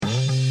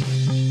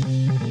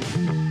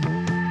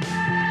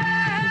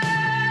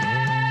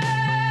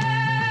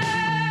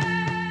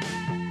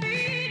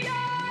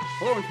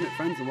internet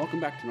friends, and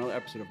welcome back to another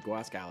episode of Go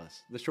Ask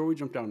Alice, the show where we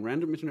jump down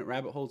random internet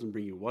rabbit holes and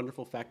bring you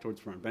wonderful factoids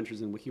from our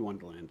adventures in Wiki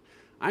Wonderland.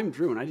 I'm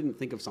Drew, and I didn't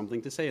think of something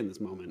to say in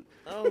this moment.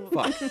 Oh.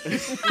 But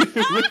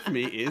with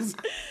me is...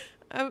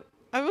 I'm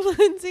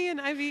Lindsay, and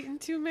I've eaten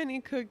too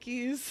many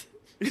cookies.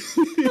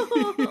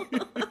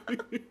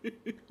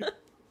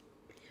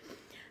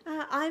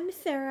 I'm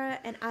Sarah,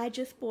 and I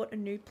just bought a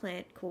new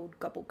plant called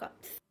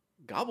Gobbleguts.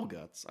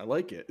 Gobbleguts. I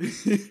like it.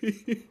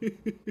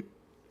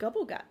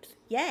 Gobbleguts.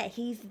 Yeah,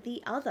 he's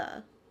the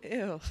other.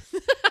 Ew.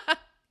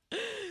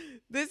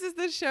 This is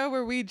the show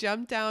where we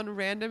jump down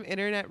random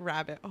internet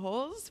rabbit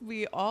holes.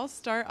 We all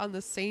start on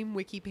the same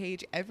wiki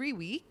page every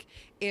week,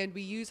 and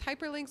we use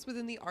hyperlinks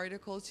within the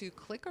article to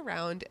click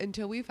around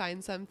until we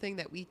find something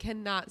that we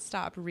cannot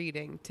stop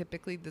reading.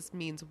 Typically, this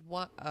means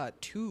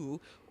two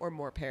or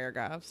more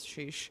paragraphs.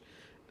 Sheesh.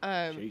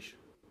 Sheesh.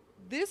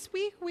 This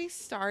week, we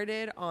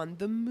started on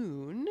the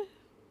moon,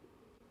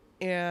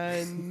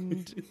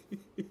 and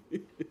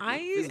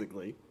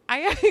Physically.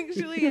 I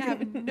actually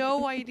have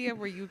no idea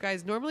where you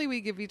guys... Normally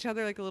we give each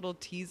other like a little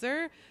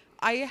teaser.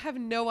 I have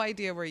no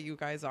idea where you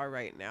guys are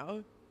right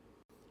now.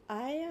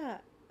 I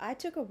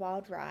took a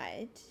wild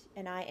ride,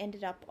 and I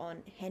ended up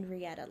on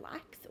Henrietta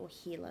Lacks, or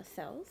HeLa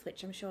cells,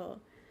 which I'm sure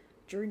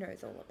Drew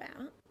knows all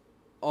about.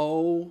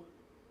 Oh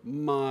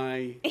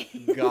my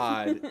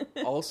God.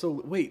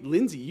 Also, wait,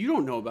 Lindsay, you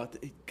don't know about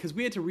the... Because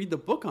we had to read the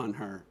book on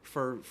her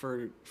for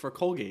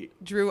Colgate.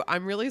 Drew,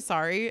 I'm really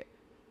sorry.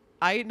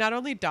 I not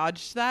only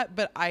dodged that,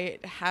 but I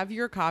have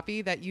your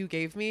copy that you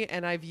gave me,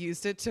 and I've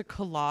used it to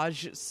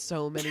collage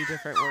so many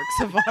different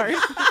works of art.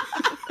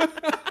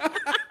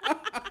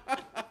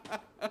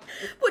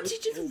 What, did you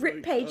just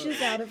rip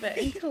pages out of it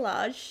and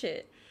collage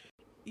shit?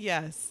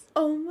 Yes.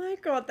 Oh my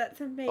God, that's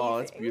amazing. Oh,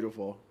 that's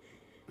beautiful.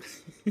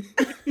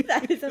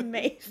 That is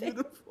amazing.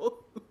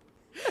 Beautiful.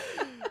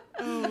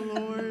 Oh,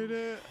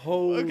 Lord.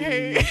 Holy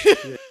Okay.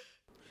 shit.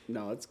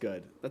 No, that's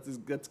good.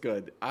 That's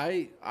good.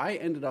 I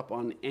ended up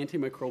on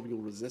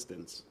antimicrobial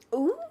resistance.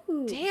 Ooh,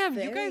 Damn,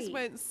 you guys very.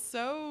 went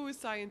so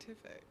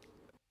scientific.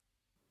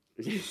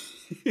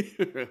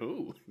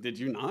 Ooh, did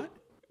you not?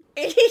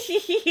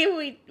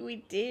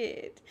 we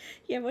did.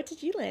 Yeah, what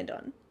did you land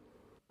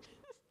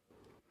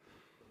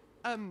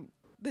on?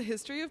 The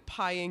history of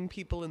pieing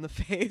people in the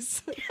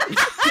face.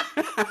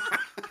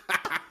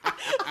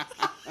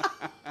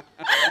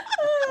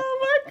 Oh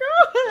my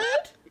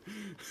God.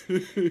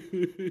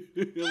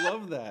 I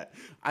love that.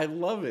 I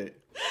love it.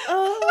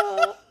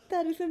 Oh,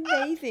 that is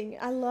amazing.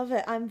 I love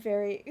it. I'm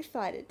very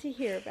excited to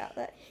hear about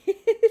that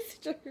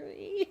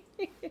history.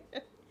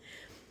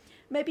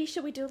 Maybe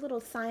should we do a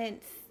little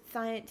science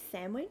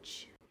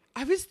sandwich?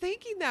 I was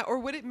thinking that, or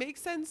would it make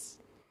sense?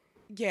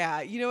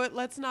 Yeah, you know what?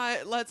 Let's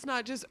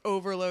not just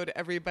overload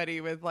everybody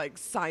with like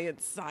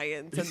science,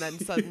 and then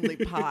suddenly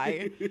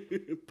pie.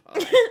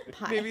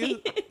 Pie.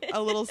 Maybe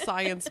a little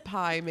science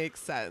pie makes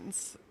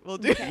sense. We'll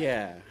do. Okay.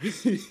 Yeah.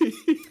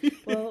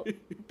 Well,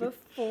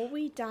 before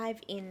we dive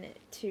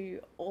into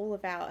all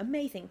of our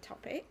amazing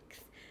topics,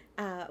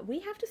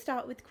 we have to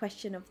start with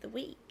question of the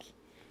week.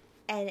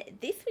 And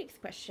this week's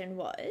question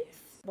was,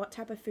 what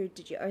type of food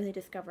did you only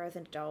discover as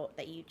an adult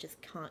that you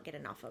just can't get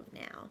enough of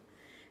now?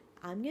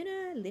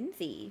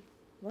 Lindsay,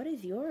 what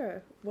is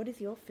your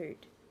food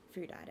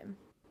item?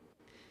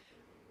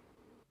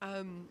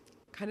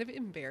 Kind of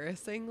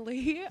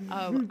embarrassingly,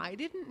 I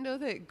didn't know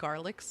that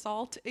garlic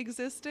salt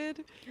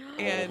existed,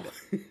 and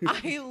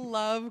I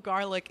love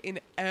garlic in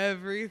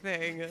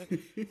everything.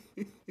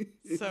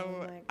 So,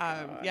 Oh my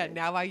God. yeah,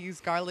 now I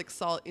use garlic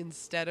salt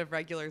instead of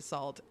regular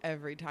salt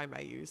every time I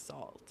use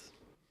salt.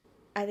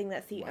 I think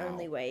that's the Wow.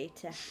 only way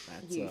to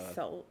use a-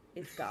 salt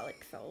is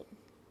garlic salt.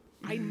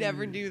 I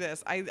never knew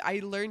this.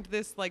 I learned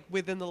this like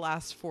within the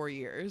last 4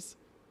 years.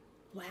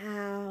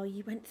 Wow,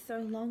 you went so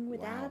long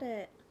without Wow.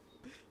 it.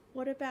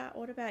 What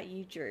about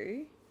you,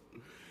 Drew?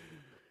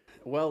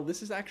 Well,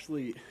 this is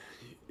actually,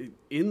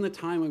 in the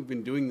time I've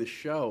been doing the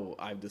show,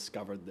 I've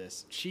discovered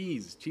this.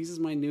 Cheese. Cheese is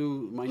my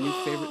new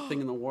favorite thing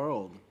in the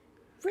world.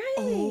 Really?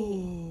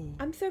 Oh.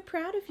 I'm so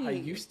proud of you. I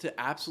used to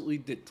absolutely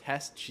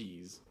detest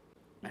cheese.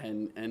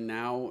 And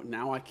now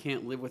I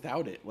can't live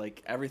without it.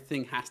 Like,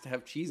 everything has to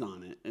have cheese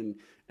on it. And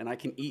I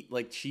can eat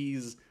like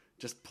cheese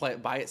just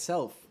by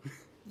itself.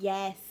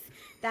 Yes,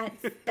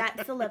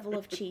 that's the level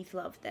of cheese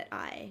love that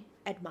I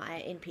admire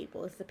in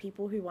people, is the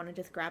people who want to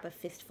just grab a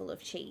fistful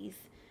of cheese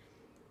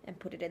and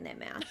put it in their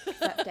mouth.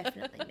 That's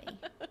definitely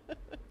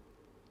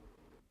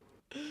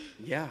me.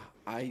 Yeah,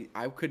 I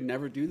could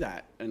never do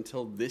that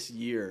until this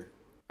year.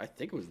 I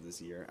think it was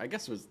this year. I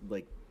guess it was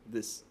like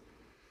this.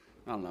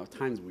 I don't know.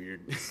 Time's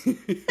weird.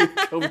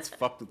 COVID's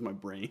fucked with my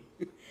brain.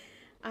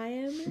 I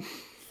am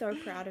so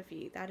proud of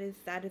you. That is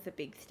a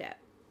big step.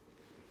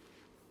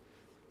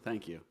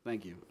 Thank you.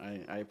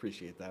 I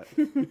appreciate that.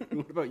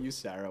 What about you,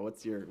 Sarah?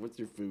 What's your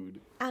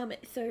food?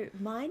 So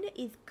mine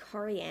is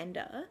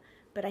coriander,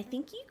 but I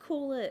think you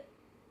call it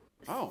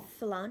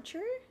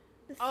cilantro.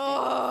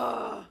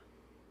 Oh.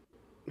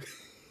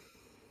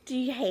 Do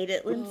you hate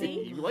it,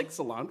 Lindsay? You like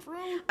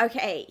cilantro?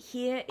 Okay,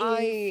 here is...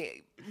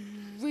 I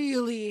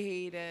really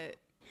hate it.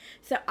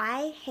 So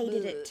I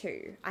hated it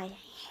too. I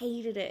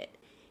hated it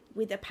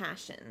with a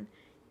passion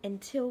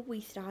until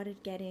we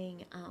started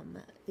getting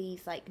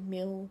these like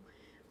meal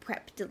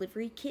prep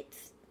delivery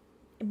kits.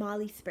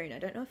 Marley Spoon. I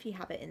don't know if you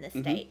have it in the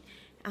state.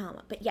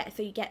 But yeah,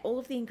 so you get all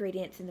of the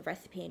ingredients in the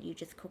recipe and you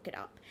just cook it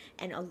up.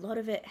 And a lot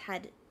of it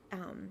had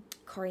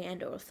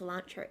coriander or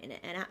cilantro in it.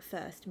 And at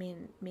first, me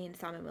and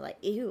Simon were like,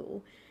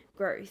 ew,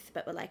 gross.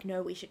 But we're like,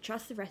 no, we should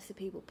trust the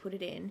recipe. We'll put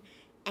it in.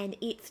 And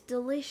it's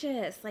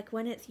delicious. Like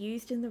when it's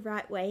used in the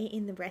right way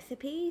in the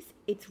recipes,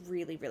 it's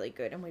really, really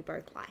good. And we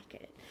both like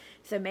it.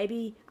 So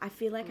maybe I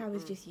feel like I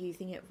was just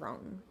using it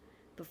wrong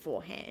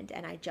beforehand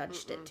and I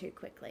judged it too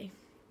quickly.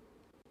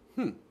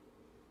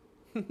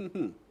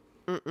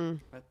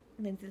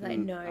 Lindsay's like,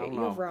 no,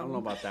 you're wrong. I don't know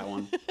about that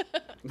one.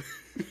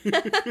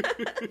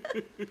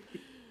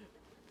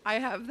 I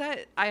have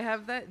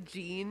that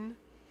gene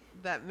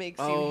that makes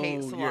you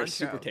hate cilantro. You're a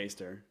super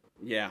taster.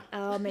 Yeah.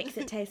 Oh, makes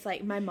it taste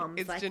like my mom's.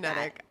 It's like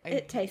genetic. That.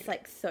 It tastes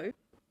like soap.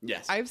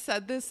 Yes. I've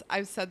said this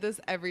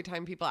every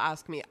time people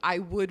ask me. I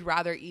would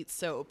rather eat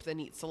soap than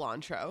eat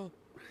cilantro.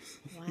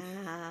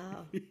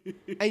 Wow.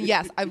 And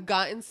yes, I've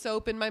gotten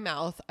soap in my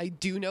mouth. I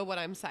do know what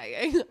I'm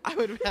saying. I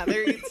would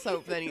rather eat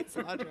soap than eat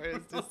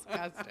cilantro. It's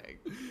disgusting.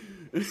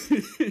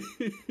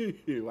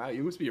 Wow,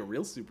 you must be a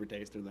real super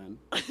taster then.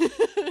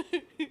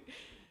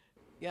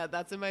 Yeah,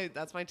 that's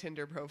my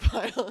Tinder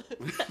profile.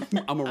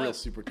 I'm a real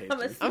super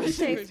taster. I'm a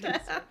super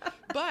taster.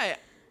 But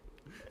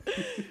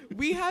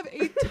we have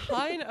a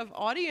ton of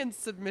audience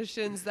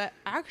submissions that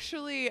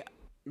actually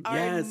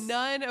are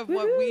none of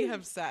what we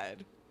have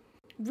said.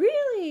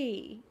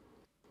 Really?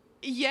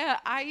 Yeah,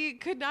 I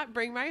could not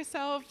bring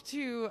myself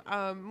to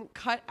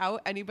cut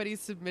out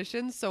anybody's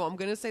submissions, so I'm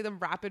going to say them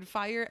rapid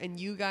fire, and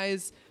you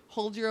guys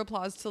hold your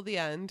applause till the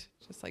end,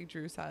 just like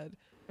Drew said.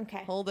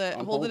 Okay. Hold it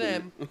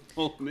in.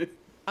 Holding it.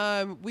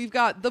 We've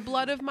got The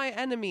Blood of My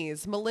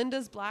Enemies,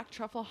 Melinda's Black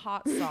Truffle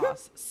Hot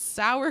Sauce,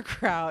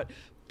 Sauerkraut,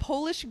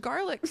 Polish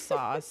Garlic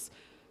Sauce,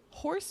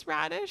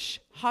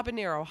 Horseradish,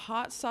 Habanero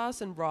Hot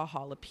Sauce and Raw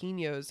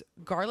Jalapenos,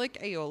 Garlic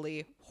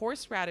Aioli,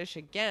 Horseradish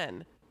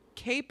again,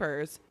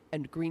 Capers,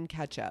 and Green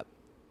Ketchup.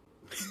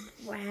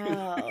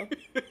 Wow.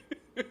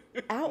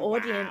 Our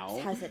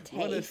audience has a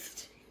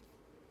taste.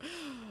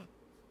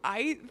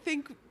 I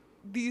think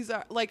these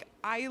are like,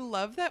 I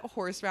love that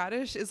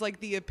horseradish is like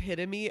the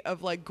epitome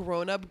of like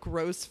grown up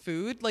gross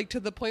food, like to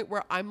the point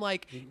where I'm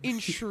like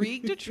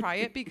intrigued to try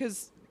it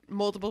because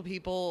multiple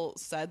people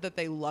said that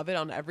they love it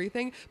on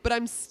everything, but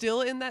I'm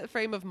still in that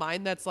frame of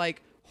mind that's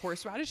like,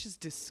 horseradish is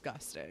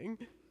disgusting.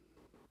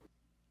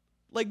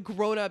 Like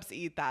grown ups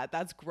eat that.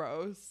 That's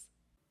gross.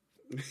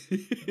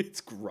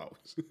 It's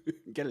gross.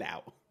 Get it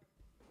out.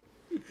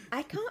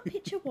 I can't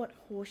picture what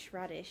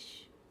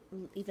horseradish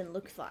even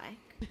looks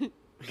like.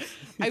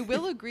 I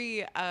will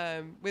agree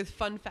with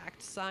Fun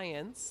Fact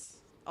Science,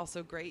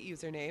 also great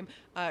username.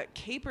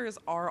 Capers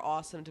are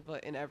awesome to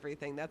put in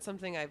everything. That's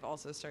something I've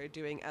also started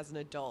doing as an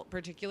adult.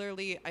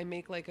 Particularly, I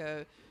make like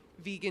a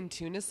vegan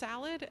tuna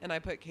salad and I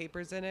put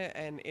capers in it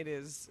and it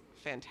is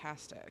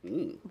fantastic.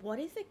 What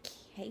is a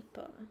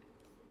caper?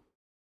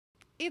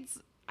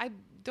 I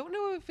don't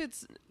know if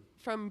it's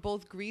from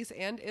both Greece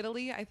and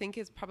Italy. I think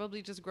it's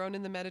probably just grown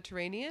in the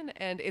Mediterranean,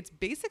 and it's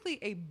basically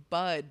a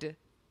bud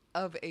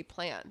of a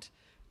plant.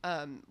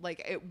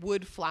 Like it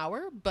would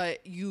flower,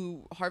 but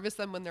you harvest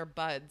them when they're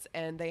buds,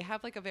 and they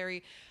have like a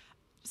very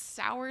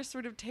sour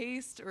sort of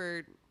taste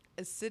or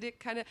acidic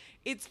kind of.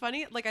 It's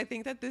funny, like I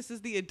think that this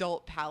is the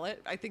adult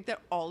palate. I think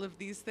that all of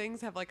these things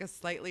have like a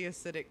slightly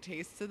acidic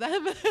taste to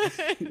them.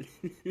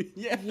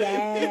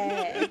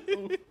 Yeah.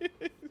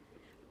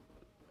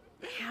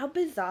 How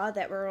bizarre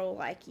that we're all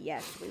like,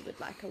 yes, we would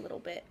like a little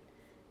bit.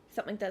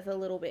 Something that's a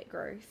little bit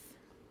gross.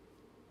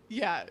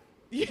 Yeah,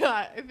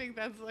 I think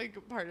that's like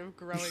part of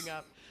growing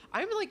up.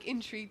 I'm like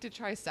intrigued to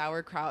try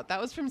sauerkraut.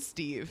 That was from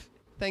Steve.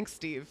 Thanks,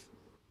 Steve.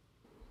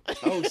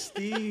 Oh,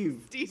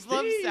 Steve. Steve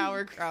loves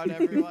sauerkraut,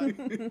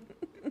 everyone.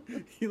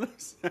 He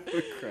loves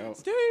sauerkraut.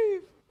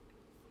 Steve.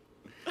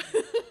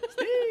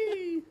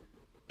 Steve.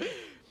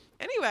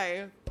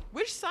 Anyway,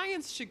 which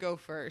science should go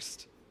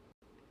first?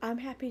 I'm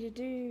happy to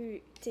do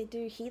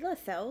HeLa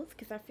cells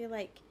because I feel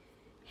like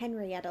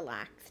Henrietta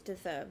Lacks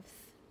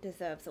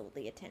deserves all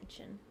the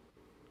attention.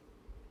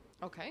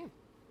 Okay.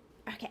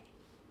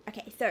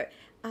 So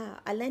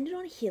I landed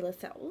on HeLa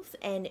cells,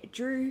 and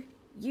Drew,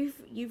 you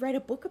read a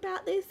book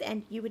about this,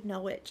 and you would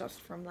know it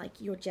just from like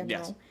your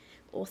general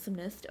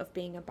awesomeness of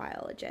being a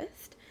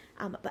biologist.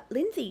 But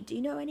Lindsay, do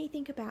you know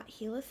anything about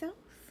HeLa cells?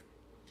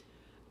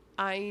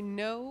 I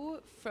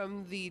know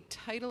from the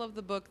title of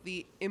the book,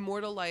 The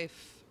Immortal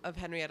Life of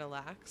Henrietta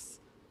Lacks,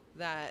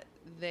 that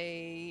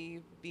they,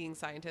 being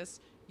scientists,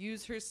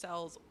 use her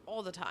cells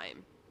all the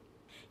time.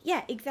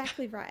 Yeah,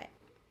 exactly right.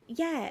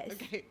 Yes.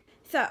 Okay.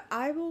 So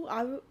I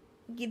will,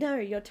 you know,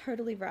 you're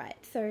totally right.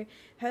 So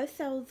her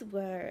cells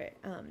were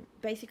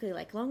basically,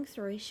 like, long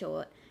story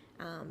short,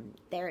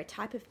 they're a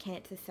type of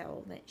cancer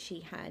cell that she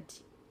had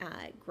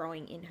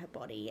growing in her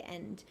body,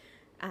 and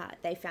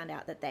they found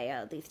out that they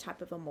are these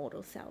type of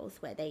immortal cells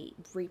where they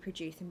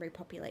reproduce and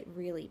repopulate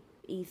really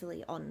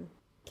easily on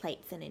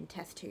plates and in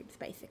test tubes,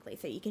 basically.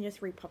 So you can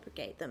just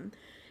repropagate them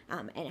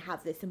and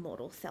have this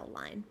immortal cell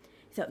line.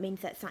 So it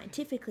means that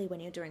scientifically, when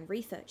you're doing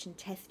research and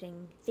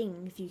testing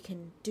things, you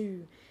can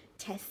do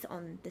tests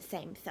on the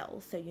same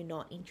cells, so you're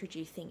not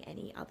introducing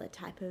any other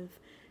type of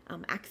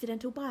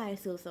accidental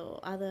biases or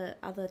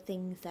other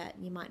things that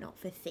you might not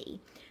foresee.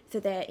 So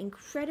they're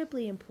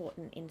incredibly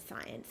important in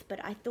science,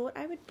 but I thought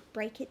I would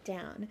break it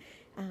down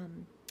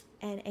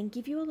and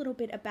give you a little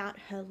bit about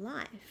her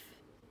life,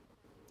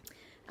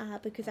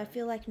 because I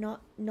feel like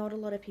not a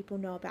lot of people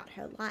know about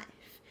her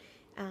life.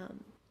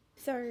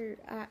 So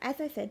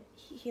as I said,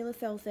 HeLa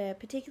cells are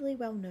particularly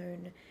well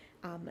known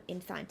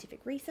in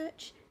scientific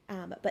research.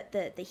 But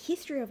the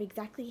history of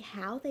exactly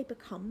how they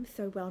become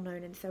so well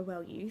known and so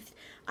well used,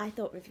 I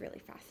thought was really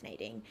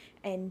fascinating.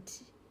 And,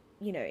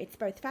 you know, it's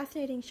both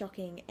fascinating,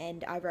 shocking,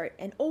 and I wrote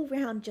an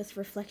all-round just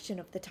reflection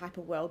of the type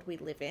of world we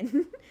live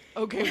in.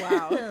 Okay,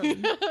 wow.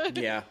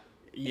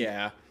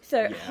 Yeah.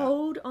 So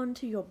hold on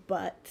to your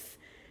butts,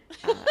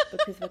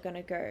 because we're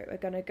gonna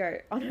go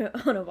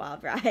on a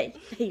wild ride.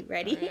 Are you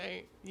ready?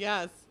 Right.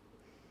 Yes.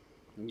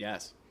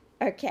 Yes.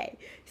 Okay,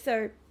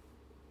 so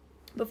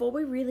before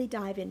we really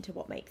dive into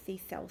what makes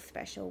these cells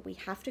special, we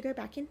have to go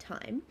back in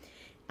time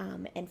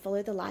and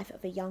follow the life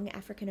of a young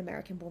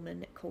African-American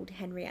woman called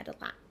Henrietta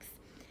Lacks.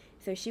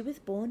 So she was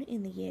born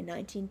in the year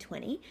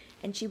 1920,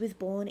 and she was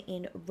born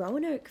in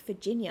Roanoke,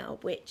 Virginia,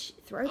 which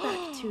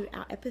throwback to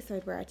our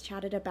episode where I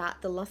chatted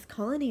about the lost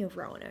colony of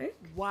Roanoke.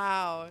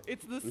 Wow.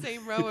 It's the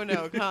same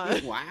Roanoke, huh?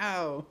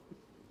 Wow.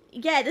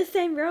 Yeah, the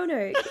same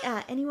Roanoke.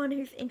 Anyone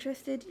who's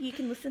interested, you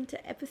can listen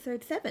to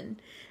episode 17,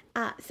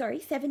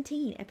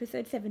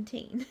 episode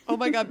 17. Oh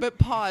my God, but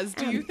pause.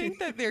 Do you think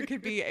that there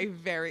could be a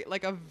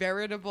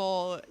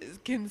veritable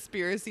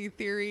conspiracy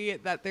theory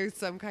that there's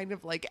some kind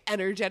of like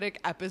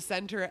energetic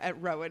epicenter at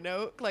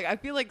Roanoke? Like, I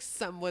feel like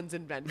someone's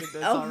invented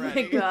this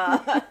already.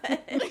 Oh my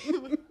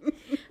God.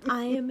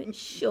 I am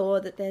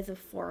sure that there's a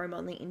forum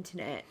on the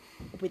internet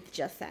with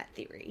just that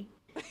theory.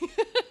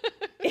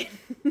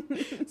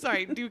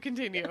 Sorry, do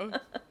continue.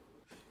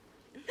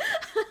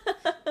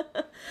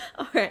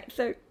 All right,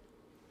 so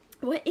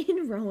we're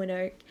in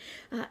Roanoke.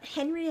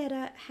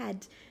 Henrietta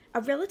had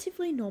a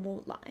relatively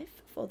normal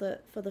life for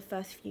the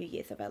first few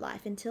years of her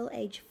life until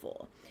age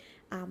 4.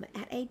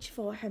 At age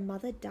 4, her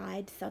mother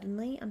died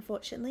suddenly,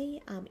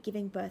 unfortunately,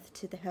 giving birth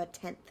to her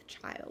 10th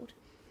child.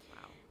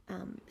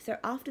 Wow. So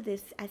after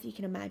this, as you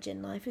can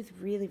imagine, life was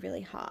really,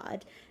 really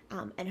hard,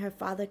 and her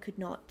father could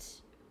not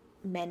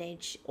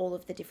manage all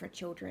of the different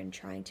children,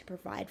 trying to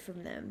provide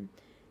from them,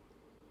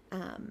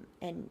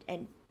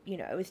 and you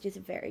know, it was just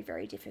very,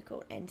 very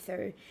difficult. And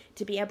so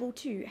to be able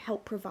to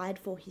help provide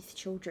for his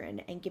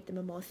children and give them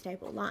a more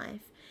stable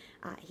life,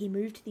 he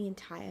moved the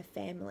entire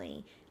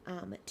family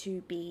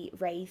to be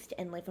raised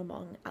and live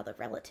among other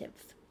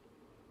relatives.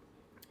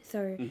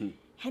 So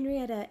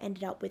Henrietta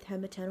ended up with her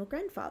maternal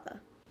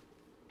grandfather.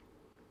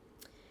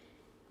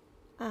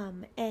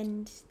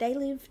 And they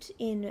lived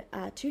in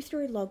a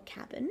 2-story log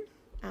cabin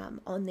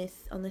on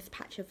this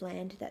patch of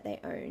land that they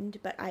owned.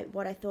 But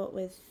what I thought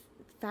was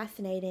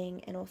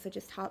fascinating and also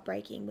just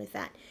heartbreaking was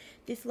that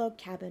this log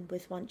cabin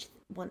was once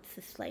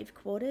the slave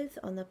quarters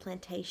on the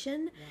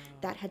plantation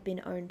that had been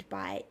owned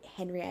by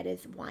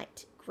Henrietta's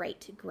white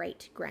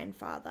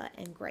great-great-grandfather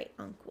and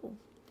great-uncle.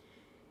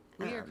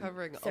 We are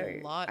covering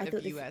a lot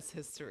of U.S.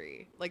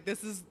 history. Like,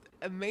 this is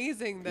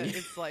amazing that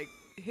it's like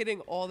hitting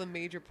all the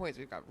major points.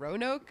 We've got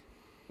Roanoke,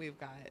 we've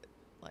got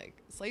like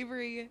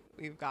slavery,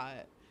 we've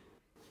got,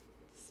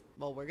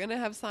 well, we're gonna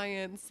have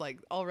science. Like,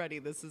 already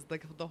this is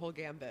the whole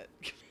gambit.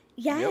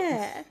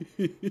 Yeah.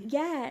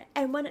 Yeah.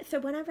 And when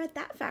I read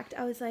that fact,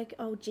 I was like,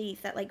 oh geez,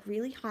 that like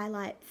really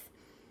highlights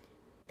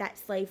that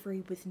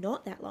slavery was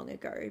not that long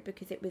ago,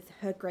 because it was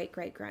her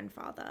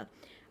great-great-grandfather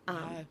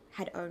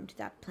had owned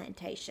that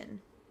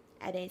plantation.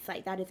 And it's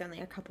like, that is only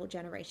a couple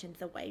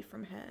generations away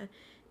from her.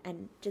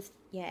 And just,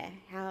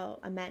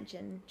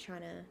 imagine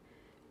trying to,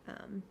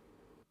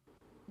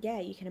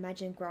 you can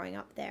imagine growing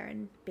up there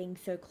and being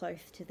so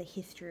close to the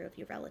history of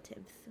your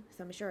relatives.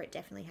 So I'm sure it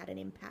definitely had an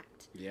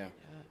impact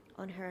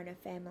on her and her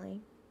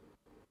family.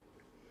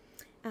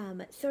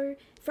 So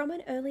from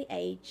an early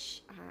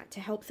age, to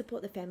help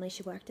support the family,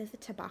 she worked as a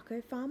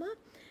tobacco farmer.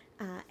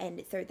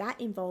 And so that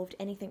involved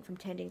anything from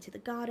tending to the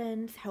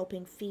gardens,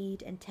 helping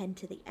feed and tend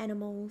to the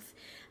animals,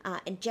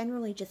 and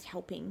generally just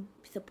helping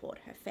support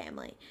her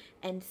family.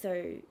 And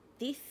so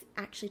this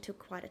actually took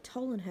quite a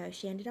toll on her.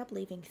 She ended up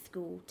leaving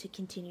school to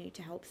continue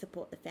to help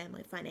support the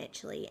family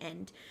financially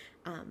and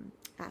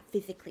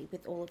physically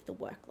with all of the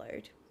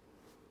workload.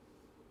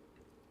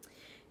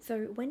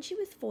 So when she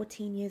was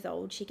 14 years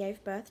old, she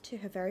gave birth to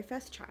her very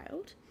first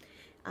child.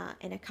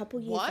 And a couple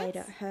years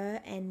later,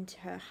 her and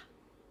her...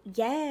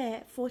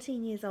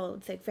 14 years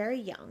old, so very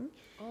young.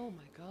 Oh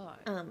my God.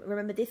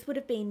 Remember, this would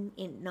have been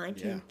in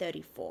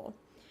 1934.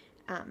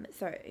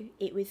 So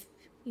it was,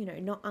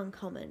 not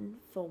uncommon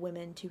for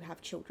women to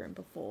have children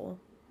before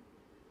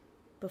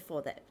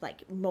that,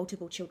 like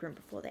multiple children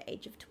before the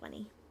age of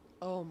 20.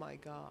 Oh my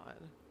God.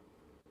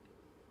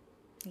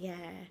 Yeah.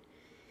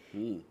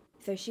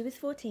 So she was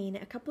 14.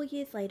 A couple of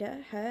years later,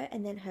 her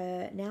and then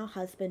her now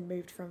husband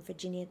moved from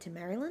Virginia to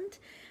Maryland.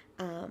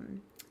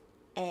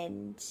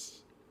 And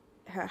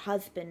her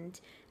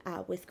husband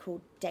was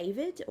called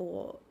David,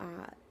 or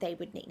they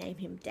would nickname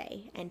him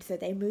Day. And so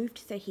they moved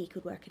so he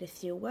could work at a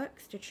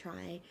steelworks to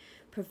try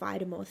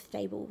provide a more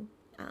stable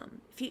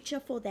future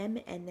for them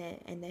and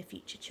their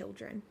future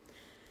children.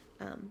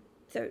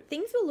 So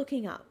things were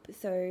looking up.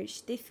 So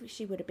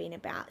she would have been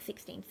about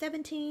 16,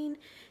 17.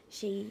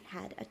 She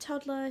had a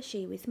toddler.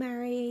 She was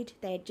married.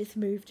 They had just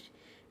moved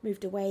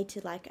away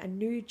to like a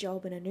new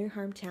job in a new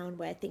hometown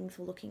where things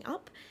were looking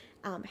up.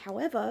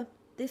 However,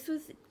 this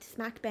was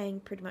smack bang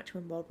pretty much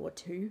when World War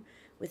II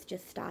was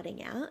just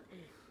starting out.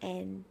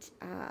 And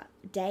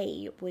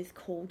Day was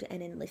called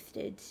and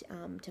enlisted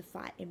to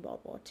fight in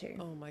World War II.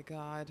 Oh my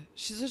God.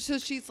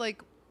 She's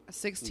like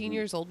 16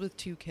 years old with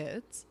 2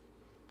 kids?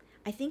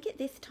 I think at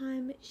this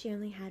time she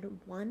only had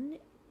one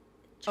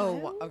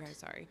child. Oh, okay,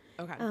 sorry.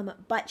 Okay.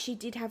 But she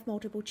did have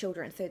multiple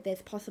children, so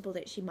there's possible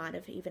that she might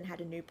have even had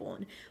a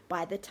newborn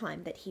by the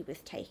time that he was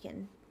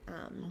taken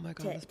Oh my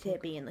God, to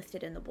be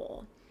enlisted in the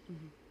war.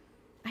 Mm-hmm.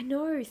 I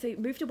know, so you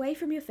moved away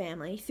from your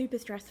family, super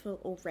stressful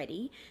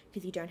already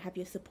because you don't have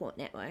your support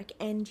network,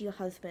 and your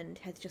husband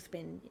has just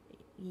been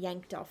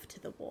yanked off to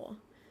the war.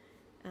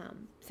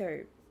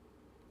 So,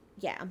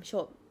 yeah, I'm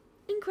sure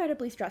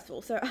incredibly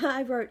stressful. So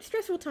I wrote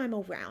stressful time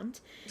all round,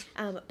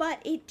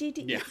 but it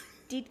did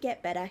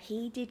get better.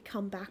 He did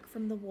come back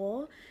from the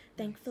war,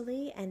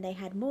 thankfully, and they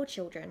had more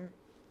children,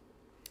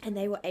 and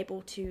they were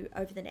able to,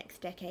 over the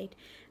next decade,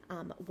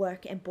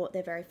 work and bought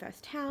their very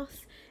first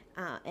house,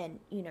 and,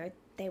 you know,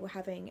 they were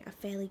having a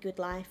fairly good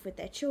life with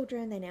their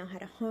children. They now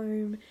had a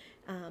home,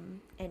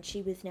 and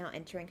she was now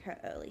entering her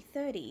early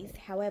 30s.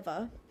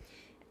 However,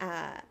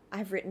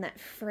 I've written that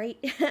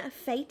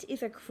fate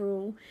is a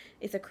cruel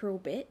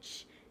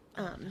bitch,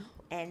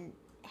 and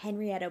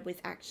Henrietta was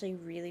actually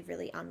really,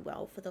 really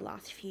unwell for the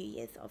last few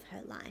years of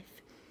her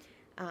life.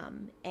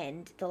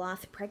 And the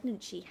last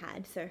pregnant she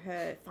had, so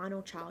her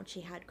final child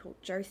she had called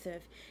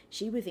Joseph,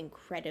 she was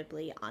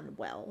incredibly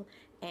unwell,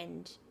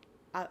 and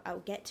I'll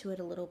get to it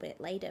a little bit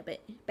later,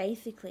 but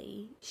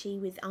basically she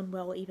was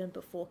unwell even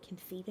before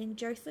conceiving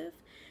Joseph,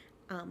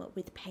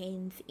 with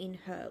pains in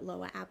her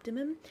lower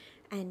abdomen.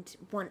 And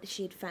once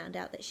she had found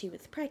out that she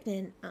was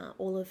pregnant,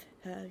 all of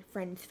her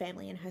friends,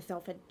 family, and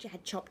herself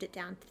had chopped it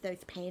down to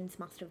those pains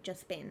must have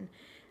just been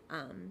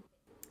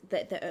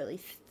the early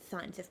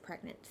signs of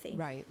pregnancy.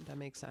 Right, that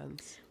makes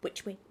sense.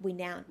 Which we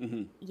now,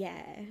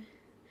 yeah.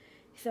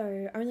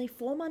 So only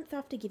 4 months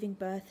after giving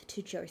birth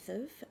to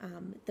Joseph,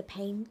 the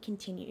pain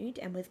continued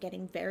and was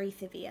getting very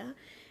severe.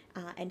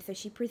 And so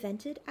she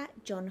presented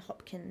at Johns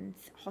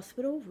Hopkins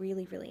Hospital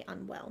really, really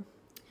unwell.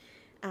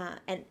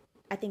 And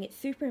I think it's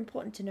super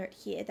important to note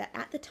here that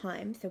at the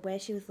time, so where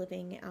she was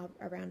living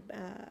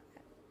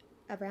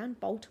around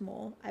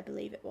Baltimore, I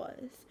believe it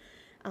was,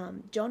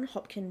 Johns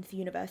Hopkins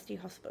University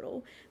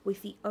Hospital was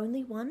the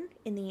only one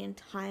in the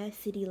entire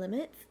city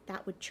limits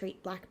that would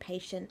treat Black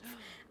patients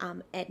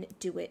and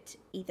do it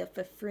either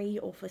for free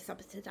or for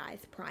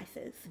subsidized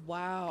prices.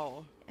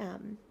 Wow.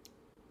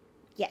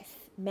 Yes,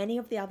 many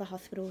of the other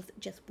hospitals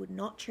just would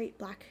not treat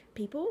Black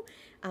people,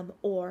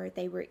 or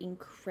they were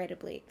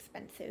incredibly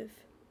expensive.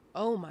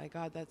 Oh my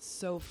God, that's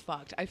so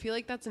fucked. I feel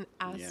like that's an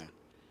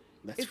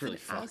that's really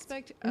fucked.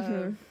 Aspect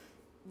of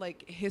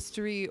like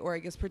history, or I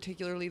guess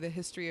particularly the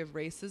history of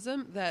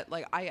racism, that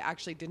like I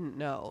actually didn't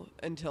know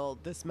until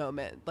this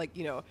moment. Like,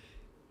 you know,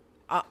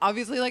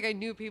 obviously like I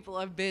knew people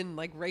have been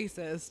like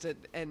racist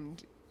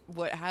and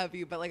what have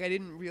you, but like I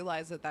didn't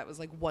realize that was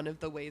like one of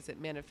the ways it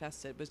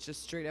manifested was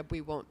just straight up, we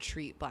won't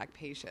treat Black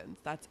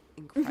patients. That's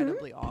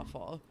incredibly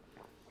awful.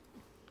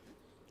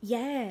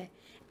 Yeah.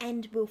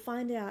 And we'll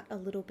find out a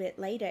little bit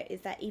later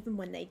is that even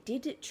when they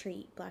did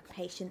treat Black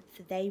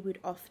patients, they would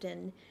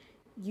often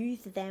use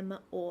them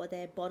or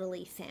their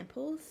bodily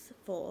samples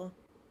for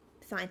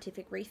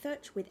scientific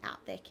research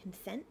without their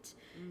consent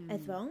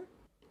as well.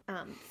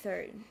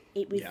 So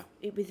it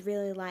was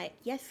really like,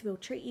 yes, we'll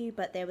treat you,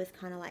 but there was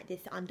kind of like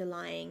this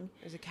underlying...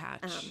 There's a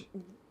catch.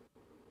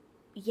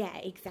 Yeah,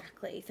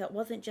 exactly. So it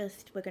wasn't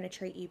just, we're going to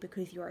treat you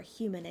because you're a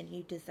human and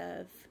you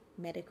deserve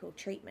medical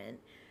treatment.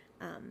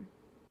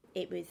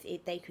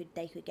 They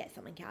could get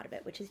something out of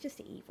it, which is just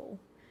evil.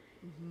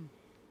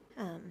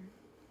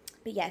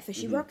 But yeah, so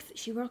she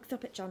rocks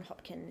up at Johns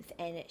Hopkins,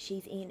 and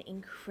she's in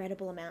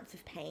incredible amounts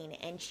of pain,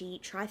 and she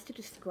tries to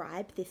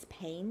describe this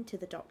pain to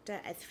the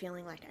doctor as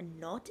feeling like a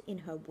knot in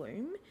her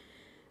womb.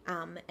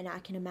 And I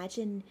can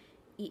imagine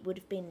it would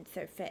have been,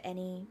 so for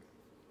any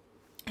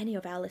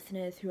of our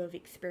listeners who have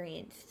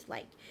experienced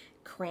like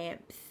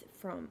cramps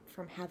from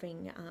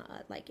having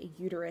like a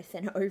uterus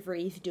and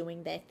ovaries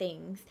doing their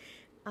things,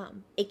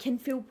 it can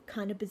feel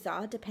kind of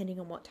bizarre depending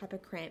on what type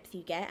of cramps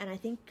you get. And I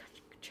think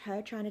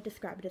her trying to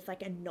describe it as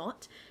like a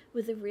knot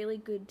was a really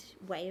good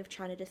way of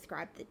trying to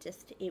describe that.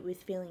 Just it was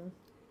feeling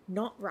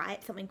not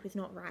right, something was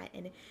not right,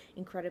 and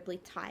incredibly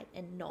tight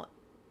and not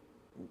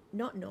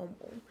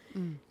normal.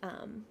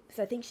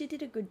 So I think she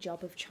did a good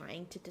job of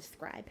trying to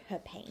describe her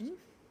pain.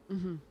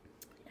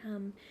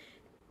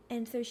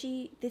 And so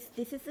this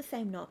is the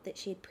same knot that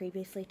she had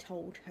previously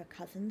told her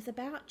cousins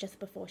about just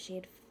before she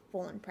had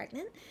fallen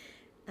pregnant.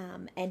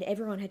 And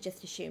everyone had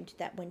just assumed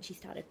that when she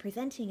started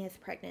presenting as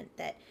pregnant,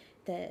 that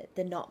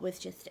the knot was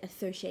just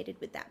associated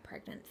with that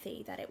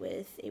pregnancy, that it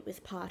was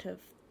part of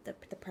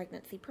the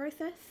pregnancy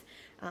process,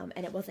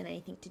 and it wasn't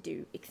anything to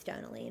do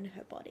externally in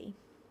her body.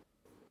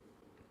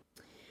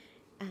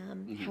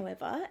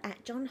 However,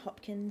 at Johns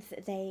Hopkins,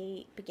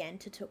 they began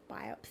to take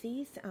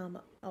biopsies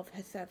of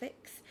her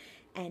cervix,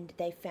 and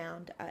they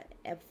found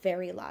a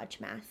very large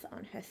mass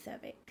on her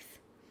cervix.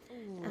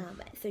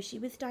 So she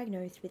was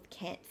diagnosed with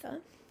cancer,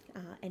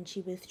 and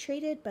she was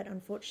treated, but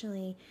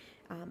unfortunately,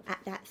 at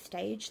that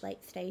stage,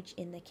 late stage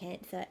in the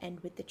cancer, and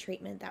with the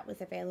treatment that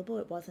was available,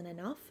 it wasn't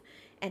enough,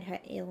 and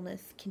her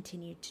illness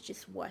continued to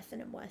just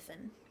worsen and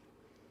worsen.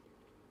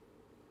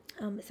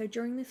 So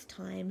during this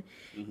time,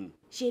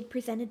 she had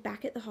presented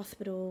back at the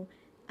hospital,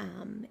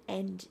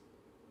 and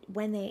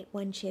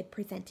when she had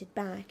presented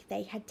back,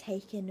 they had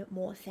taken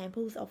more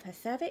samples of her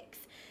cervix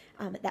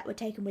that were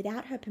taken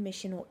without her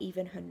permission or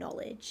even her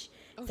knowledge.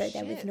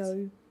 There was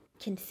no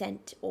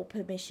consent or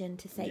permission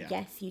to say,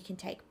 yes, you can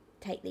take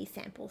these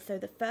samples. So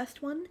the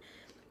first one,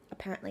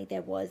 apparently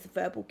there was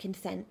verbal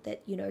consent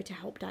that, to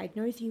help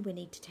diagnose you, we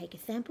need to take a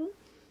sample.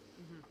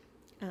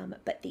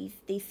 But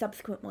these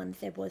subsequent ones,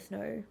 there was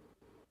no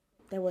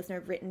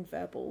written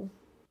verbal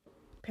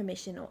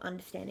permission or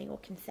understanding or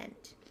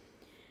consent.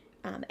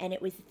 And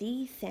it was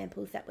these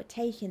samples that were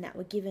taken that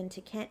were given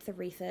to cancer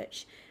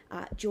research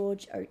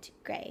George Oat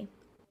Gray.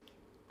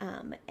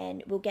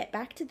 And we'll get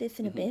back to this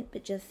in a bit,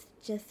 but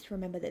just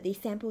remember that these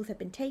samples have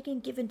been taken,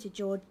 given to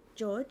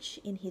George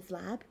in his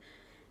lab,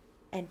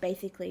 and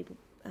basically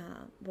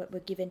were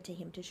given to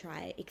him to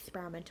try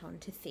experiment on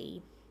to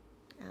see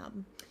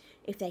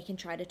if they can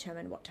try to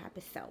determine what type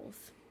of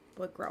cells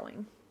were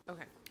growing.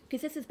 Okay.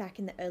 Because this is back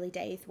in the early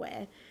days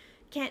where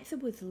cancer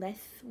was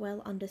less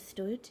well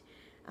understood,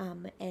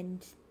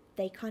 and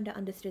they kind of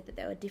understood that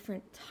there were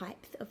different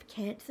types of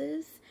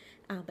cancers,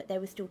 but they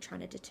were still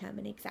trying to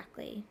determine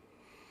exactly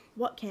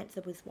what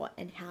cancer was what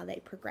and how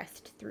they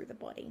progressed through the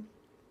body.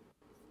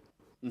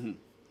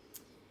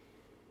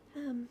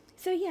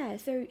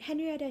 So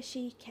Henrietta,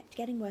 she kept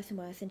getting worse and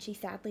worse, and she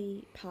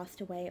sadly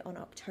passed away in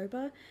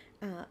October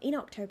in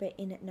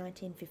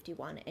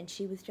 1951, and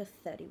she was just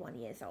 31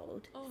 years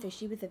old. So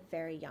she was a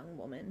very young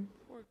woman.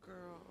 Poor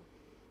girl.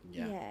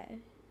 Yeah.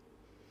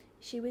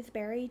 She was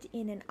buried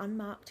in an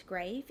unmarked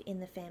grave in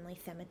the family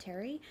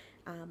cemetery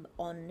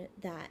on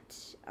that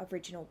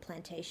original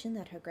plantation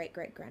that her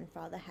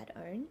great-great-grandfather had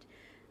owned.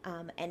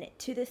 And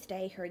to this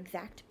day, her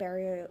exact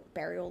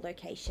burial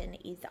location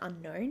is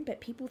unknown,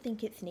 but people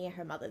think it's near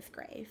her mother's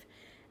grave.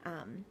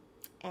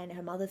 And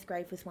her mother's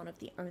grave was one of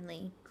the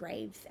only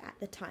graves at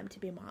the time to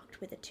be marked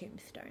with a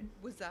tombstone.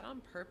 Was that on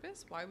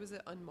purpose? Why was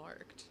it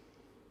unmarked?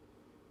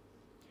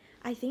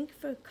 I think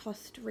for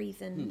cost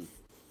reasons,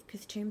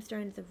 because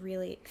tombstones are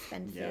really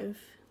expensive.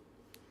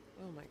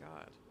 Yeah. Oh my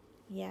god.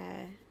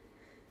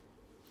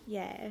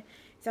 Yeah.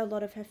 So a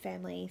lot of her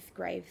family's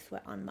graves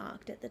were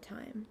unmarked at the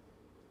time.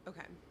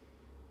 Okay.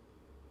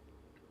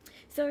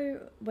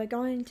 So we're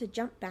going to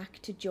jump back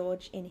to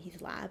George in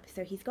his lab.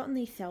 So he's gotten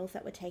these cells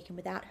that were taken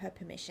without her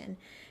permission,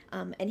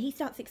 and he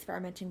starts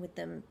experimenting with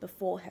them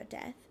before her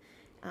death.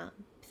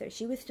 So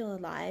she was still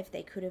alive.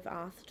 They could have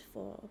asked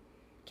for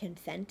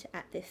consent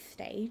at this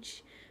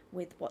stage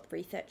with what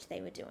research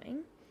they were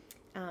doing.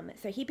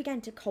 So he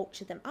began to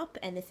culture them up,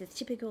 and this is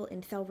typical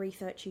in cell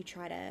research. You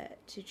try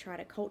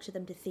to culture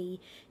them to see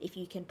if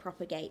you can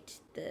propagate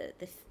the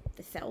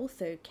cells.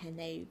 So can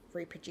they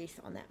reproduce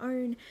on their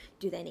own?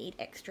 Do they need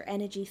extra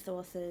energy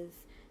sources?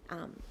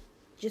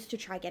 Just to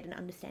try get an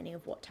understanding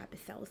of what type of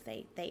cells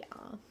they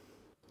are.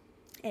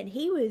 And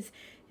he was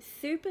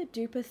super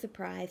duper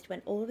surprised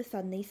when all of a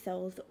sudden these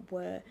cells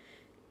were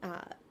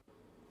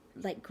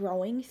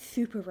growing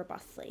super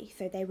robustly.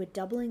 So they were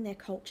doubling their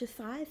culture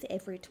size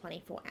every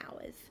 24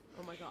 hours.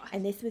 Oh my god.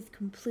 And this was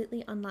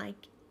completely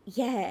unlike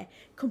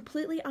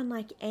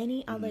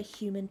any other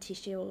human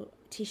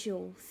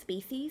tissue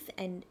species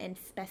and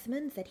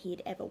specimens that he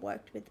had ever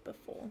worked with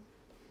before.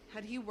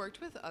 Had he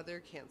worked with other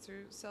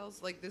cancer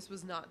cells? Like, this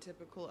was not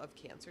typical of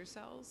cancer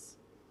cells?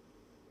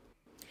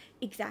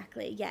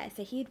 Exactly, yeah.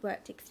 So he had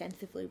worked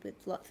extensively with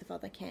lots of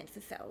other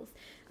cancer cells.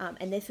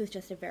 And this was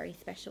just a very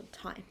special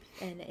type.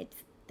 And it's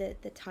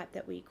the type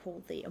that we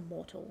call the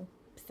immortal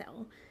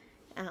cell.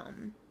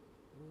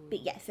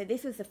 But yeah, so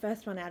this was the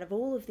first one out of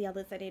all of the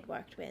others that he'd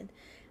worked with.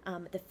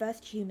 The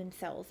first human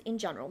cells in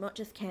general, not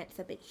just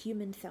cancer, but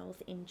human cells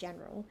in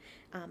general,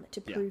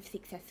 to prove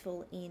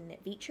successful in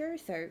vitro,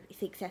 so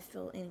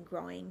successful in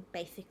growing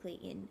basically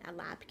in a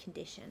lab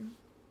condition.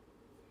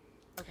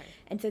 Okay.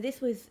 And so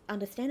this was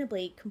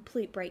understandably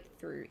complete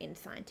breakthrough in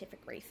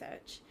scientific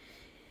research.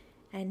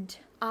 And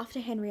after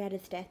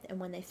Henrietta's death, and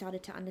when they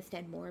started to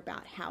understand more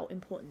about how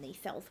important these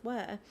cells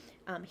were,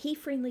 he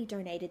freely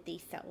donated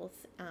these cells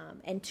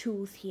and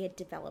tools he had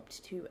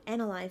developed to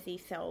analyze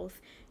these cells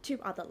to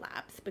other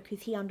labs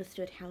because he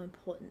understood how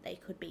important they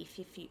could be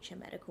for future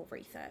medical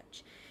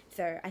research.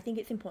 So I think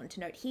it's important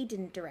to note he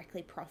didn't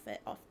directly profit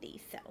off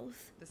these cells.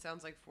 This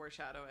sounds like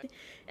foreshadowing.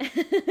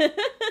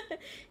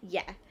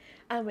 Yeah.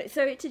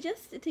 So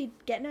to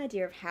get an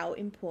idea of how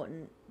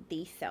important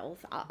these cells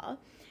are,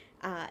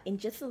 in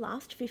just the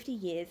last 50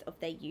 years of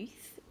their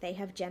use, they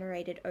have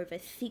generated over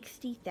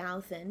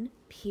 60,000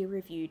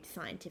 peer-reviewed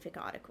scientific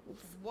articles.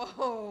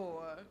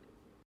 Whoa!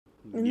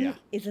 Yeah.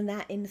 Isn't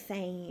that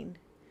insane?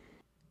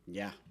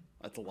 Yeah.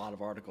 That's a lot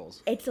of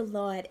articles. It's a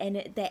lot, and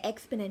they're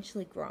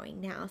exponentially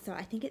growing now. So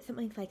I think it's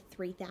something like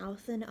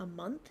 3,000 a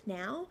month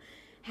now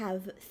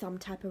have some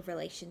type of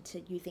relation to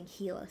using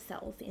HeLa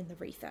cells in the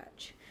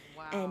research.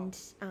 Wow. And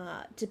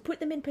to put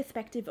them in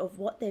perspective of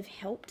what they've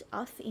helped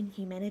us in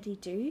humanity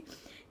do,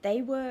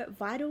 they were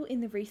vital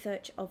in the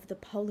research of the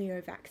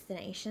polio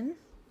vaccination.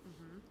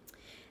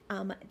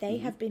 They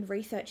have been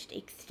researched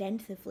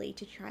extensively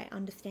to try and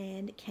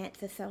understand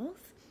cancer cells.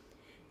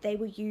 They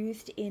were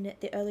used in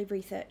the early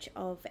research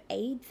of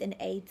AIDS and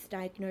AIDS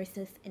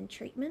diagnosis and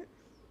treatment.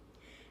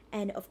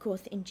 And of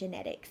course, in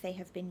genetics, they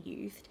have been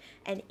used.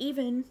 And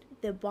even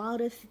the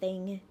wildest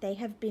thing, they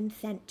have been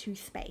sent to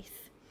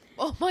space.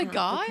 Oh my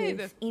God!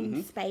 Because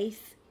in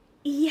space,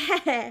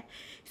 yeah.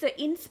 So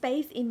in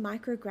space, in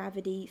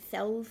microgravity,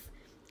 cells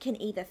can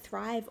either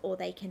thrive or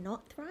they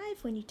cannot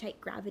thrive when you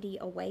take gravity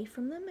away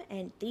from them.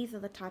 And these are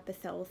the type of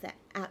cells that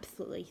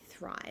absolutely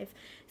thrive.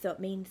 So it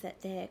means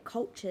that their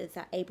cultures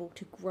are able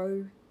to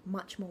grow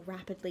much more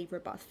rapidly,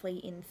 robustly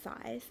in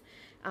size,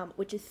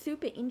 which is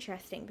super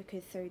interesting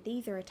because so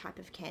these are a type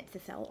of cancer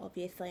cell,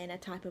 obviously, and a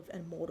type of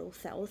immortal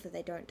cell, so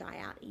they don't die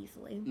out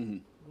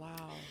easily.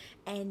 Wow.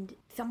 And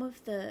some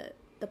of the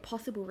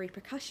possible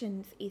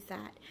repercussions is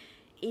that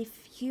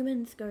if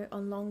humans go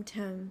on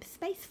long-term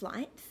space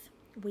flights,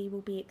 we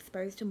will be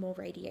exposed to more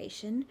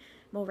radiation.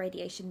 More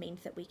radiation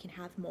means that we can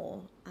have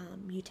more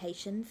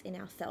mutations in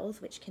our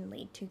cells, which can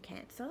lead to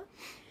cancer.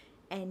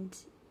 And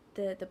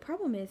the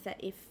problem is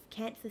that if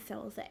cancer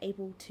cells are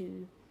able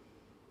to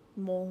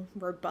more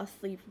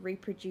robustly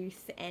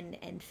reproduce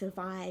and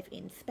survive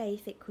in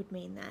space, it could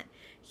mean that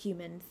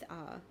humans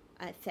are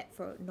set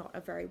for not a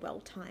very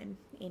well time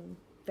in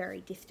very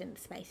distant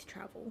space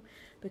travel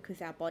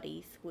because our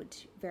bodies would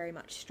very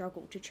much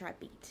struggle to try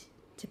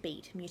to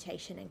beat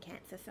mutation and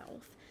cancer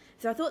cells.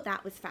 So I thought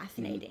that was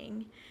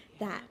fascinating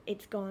that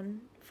it's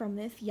gone from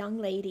this young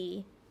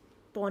lady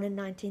born in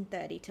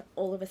 1930 to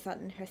all of a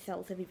sudden her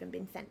cells have even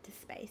been sent to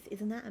space.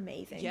 Isn't that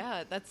amazing?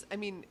 Yeah, that's, I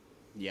mean,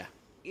 Yeah.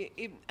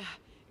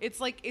 it's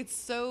like,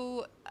 it's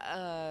so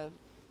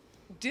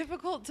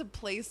difficult to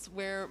place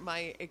where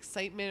my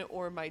excitement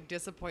or my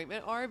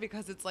disappointment are,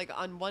 because it's like,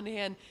 on one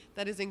hand,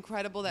 that is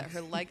incredible that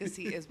her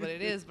legacy is what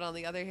it is, but on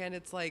the other hand,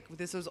 it's like,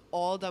 this was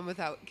all done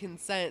without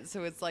consent.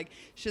 So it's like,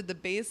 should the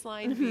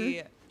baseline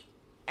be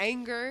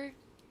anger,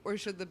 or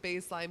should the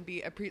baseline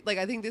be like,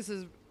 I think this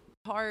is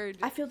hard.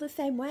 I feel the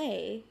same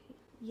way.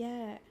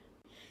 Yeah.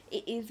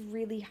 It is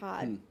really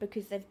hard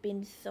because they've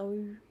been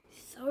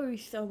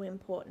so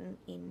important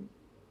in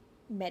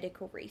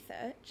medical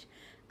research.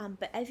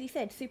 But as you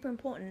said, super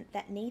important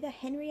that neither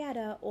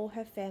Henrietta or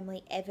her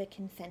family ever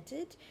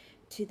consented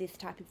to this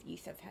type of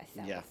use of her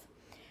cells.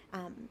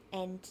 Yeah.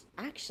 And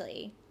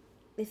actually,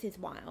 this is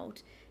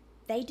wild,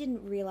 they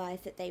didn't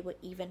realize that they were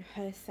even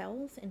her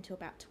cells until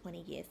about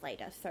 20 years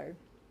later. So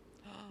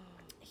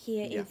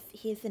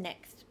here's the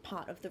next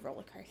part of the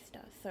roller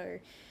coaster. So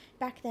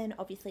back then,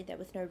 obviously, there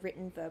was no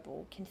written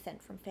verbal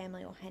consent from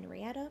family or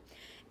Henrietta.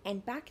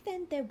 And back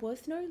then, there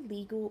was no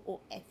legal or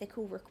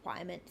ethical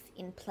requirements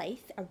in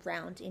place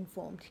around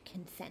informed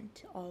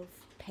consent of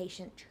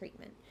patient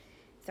treatment.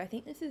 So I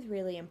think this is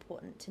really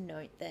important to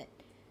note that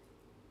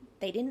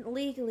they didn't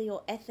legally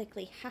or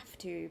ethically have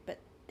to, but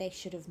they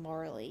should have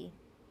morally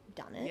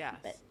done it. Yes,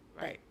 but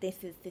right.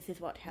 this is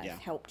what has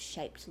helped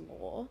shape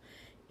law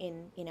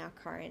in our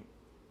current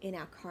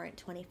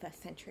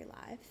 21st century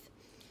lives.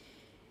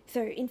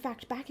 So, in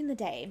fact, back in the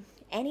day,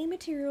 any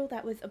material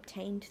that was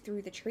obtained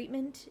through the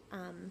treatment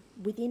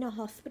within a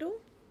hospital,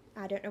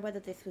 I don't know whether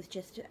this was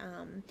just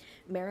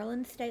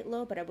Maryland state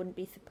law, but I wouldn't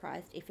be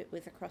surprised if it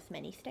was across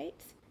many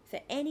states. So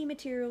any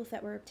materials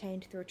that were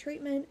obtained through a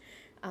treatment,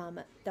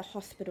 the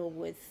hospital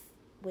was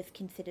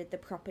considered the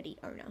property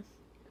owner.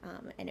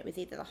 And it was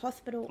either the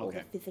hospital or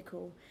the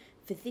physical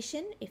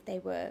physician, if they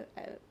were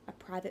a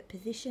private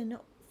physician,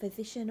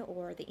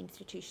 or the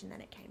institution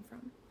that it came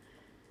from.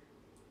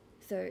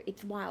 So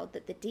it's wild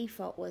that the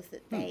default was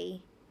that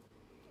they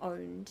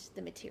owned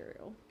the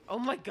material. Oh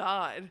my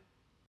God.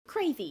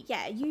 Crazy.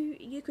 Yeah,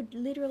 you could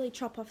literally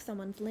chop off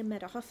someone's limb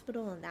at a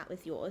hospital and that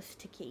was yours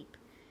to keep.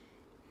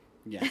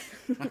 Yes.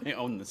 I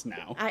own this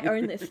now. I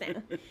own this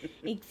now.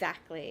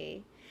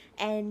 Exactly.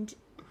 And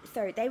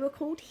so they were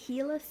called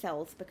HeLa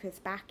cells because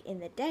back in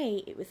the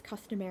day it was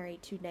customary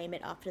to name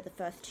it after the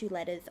first two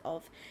letters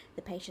of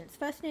the patient's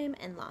first name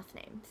and last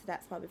name. So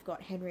that's why we've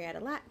got Henrietta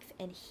Lacks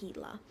and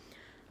HeLa.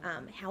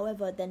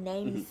 However, the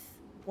names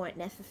weren't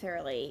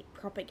necessarily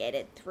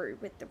propagated through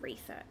with the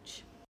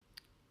research.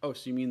 Oh,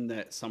 so you mean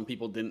that some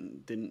people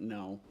didn't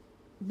know?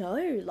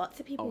 No, lots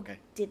of people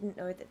didn't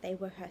know that they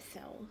were her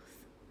cells.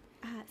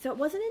 So it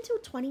wasn't until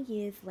 20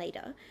 years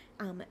later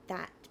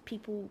that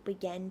people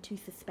began to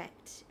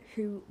suspect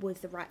who was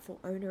the rightful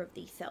owner of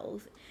these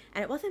cells.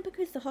 And it wasn't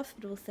because the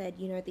hospital said,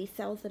 these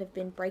cells that have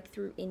been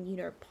breakthrough in,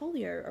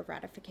 polio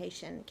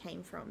eradication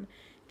came from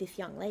this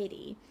young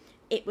lady.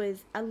 It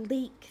was a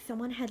leak.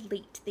 Someone had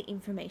leaked the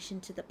information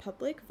to the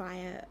public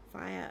via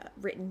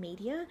written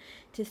media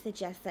to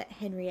suggest that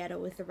Henrietta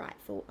was the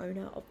rightful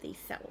owner of these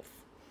cells.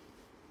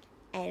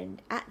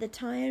 And at the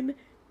time,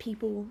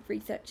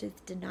 researchers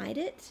denied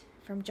it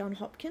from Johns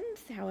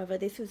Hopkins. However,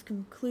 this was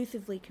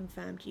conclusively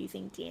confirmed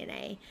using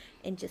DNA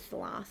in just the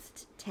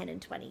last 10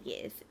 and 20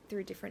 years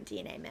through different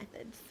DNA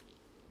methods.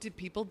 Did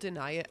people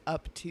deny it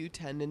up to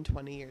 10 and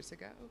 20 years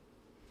ago?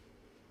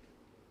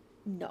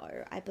 No,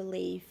 I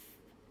believe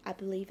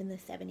in the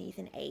 70s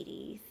and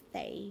 80s,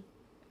 they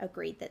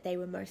agreed that they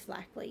were most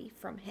likely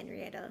from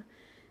Henrietta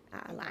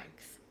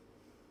Lacks.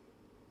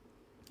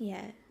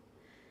 Yeah.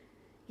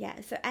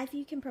 So as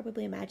you can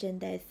probably imagine,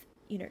 there's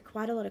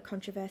quite a lot of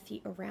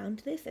controversy around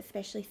this,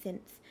 especially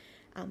since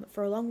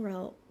for a long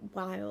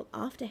while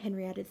after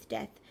Henrietta's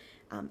death,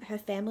 her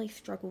family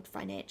struggled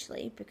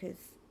financially because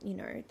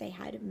they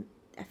had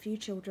a few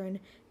children.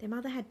 Their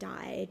mother had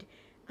died.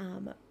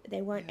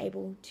 They weren't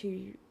able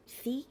to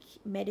seek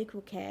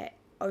medical care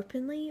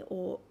openly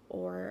or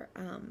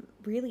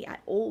really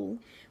at all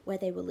where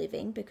they were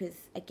living because,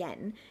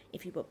 again,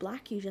 if you were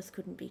black, you just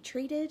couldn't be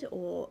treated,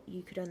 or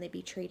you could only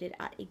be treated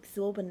at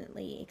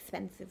exorbitantly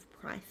expensive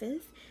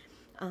prices.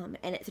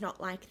 And it's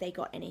not like they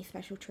got any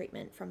special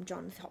treatment from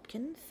Johns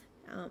Hopkins,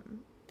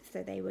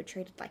 so they were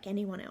treated like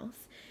anyone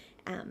else.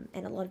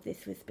 And a lot of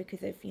this was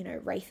because of,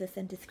 racist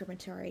and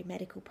discriminatory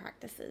medical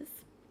practices.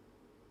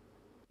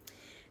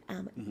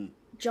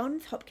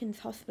 Johns Hopkins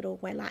Hospital,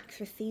 where Lacks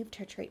received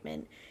her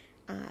treatment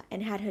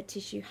and had her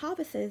tissue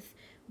harvested,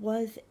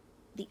 was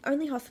the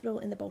only hospital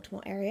in the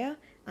Baltimore area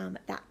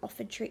that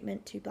offered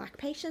treatment to black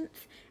patients,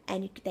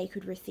 and they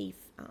could receive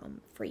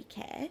free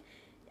care.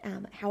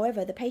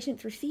 However, the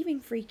patients receiving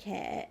free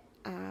care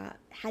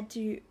had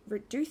to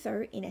do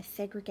so in a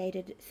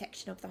segregated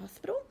section of the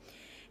hospital.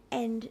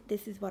 And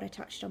this is what I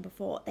touched on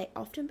before. They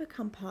often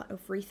become part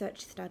of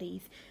research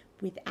studies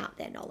without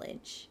their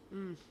knowledge.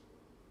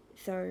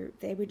 So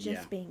they were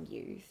just being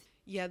used.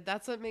 Yeah,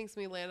 that's what makes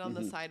me land on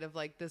the side of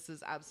like, this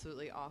is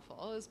absolutely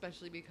awful,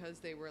 especially because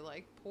they were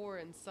like poor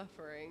and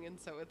suffering. And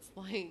so it's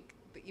like,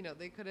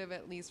 they could have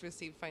at least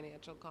received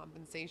financial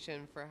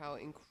compensation for how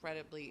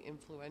incredibly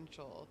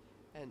influential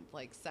and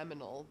like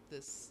seminal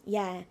this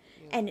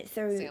and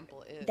so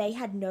sample is. They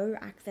had no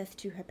access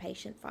to her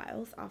patient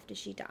files after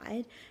she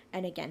died,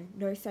 and again,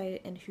 no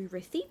say in who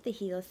received the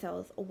HeLa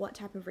cells or what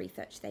type of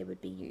research they would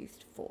be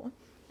used for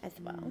as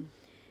well.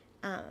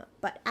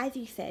 But as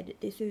you said,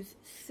 this is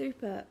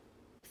super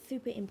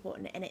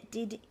important, and it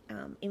did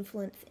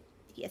influence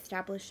the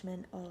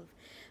establishment of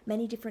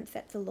many different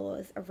sets of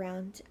laws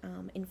around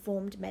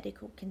informed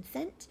medical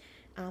consent,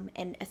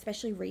 and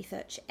especially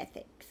research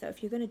ethics. So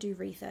if you're going to do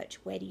research,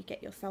 where do you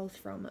get your cells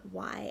from,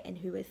 why, and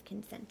who has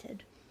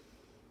consented?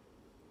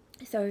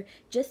 So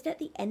just at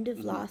the end of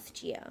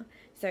last year,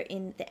 so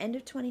in the end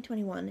of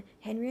 2021,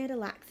 Henrietta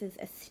Lacks'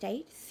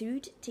 estate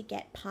sued to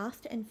get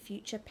past and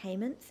future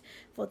payments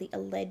for the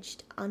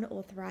alleged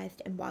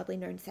unauthorized and widely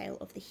known sale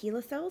of the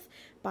HeLa cells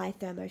by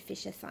Thermo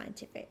Fisher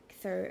Scientific.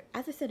 So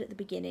as I said at the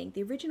beginning,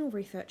 the original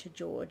researcher,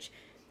 George,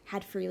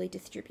 had freely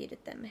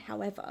distributed them.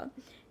 However,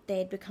 they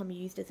had become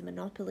used as a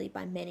monopoly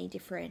by many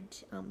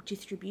different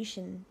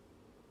distribution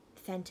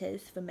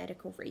centers for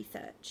medical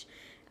research.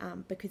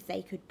 Because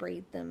they could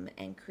breed them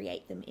and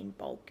create them in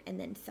bulk and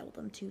then sell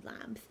them to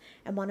labs.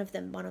 And one of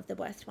the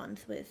worst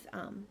ones was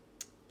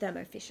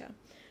Thermo Fisher.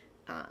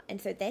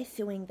 And so they're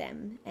suing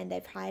them, and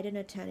they've hired an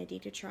attorney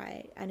to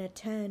try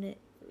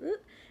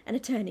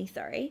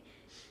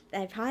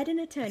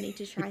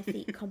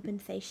seek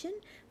compensation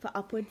for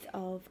upwards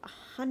of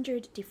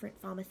 100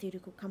 different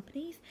pharmaceutical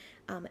companies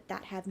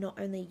that have not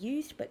only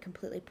used but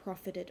completely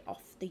profited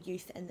off the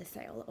use and the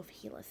sale of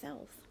HeLa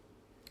cells.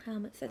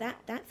 So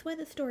that's where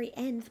the story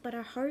ends, but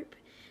I hope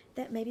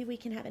that maybe we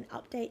can have an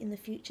update in the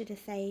future to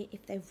say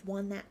if they've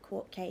won that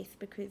court case,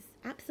 because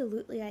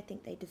absolutely I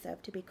think they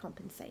deserve to be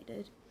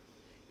compensated.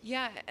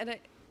 Yeah, and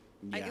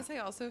I guess I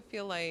also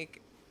feel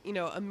like,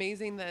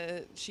 amazing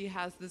that she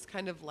has this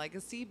kind of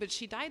legacy, but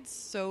she died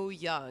so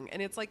young.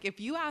 And it's like, if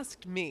you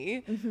asked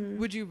me,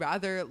 would you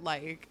rather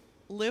like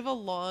live a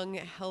long,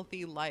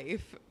 healthy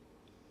life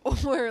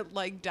or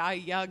like die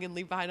young and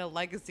leave behind a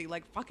legacy?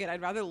 Like, fuck it,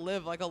 I'd rather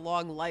live like a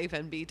long life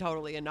and be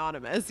totally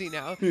anonymous,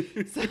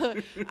 So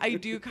I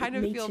do kind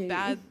of feel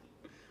bad.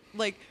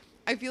 Like,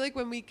 I feel like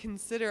when we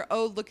consider,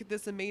 oh, look at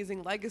this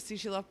amazing legacy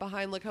she left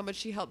behind, look how much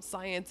she helped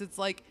science, it's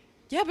like,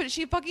 yeah, but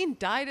she fucking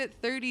died at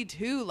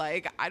 32.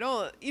 Like, I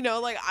don't,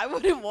 like, I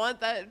wouldn't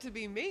want that to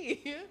be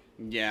me.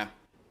 Yeah.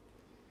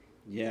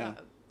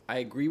 I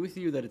agree with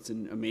you that it's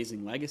an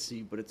amazing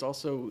legacy, but it's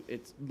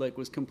like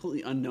was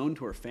completely unknown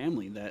to her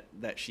family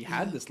that she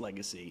had this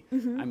legacy.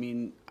 I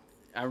mean,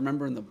 I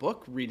remember in the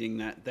book reading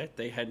that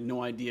they had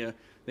no idea.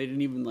 They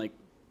didn't even like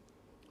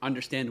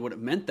understand what it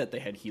meant that they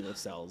had HeLa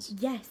cells.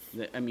 Yes.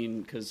 I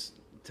mean, because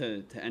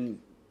to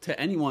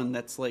anyone,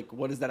 that's like,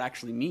 what does that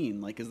actually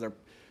mean? Like, is there?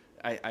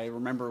 I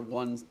remember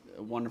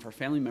one of her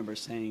family members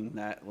saying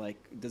that, like,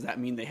 does that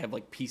mean they have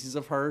like pieces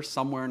of her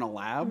somewhere in a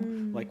lab?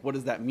 Like, what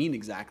does that mean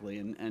exactly?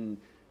 And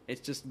it's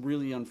just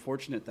really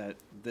unfortunate that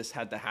this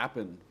had to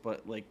happen.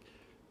 But like,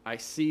 I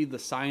see the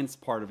science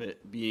part of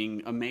it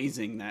being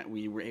amazing that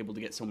we were able to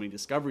get so many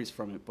discoveries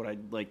from it. But I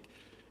like,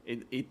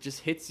 it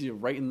just hits you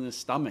right in the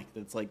stomach.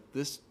 That's like,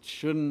 this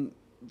shouldn't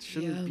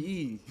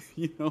be,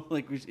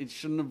 like it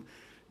shouldn't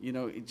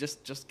have,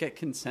 just get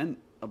consent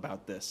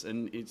about this.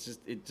 And it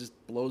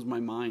just blows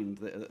my mind.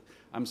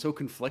 I'm so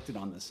conflicted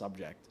on this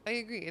subject. I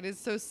agree. It is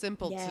so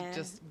simple to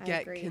just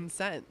get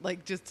consent,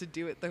 like just to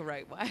do it the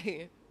right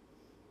way.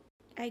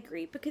 I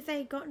agree, because they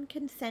had gotten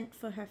consent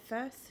for the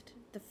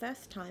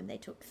first time they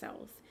took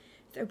cells.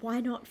 So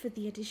why not for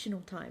the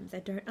additional times? I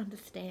don't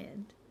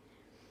understand.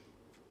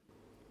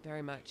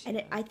 Very much.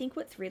 And I think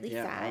what's really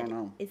I sad don't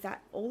know. is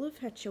that all of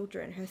her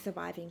children, her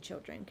surviving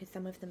children, because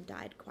some of them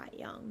died quite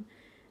young,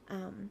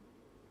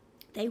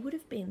 they would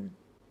have been,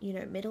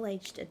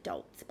 middle-aged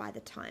adults by the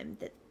time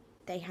that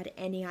they had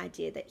any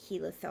idea that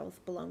HeLa cells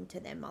belonged to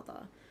their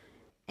mother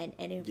and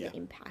any of the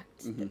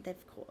impact that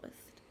they've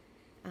caused.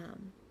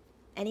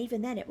 And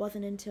even then, it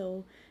wasn't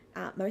until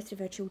most of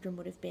her children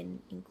would have been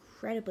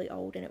incredibly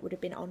old, and it would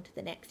have been on to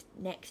the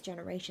next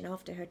generation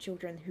after her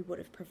children who would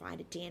have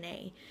provided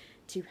DNA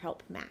to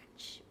help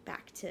match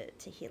back to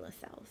HeLa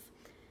cells.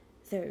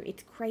 So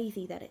it's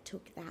crazy that it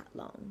took that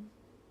long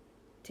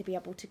to be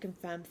able to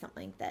confirm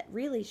something that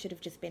really should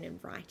have just been in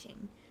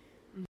writing.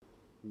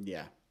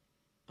 Yeah.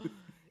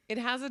 It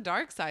has a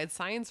dark side.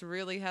 Science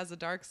really has a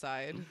dark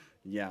side.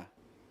 Yeah.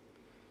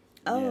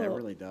 Oh, yeah, it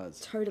really does.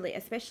 Totally,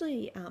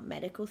 especially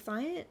medical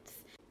science.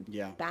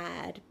 Yeah.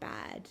 Bad.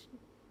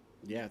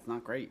 Yeah, it's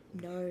not great.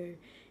 No.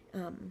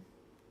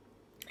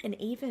 And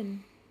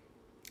even,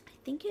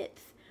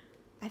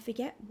 I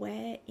forget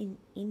where in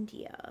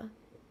India,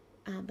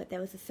 but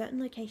there was a certain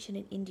location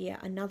in India,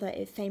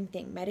 same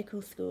thing,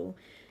 medical school,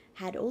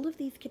 had all of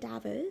these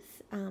cadavers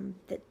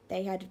that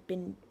they had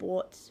been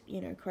bought,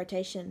 air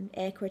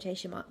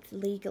quotation marks,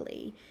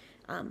 legally,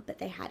 but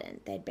they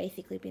hadn't. They'd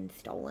basically been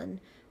stolen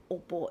or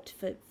bought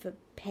for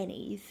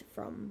pennies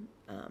from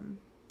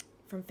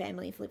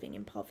families living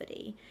in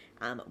poverty,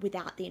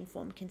 without the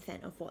informed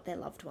consent of what their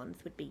loved ones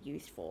would be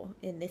used for.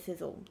 And this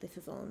is all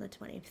in the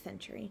 20th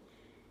century.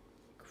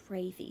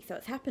 Crazy. So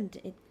it's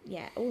happened,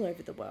 all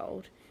over the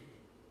world.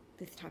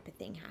 This type of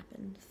thing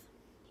happens.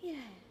 Yeah.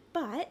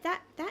 But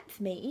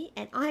that's me,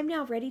 and I'm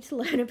now ready to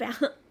learn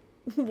about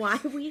why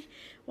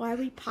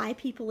we pie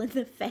people in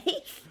the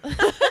face.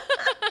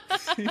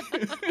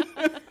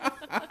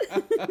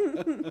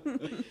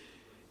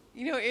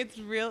 It's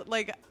real,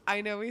 like,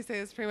 I know we say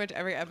this pretty much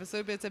every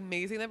episode, but it's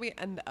amazing that we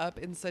end up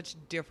in such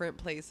different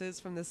places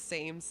from the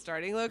same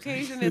starting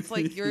location. It's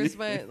like yours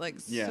went like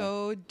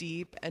so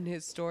deep and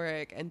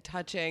historic and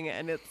touching,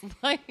 and it's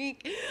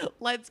like,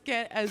 let's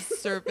get as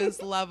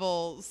surface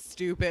level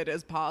stupid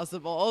as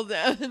possible.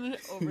 Then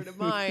over to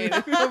mine,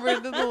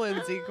 over to the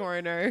Lindsay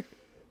corner.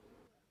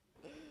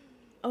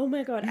 Oh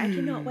my god, I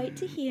cannot wait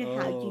to hear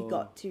how you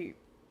got to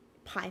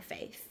pie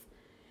face.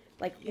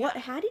 Like,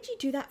 how did you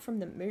do that from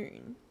the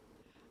moon?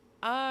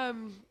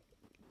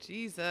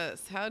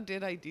 Jesus, how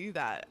did I do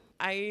that?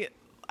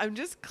 I'm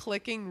just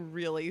clicking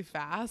really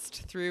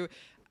fast through.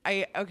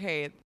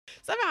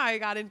 Somehow I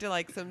got into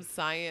like some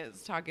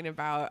science talking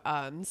about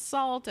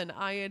salt and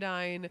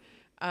iodine,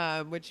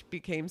 which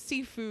became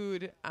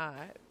seafood.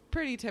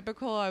 Pretty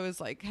typical. I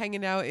was like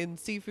hanging out in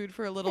seafood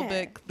for a little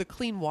bit. The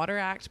Clean Water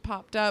Act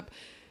popped up,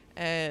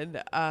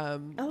 and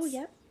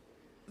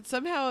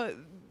somehow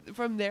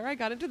from there I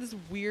got into this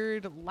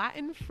weird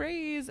Latin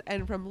phrase,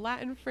 and from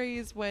Latin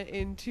phrase went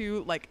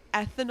into like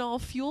ethanol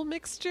fuel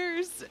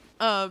mixtures.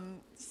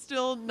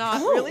 Still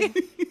not really.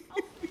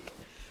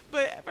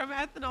 But from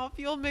ethanol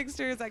fuel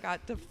mixtures, I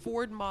got to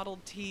Ford Model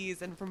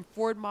Ts, and from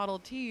Ford Model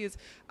Ts,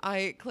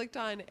 I clicked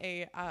on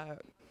a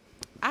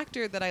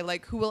actor that I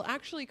like who will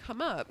actually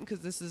come up, because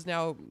this is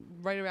now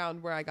right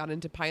around where I got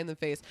into pie in the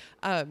face.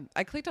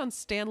 I clicked on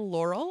Stan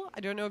Laurel.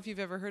 I don't know if you've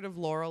ever heard of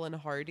Laurel and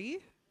Hardy.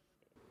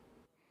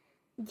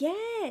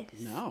 Yes.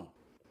 No.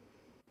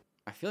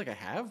 I feel like I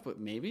have, but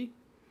maybe.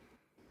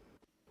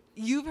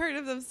 You've heard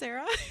of them,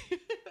 Sarah?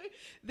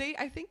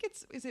 I think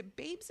is it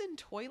Babes in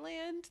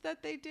Toyland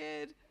that they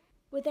did?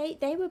 Well,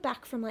 they were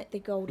back from like the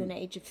golden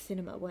age of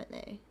cinema, weren't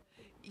they?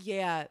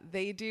 Yeah,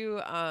 they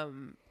do.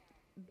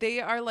 They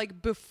are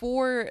like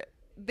before.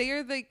 They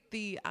are like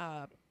the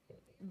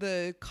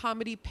the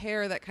comedy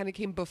pair that kind of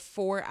came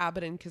before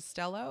Abbott and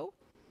Costello.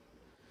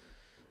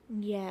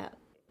 Yeah.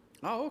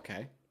 Oh,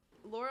 okay.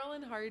 Laurel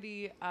and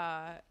Hardy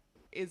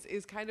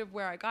is kind of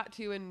where I got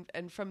to,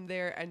 and from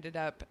there ended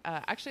up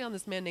actually on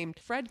this man named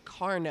Fred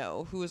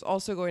Carno, who is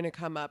also going to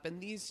come up,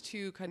 and these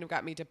two kind of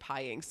got me to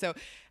pieing. So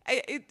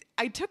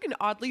I took an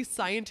oddly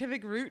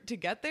scientific route to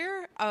get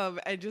there,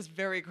 and just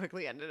very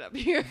quickly ended up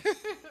here.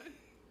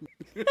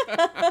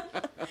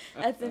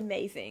 That's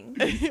amazing.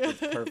 It's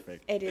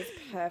perfect. It is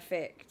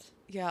perfect.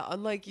 Yeah,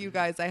 unlike you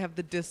guys, I have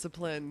the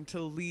discipline to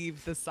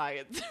leave the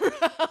science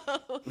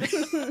around.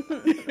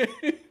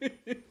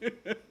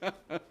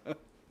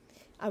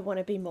 I want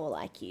to be more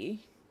like you.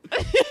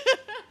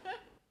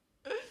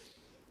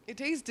 It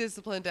takes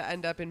discipline to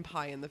end up in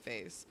pie in the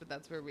face, but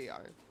that's where we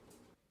are.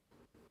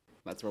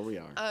 That's where we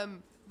are.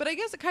 But I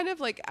guess kind of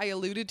like I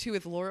alluded to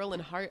with Laurel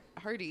and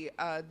Hardy,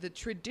 the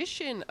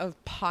tradition of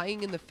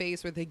pieing in the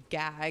face, or the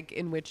gag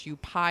in which you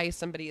pie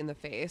somebody in the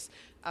face,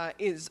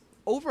 is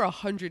over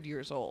 100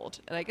 years old.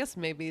 And I guess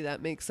maybe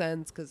that makes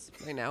sense because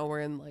right now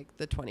we're in like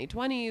the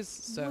 2020s.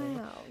 So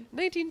Wow.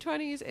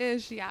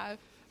 1920s-ish, yeah.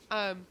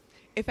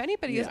 If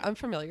anybody is Yeah.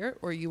 unfamiliar,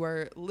 or you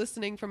are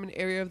listening from an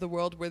area of the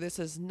world where this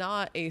is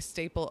not a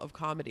staple of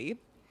comedy,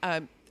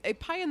 a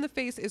pie in the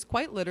face is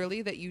quite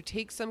literally that you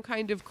take some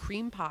kind of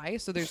cream pie,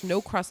 so there's no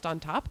crust on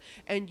top,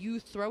 and you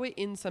throw it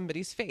in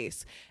somebody's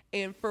face.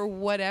 And for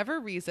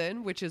whatever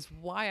reason, which is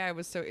why I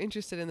was so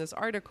interested in this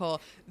article,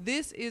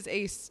 this is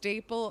a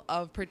staple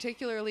of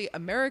particularly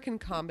American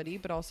comedy,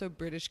 but also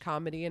British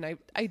comedy. And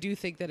I do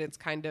think that it's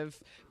kind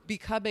of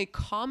become a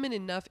common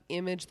enough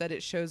image that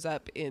it shows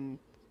up in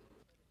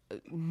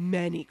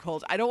many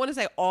cultures. I don't want to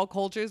say all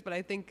cultures, but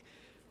I think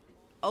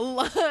a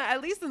lot, at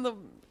least in the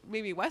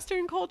maybe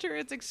Western culture,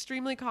 it's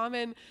extremely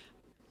common.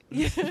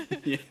 Yeah.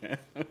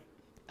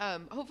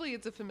 Hopefully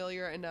it's a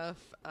familiar enough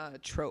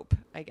trope,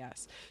 I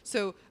guess.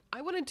 So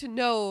I wanted to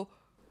know,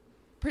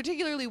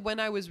 particularly when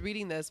I was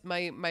reading this,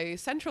 my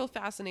central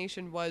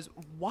fascination was,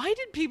 why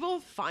did people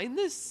find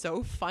this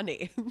so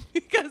funny?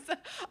 Because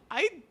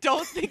I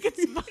don't think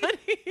it's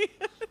funny.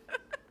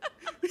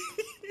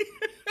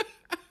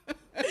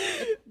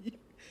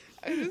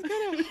 I'm just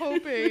kind of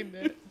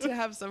hoping to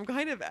have some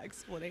kind of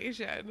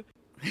explanation.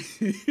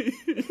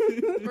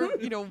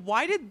 Or,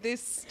 why did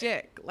this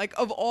stick? Like,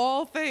 of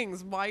all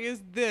things, why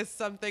is this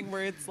something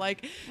where it's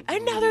like,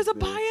 and now there's a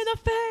pie in the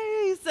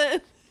face?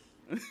 And,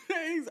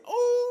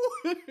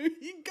 Oh,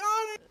 you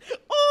got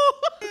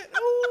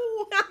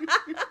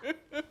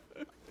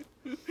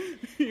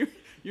it.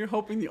 You're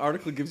hoping the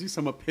article gives you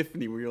some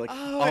epiphany where you're like,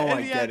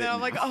 I get it.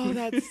 I'm like, oh,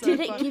 that's so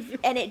Did it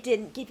fun. it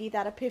didn't give you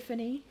that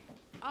epiphany?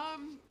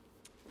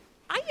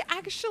 I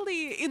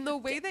actually, in the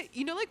way that,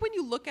 like when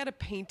you look at a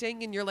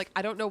painting and you're like,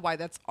 I don't know why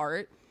that's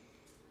art.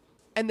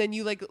 And then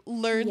you like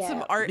learn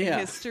some art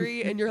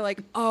history and you're like,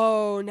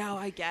 oh, now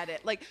I get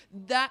it. Like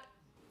that.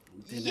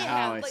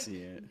 Now I see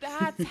it.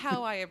 That's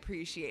how I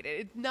appreciate it.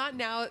 It's not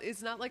now.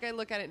 It's not like I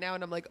look at it now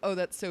and I'm like, oh,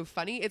 that's so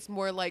funny. It's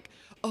more like,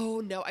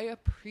 oh, no, I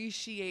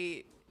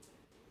appreciate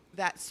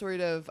that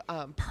sort of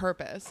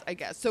purpose, I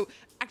guess. So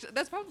actually,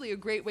 that's probably a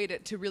great way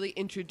to really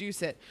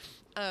introduce it.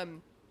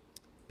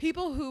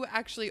 People who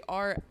actually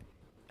are,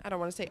 I don't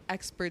want to say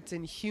experts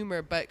in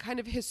humor, but kind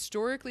of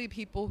historically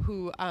people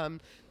who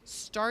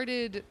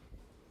started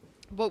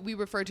what we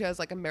refer to as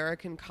like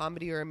American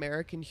comedy or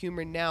American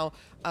humor now,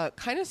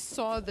 kind of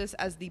saw this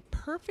as the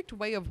perfect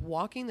way of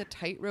walking the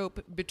tightrope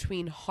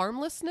between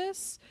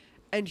harmlessness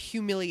and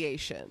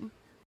humiliation.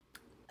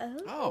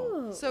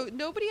 Oh. So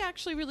nobody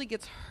actually really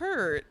gets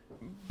hurt,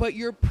 but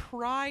your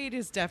pride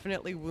is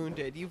definitely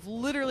wounded. You've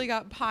literally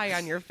got pie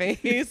on your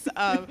face.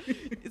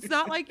 It's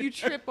not like you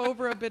trip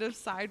over a bit of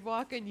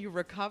sidewalk and you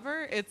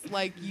recover. It's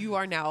like you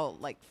are now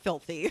like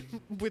filthy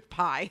with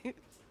pie.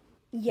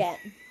 Yeah.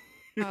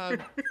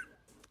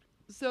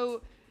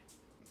 So,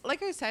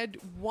 like I said,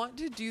 want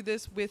to do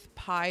this with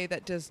pie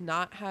that does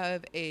not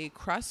have a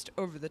crust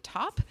over the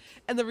top.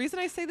 And the reason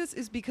I say this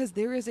is because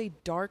there is a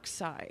dark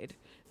side.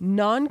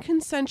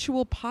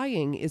 Non-consensual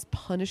pieing is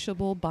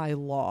punishable by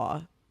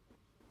law.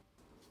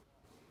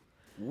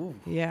 Ooh,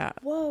 Yeah.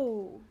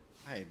 Whoa.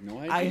 I had no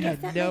idea. I Does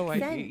had that no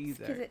make idea sense?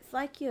 either. Because it's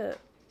like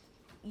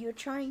you're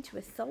trying to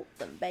assault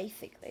them,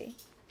 basically.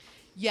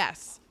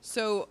 Yes.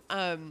 So,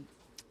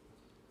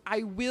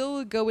 I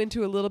will go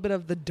into a little bit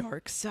of the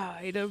dark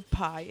side of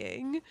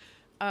pieing.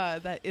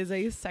 That is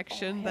a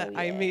section that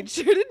I yeah. made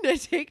sure to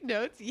take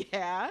notes.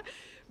 Yeah.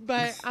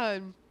 But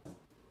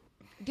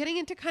getting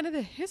into kind of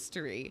the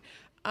history,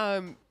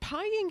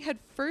 pieing had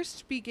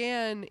first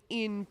began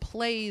in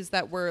plays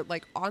that were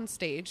like on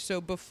stage. So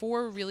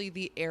before really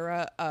the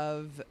era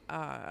of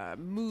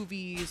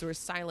movies or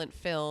silent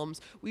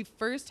films, we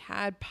first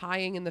had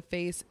pieing in the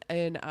face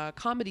in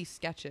comedy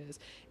sketches.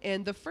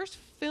 And the first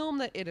film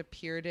that it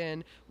appeared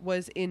in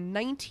was in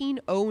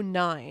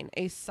 1909,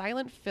 a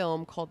silent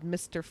film called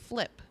Mr.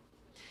 Flip.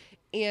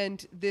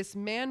 And this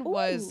man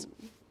was,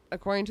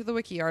 according to the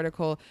Wiki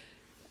article,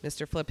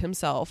 Mr. Flip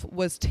himself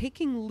was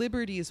taking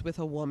liberties with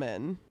a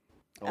woman.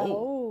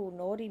 Oh,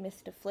 naughty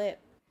Mr. Flip.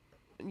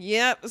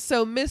 Yep.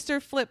 So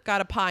Mr. Flip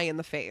got a pie in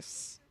the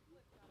face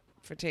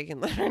for taking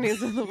liberties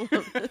with the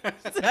woman.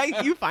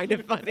 So you find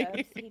it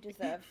funny. He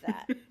deserves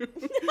that.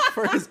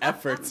 For his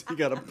efforts, he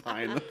got a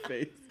pie in the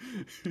face.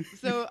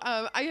 So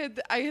I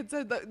had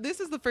said that this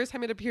is the first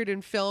time it appeared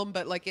in film,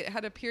 but like it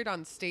had appeared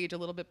on stage a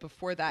little bit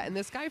before that. And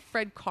this guy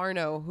Fred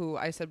Karno, who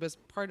I said was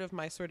part of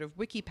my sort of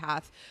wiki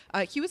path,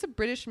 he was a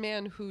British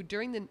man who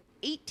during the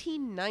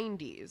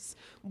 1890s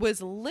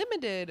was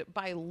limited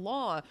by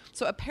law.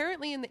 So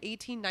apparently in the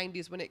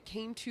 1890s, when it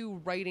came to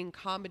writing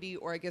comedy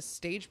or I guess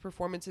stage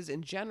performances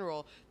in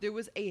general, there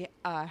was a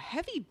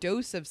heavy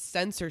dose of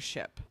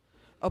censorship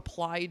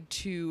applied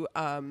to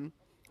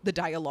the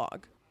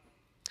dialogue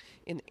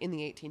in the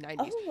 1890s.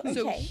 Oh, okay.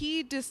 So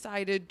he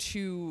decided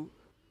to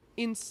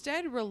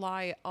instead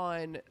rely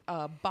on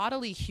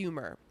bodily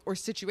humor or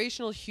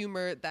situational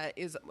humor that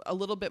is a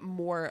little bit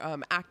more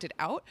acted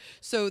out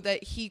so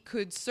that he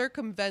could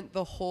circumvent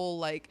the whole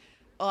like,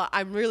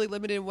 I'm really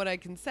limited in what I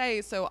can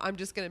say, so I'm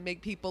just going to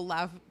make people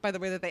laugh by the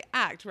way that they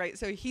act, right?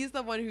 So he's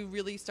the one who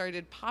really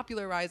started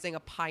popularizing a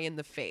pie in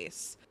the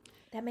face.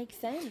 That makes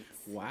sense.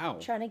 Wow.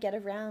 Trying to get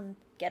around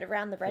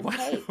the red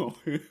tape. Wow.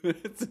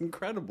 That's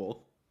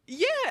incredible.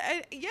 Yeah,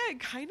 it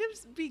kind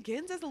of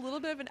begins as a little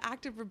bit of an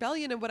act of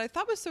rebellion. And what I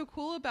thought was so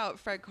cool about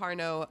Fred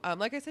Karno,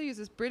 like I said, he was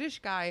this British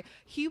guy.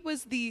 He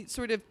was the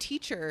sort of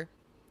teacher,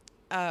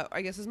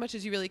 I guess as much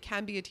as you really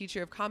can be a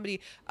teacher of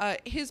comedy.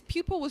 His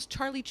pupil was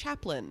Charlie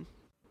Chaplin.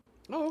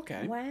 Oh,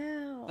 okay.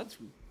 Wow.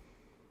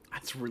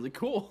 That's really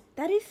cool.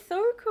 That is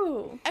so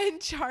cool. And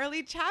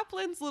Charlie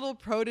Chaplin's little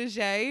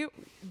protege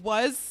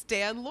was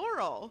Stan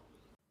Laurel.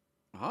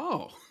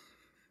 Oh,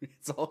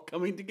 it's all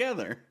coming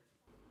together.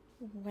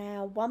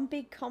 Wow, one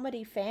big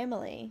comedy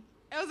family.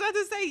 I was about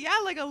to say, yeah,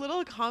 like a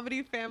little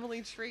comedy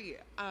family tree.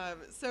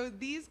 So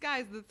these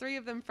guys, the three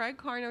of them, Fred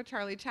Karno,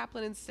 Charlie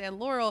Chaplin, and Stan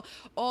Laurel,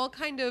 all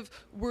kind of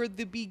were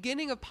the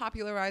beginning of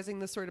popularizing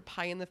the sort of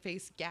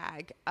pie-in-the-face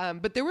gag.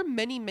 But there were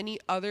many, many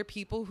other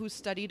people who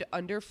studied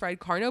under Fred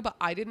Karno, but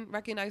I didn't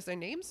recognize their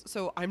names,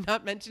 so I'm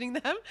not mentioning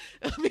them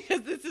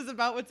because this is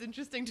about what's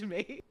interesting to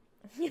me.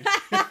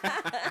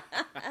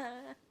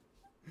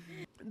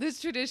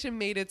 This tradition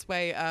made its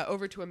way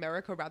over to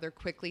America rather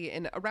quickly.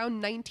 In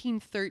around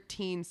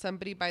 1913,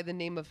 somebody by the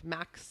name of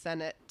Mack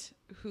Sennett,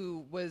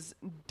 who was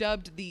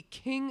dubbed the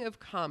King of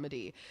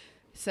Comedy,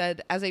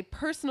 said, as a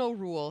personal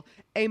rule,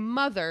 a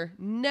mother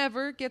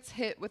never gets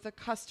hit with a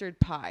custard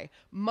pie.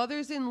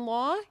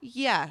 Mothers-in-law,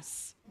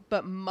 yes,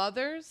 but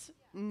mothers,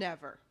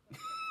 never.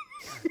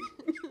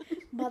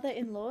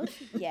 Mother-in-laws,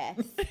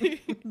 yes.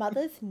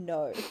 Mothers,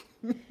 no.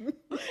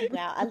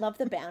 Wow, I love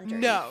the boundary.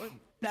 No.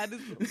 That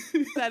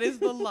is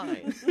the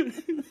line.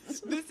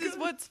 This is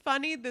what's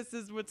funny. This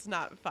is what's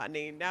not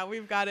funny. Now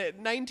we've got it.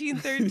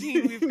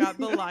 1913, we've got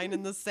the line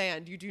in the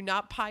sand. You do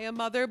not pie a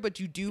mother, but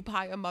you do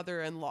pie a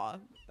mother-in-law.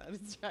 That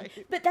is right.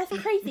 But that's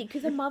crazy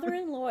because a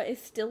mother-in-law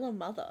is still a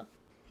mother.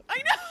 I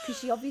know.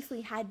 Because she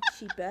obviously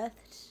she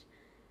birthed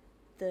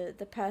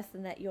the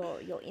person that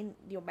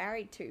you're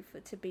married to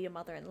to be a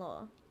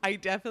mother-in-law. I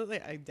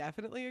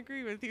definitely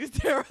agree with you,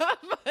 Sarah.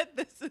 But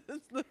this is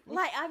the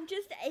like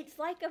it's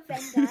like a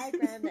Venn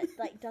diagram that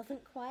like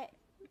doesn't quite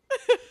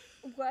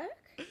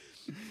work.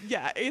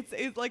 Yeah,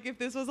 it's like if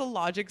this was a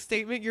logic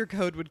statement, your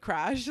code would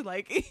crash.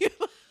 Like,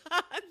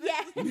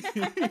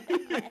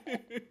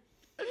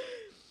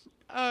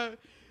 Yeah.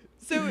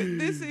 So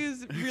this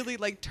is really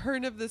like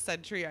turn of the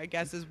century, I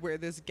guess, is where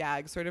this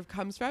gag sort of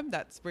comes from.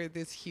 That's where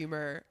this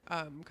humor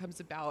comes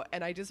about.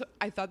 And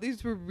I thought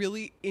these were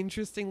really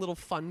interesting little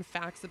fun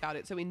facts about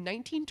it. So in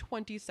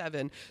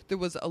 1927, there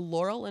was a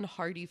Laurel and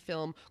Hardy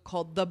film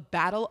called The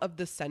Battle of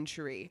the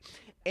Century.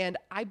 And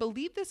I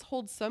believe this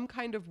holds some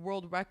kind of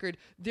world record.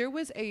 There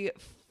was a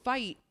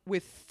fight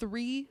with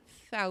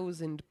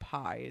 3,000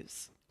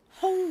 pies.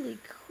 Holy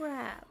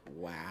crap.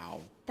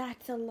 Wow.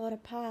 That's a lot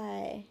of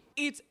pie.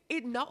 It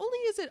not only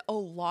is it a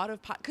lot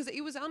of pie, because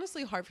it was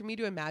honestly hard for me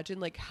to imagine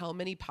like how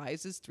many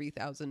pies is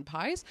 3,000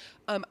 pies.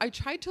 I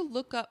tried to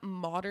look up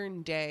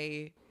modern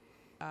day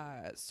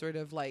sort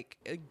of like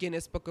a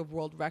Guinness Book of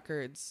World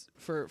Records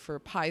for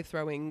pie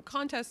throwing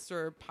contests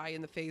or pie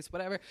in the face,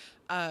 whatever.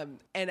 And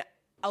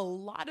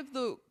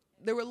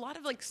there were a lot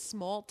of like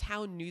small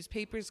town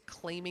newspapers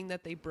claiming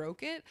that they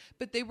broke it,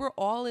 but they were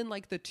all in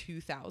like the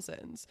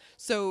 2000s.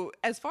 So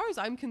as far as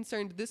I'm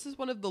concerned, this is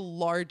one of the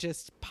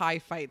largest pie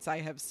fights I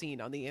have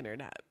seen on the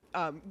internet,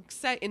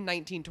 set in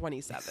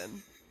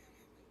 1927.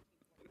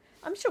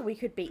 I'm sure we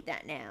could beat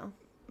that now.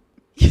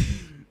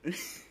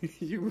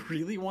 You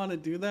really want to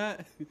do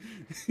that?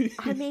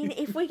 I mean,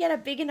 if we get a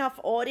big enough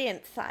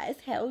audience size,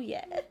 hell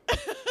yeah.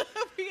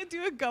 We could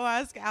do a Go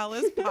Ask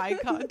Alice pie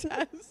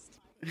contest.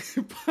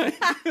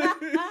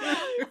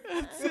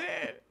 That's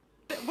it.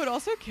 What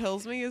also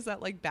kills me is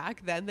that like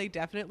back then they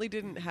definitely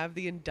didn't have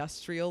the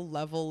industrial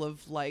level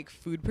of like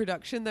food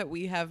production that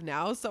we have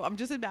now. So I'm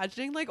just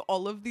imagining like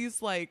all of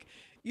these like,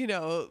 you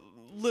know,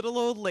 little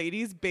old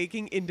ladies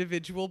baking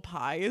individual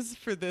pies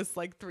for this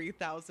like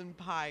 3,000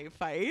 pie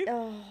fight.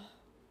 Oh,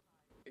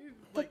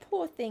 the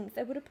poor things.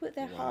 They would have put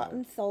their heart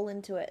and soul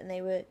into it, and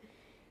they were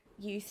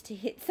used to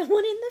hit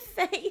someone in the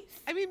face?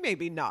 I mean,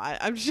 maybe not.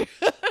 I'm sure.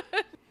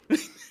 I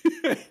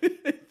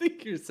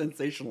think you're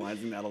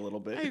sensationalizing that a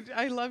little bit.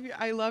 I love you.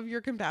 I love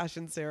your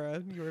compassion,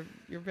 Sarah. You're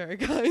very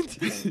kind.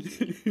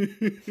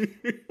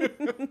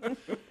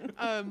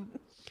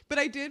 But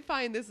I did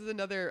find this is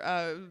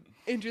another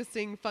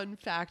interesting fun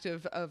fact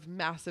of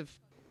massive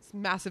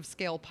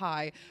scale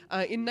pie.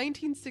 In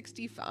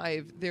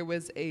 1965, there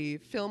was a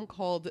film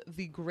called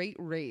The Great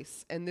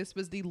Race, and this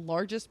was the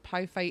largest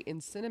pie fight in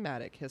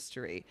cinematic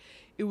history.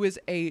 It was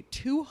a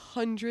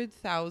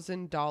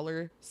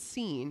 $200,000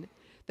 scene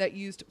that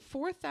used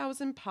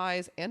 4,000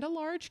 pies and a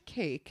large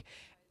cake.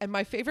 And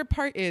my favorite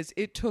part is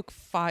it took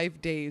 5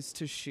 days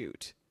to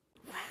shoot.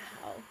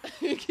 Wow.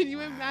 Can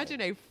you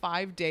imagine a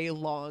 5-day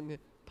long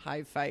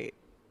pie fight?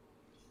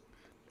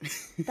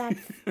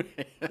 That's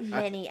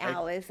many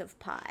hours of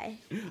pie.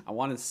 I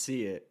want to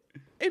see it.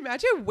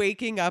 Imagine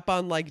waking up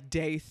on like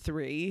day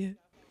 3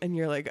 and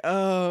you're like,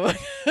 oh.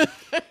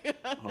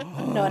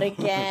 Not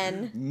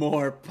again.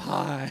 More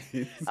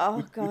pies.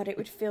 Oh, God, it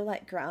would feel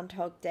like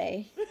Groundhog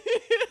Day.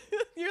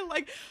 You're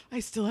like, I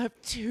still have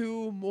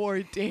 2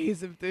 more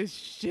days of this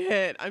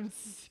shit. I'm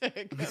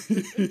sick of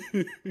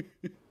it.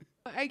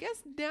 I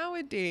guess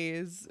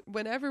nowadays,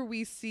 whenever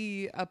we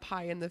see a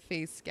pie in the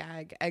face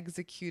gag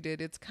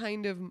executed, it's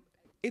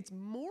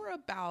more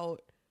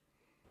about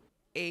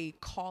a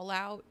call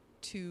out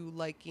to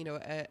like, you know,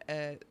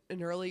 an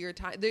earlier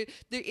time.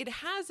 It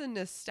has a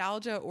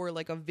nostalgia or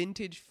like a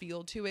vintage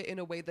feel to it in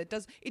a way that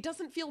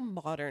doesn't feel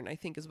modern, I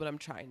think is what I'm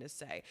trying to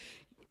say.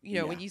 You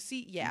know, when you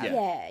see,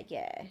 Yeah.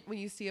 when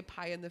you see a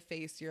pie in the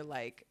face, you're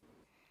like,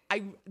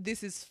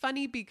 this is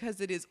funny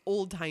because it is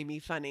old timey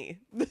funny.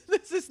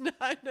 This is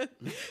not.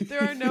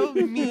 There are no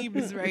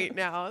memes right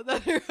now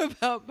that are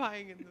about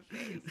pieing in the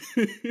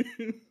face.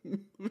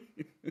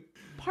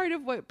 Part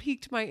of what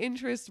piqued my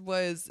interest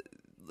was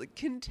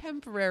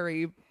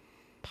contemporary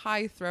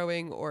pie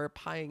throwing or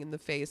pieing in the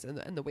face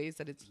and the ways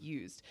that it's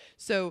used.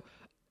 So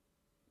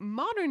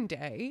modern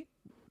day,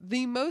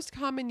 the most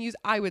common use,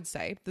 I would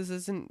say, this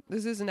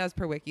isn't as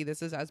per Wiki,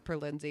 this is as per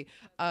Lindsay,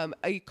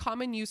 a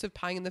common use of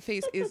pieing in the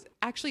face is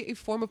actually a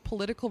form of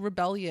political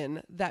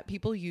rebellion that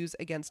people use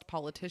against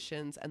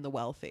politicians and the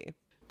wealthy.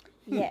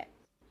 Yeah.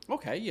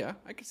 Okay, yeah,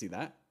 I can see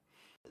that.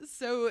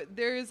 So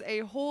there's a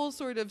whole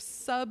sort of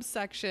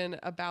subsection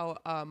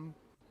about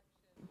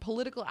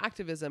political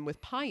activism with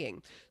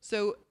pieing.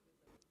 So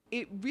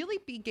it really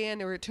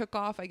began, or it took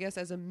off, I guess,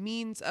 as a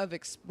means of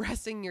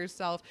expressing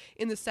yourself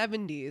in the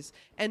 70s.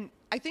 And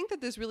I think that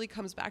this really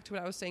comes back to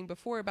what I was saying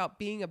before about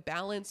being a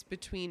balance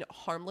between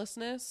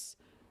harmlessness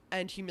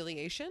and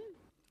humiliation.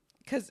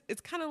 Because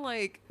it's kind of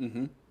like,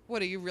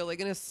 what, are you really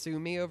going to sue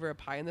me over a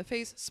pie in the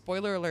face?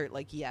 Spoiler alert,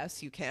 like,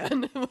 yes, you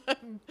can.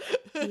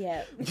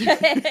 Yeah. But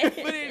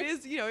it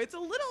is, you know, it's a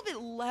little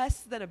bit less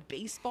than a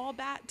baseball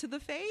bat to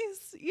the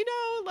face. You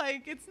know,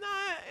 like, it's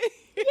not...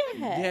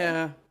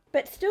 Yeah.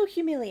 But still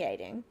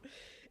humiliating.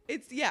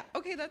 It's, yeah,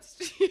 okay,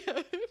 that's...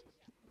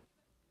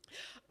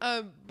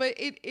 But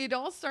it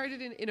all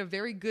started in a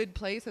very good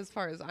place as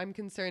far as I'm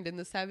concerned. In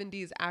the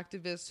 70s,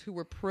 activists who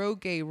were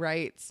pro-gay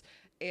rights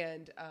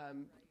and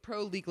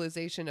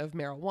pro-legalization of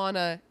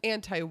marijuana,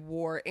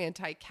 anti-war,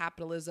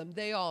 anti-capitalism,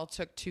 they all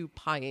took to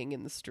pieing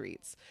in the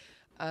streets.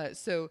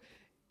 So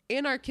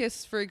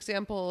anarchists, for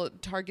example,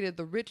 targeted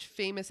the rich,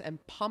 famous,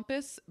 and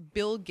pompous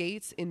Bill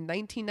Gates in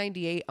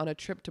 1998 on a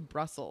trip to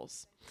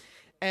Brussels.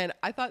 And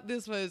I thought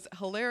this was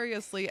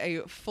hilariously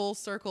a full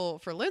circle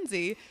for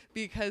Lindsay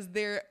because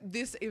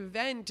this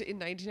event in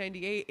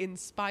 1998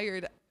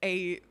 inspired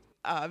a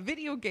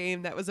video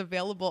game that was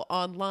available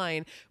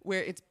online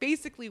where it's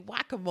basically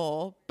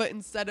whack-a-mole, but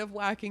instead of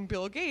whacking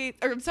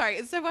instead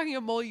of whacking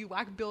a mole, you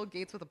whack Bill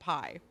Gates with a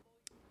pie.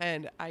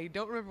 And I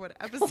don't remember what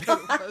episode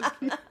it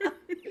was.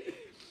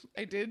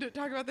 I did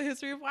talk about the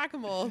history of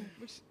whack-a-mole,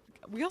 which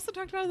we also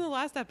talked about in the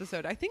last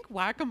episode. I think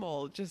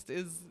whack-a-mole just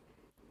is...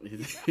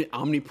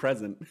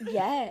 omnipresent.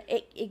 Yeah,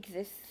 it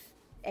exists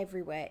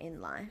everywhere in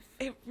life.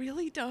 It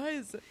really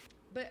does.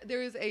 But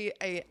there is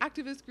a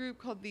activist group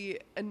called they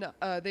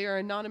are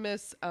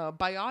anonymous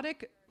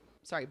Biotic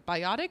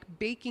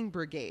Baking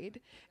Brigade,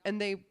 and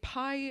they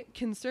pie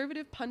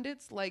conservative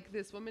pundits like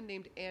this woman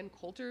named Ann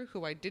Coulter,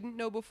 who I didn't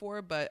know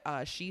before, but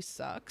she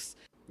sucks.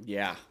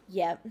 Yeah.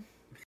 Yep.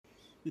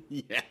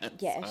 Yes.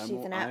 Yeah,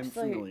 she's an absolute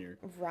familiar.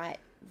 right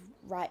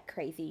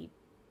crazy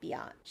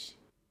biatch.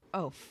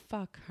 Oh,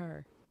 fuck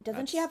her.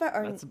 Doesn't she have her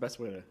own? That's the best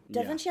way to.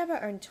 Doesn't she have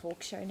her own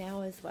talk show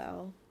now as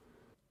well?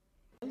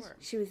 Sure.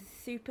 She was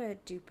super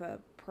duper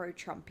pro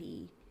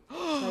Trumpy,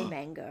 pro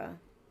manga.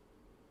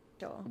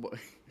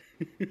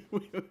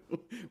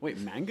 Wait,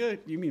 manga?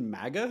 You mean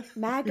MAGA?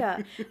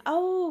 MAGA.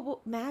 Oh,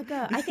 well,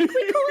 MAGA. I think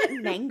we call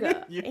it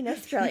manga in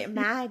Australia.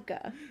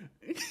 MAGA.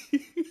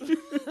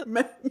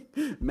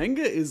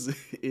 Manga is like.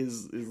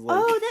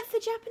 Oh, that's the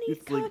Japanese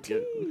it's like,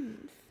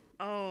 cartoons.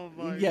 Oh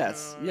my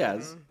yes, God.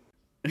 yes.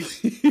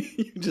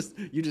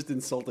 you just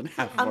insulted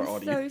half of our I'm so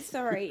audience.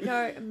 sorry.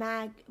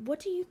 No, what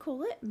do you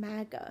call it?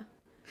 MAGA.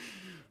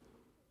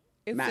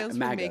 It stands for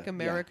MAGA, Make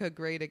America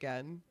Great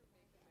Again.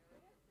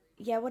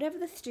 Yeah, whatever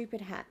the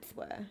stupid hats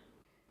were.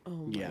 Oh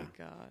my Yeah.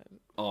 God.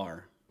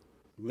 Are.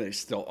 They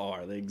still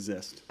are. They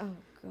exist. Oh,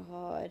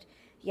 God.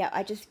 Yeah,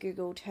 I just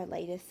Googled her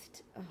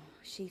latest. Oh,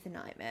 she's a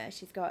nightmare.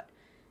 She's got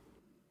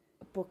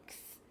books.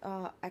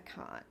 Oh, I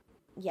can't.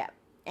 Yeah.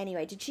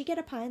 Anyway, did she get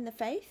a pie in the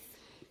face?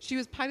 She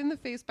was pied in the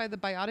face by the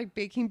Biotic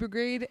Baking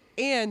Brigade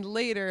and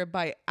later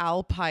by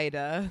Al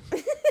Qaeda.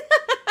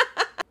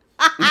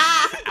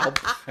 Al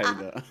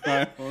Qaeda.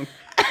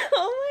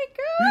 Oh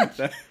my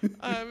gosh.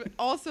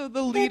 Also,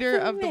 the leader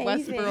of the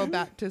amazing. Westboro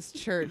Baptist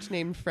Church,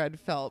 named Fred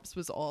Phelps,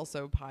 was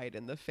also pied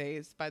in the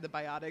face by the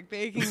Biotic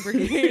Baking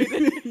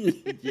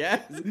Brigade.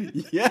 Yes.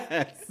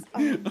 Yes.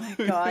 Oh my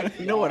God.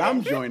 You know what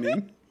I'm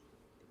joining?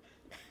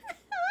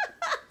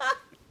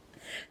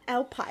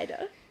 Al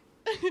Qaeda.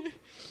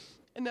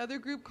 Another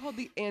group called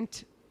the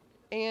Antartists.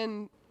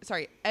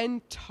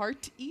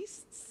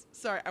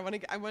 Sorry, I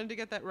wanted to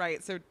get that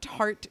right. So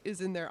tart is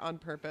in there on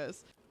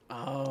purpose.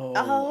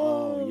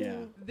 Oh,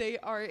 yeah. They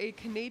are a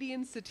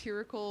Canadian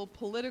satirical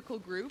political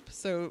group,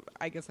 so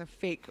I guess a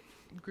fake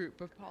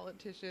group of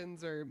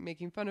politicians or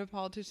making fun of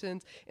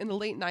politicians in the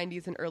late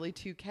 90s and early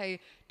 2K,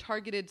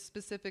 targeted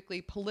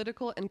specifically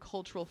political and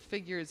cultural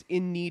figures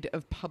in need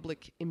of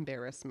public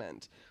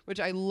embarrassment, which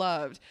I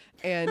loved.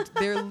 And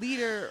their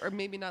leader, or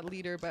maybe not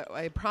leader, but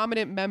a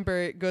prominent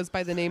member, goes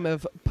by the name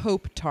of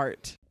Pope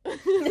Tart. Oh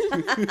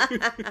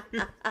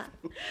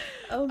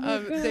my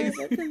God,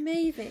 that's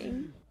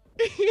amazing.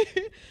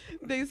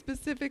 They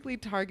specifically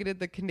targeted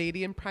the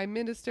Canadian Prime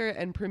Minister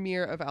and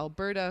Premier of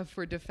Alberta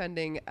for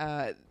defending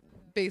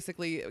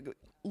basically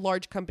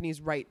large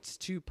companies' rights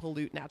to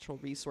pollute natural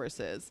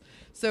resources.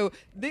 So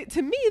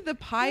to me, the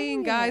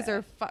pieing guys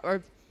are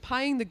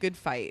pieing the good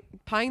fight,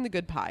 pieing the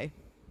good pie.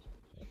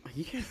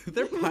 Yeah,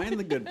 they're pieing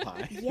the good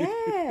pie.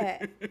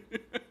 Yeah.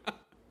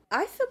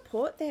 I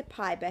support their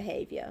pie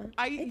behavior.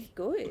 It's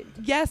good.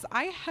 Yes,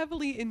 I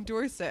heavily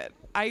endorse it.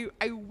 I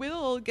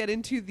will get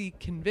into the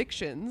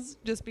convictions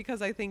just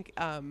because I think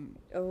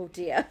Oh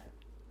dear.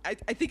 I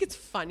think it's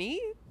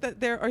funny that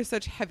there are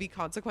such heavy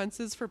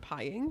consequences for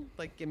pieing.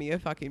 Like, give me a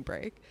fucking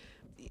break.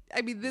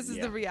 I mean, this is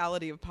the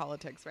reality of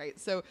politics, right?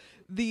 So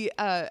the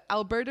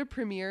Alberta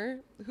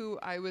Premier, who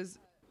I was...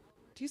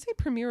 Do you say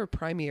Premier or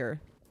Premier?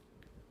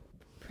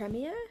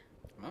 Premier?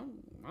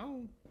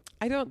 Well,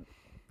 I don't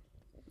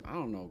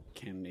know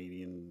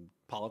Canadian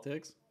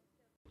politics.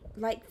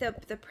 Like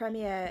the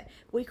premier,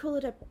 we call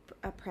it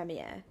a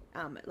premier,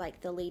 like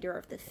the leader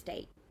of the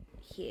state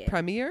here.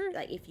 Premier?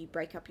 Like if you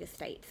break up your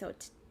state, so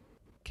it's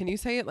Can you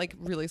say it like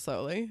really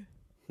slowly?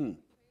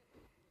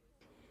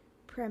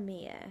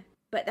 premier.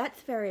 But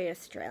that's very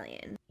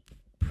Australian.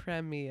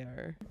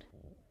 Premier.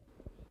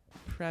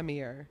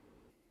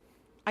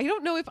 I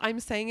don't know if I'm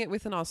saying it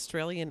with an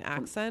Australian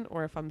accent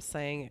or if I'm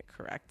saying it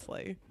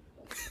correctly.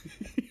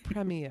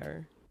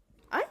 Premier.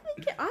 I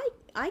think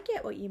I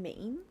get what you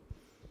mean.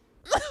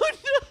 Oh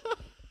no!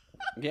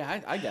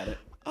 Yeah, I get it.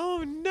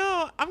 Oh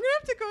no! I'm gonna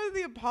have to go to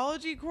the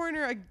apology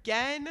corner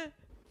again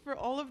for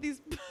all of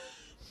these.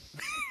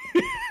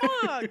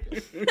 Fuck.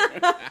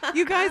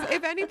 You guys,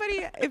 if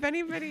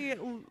anybody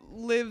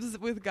lives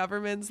with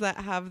governments that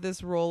have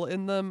this role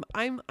in them,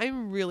 I'm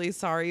really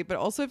sorry. But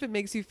also, if it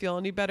makes you feel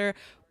any better,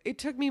 it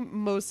took me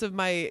most of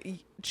my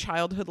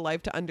childhood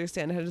life to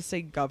understand how to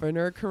say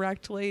governor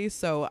correctly.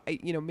 So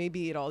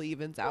maybe it all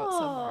evens out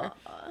somewhere.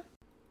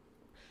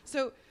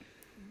 So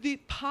the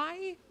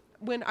pie,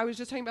 when I was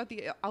just talking about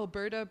the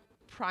Alberta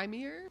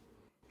Premier,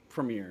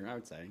 I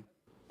would say.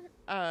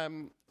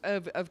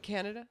 Of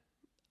Canada.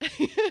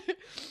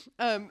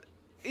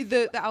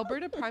 The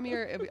Alberta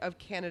Premier of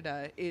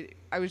Canada,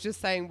 I was just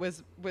saying,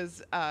 was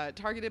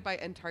targeted by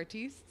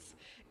Antartists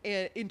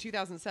in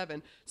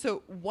 2007.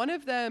 So one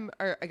of them,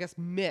 I guess,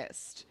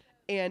 missed,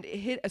 and it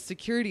hit a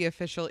security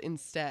official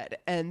instead,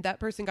 and that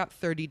person got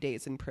 30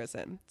 days in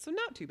prison. So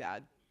not too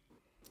bad.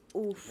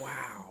 Oof.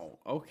 Wow.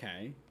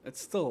 Okay.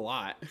 That's still a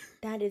lot.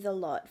 That is a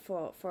lot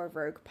for a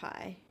rogue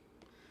pie.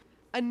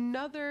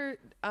 Another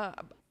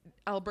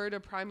Alberta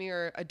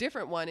Premier, a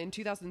different one in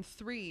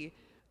 2003,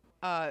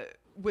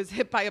 was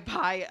hit by a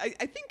pie.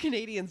 I think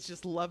Canadians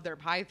just love their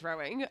pie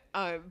throwing.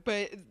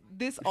 But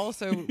this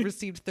also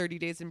received 30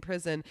 days in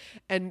prison.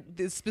 And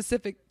the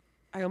specific,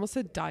 I almost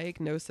said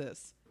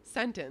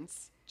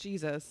sentence.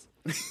 Jesus.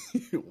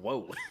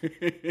 Whoa.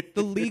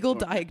 The legal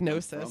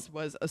diagnosis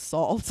was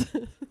assault.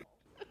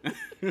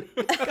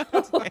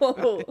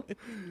 Oh.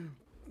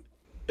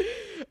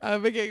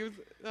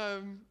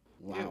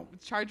 Wow.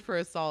 Charged for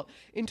assault.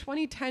 In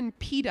 2010,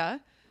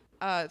 PETA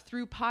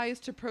threw pies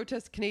to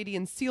protest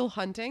Canadian seal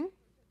hunting,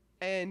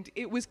 and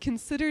it was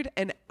considered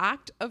an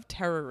act of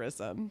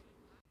terrorism.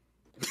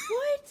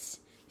 What?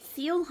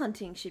 Seal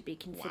hunting should be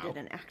considered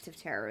an act of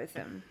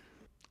terrorism.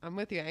 I'm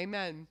with you.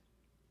 Amen.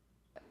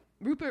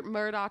 Rupert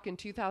Murdoch in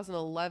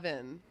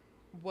 2011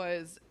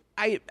 was...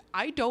 I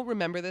don't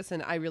remember this,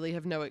 and I really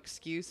have no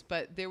excuse,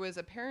 but there was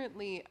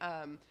apparently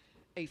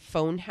a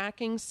phone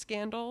hacking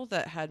scandal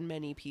that had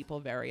many people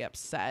very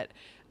upset.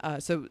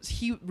 So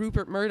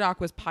Rupert Murdoch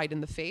was pied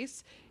in the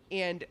face,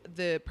 And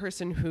the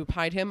person who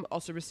pied him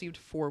also received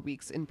 4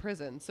 weeks in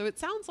prison. So it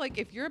sounds like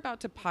if you're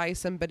about to pie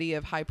somebody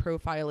of high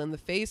profile in the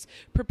face,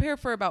 prepare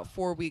for about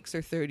 4 weeks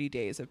or 30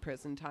 days of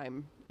prison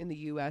time in the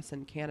U.S.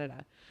 and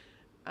Canada.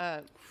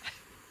 Wow.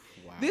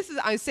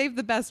 I saved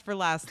the best for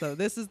last, though.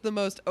 This is the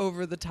most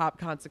over-the-top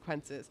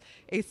consequences.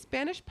 A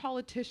Spanish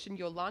politician,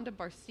 Yolanda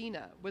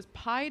Barcina, was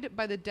pied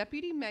by the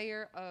deputy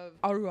mayor of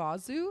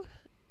Aruazu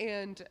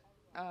and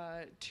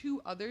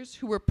 2 others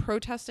who were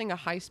protesting a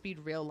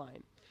high-speed rail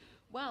line.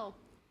 Well,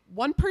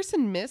 1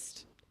 person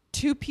missed,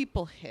 2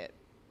 people hit.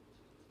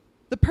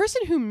 The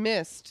person who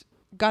missed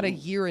got a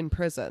year in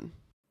prison.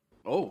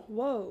 Oh.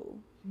 Whoa.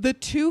 The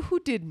 2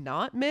 who did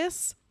not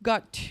miss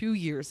got 2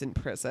 years in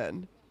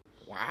prison.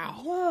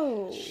 Wow.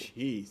 Whoa.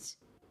 Jeez.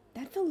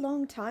 That's a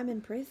long time in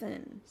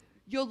prison.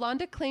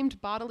 Yolanda claimed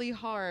bodily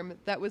harm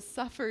that was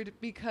suffered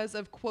because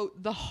of,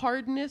 quote, the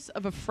hardness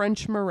of a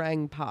French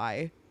meringue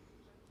pie.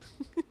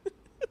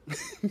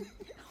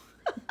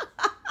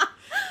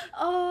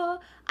 Oh,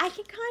 I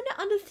can kind of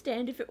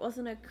understand if it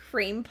wasn't a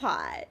cream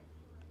pie.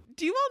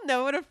 Do you all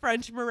know what a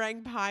French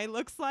meringue pie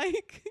looks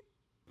like?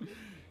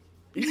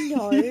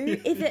 No.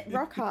 Is it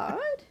rock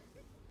hard?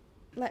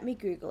 Let me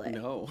Google it.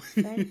 No.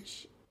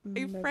 French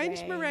A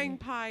French meringue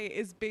pie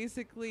is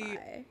basically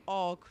pie.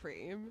 all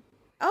cream.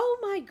 Oh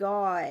my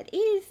god.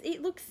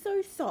 It looks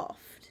so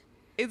soft.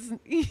 It's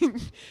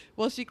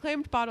well, she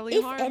claimed bodily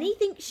If harm.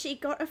 anything, she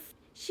got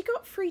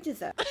free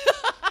dessert.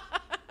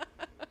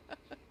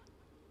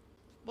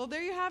 Well,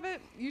 there you have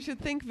it. You should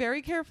think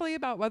very carefully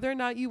about whether or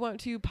not you want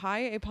to pie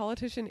a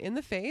politician in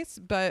the face,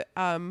 but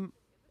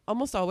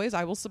almost always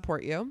I will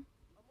support you.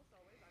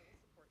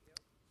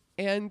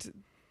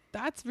 And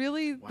that's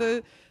really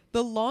the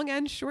long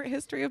and short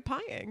history of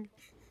pieing.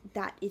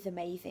 That is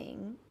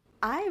amazing.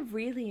 I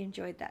really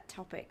enjoyed that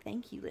topic.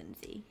 Thank you,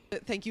 Lindsay.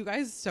 Thank you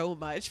guys so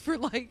much for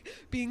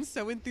being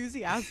so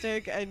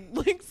enthusiastic and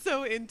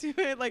so into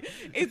it.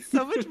 It's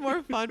so much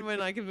more fun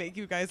when I can make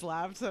you guys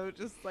laugh. So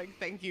just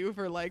thank you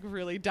for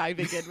really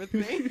diving in with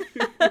me.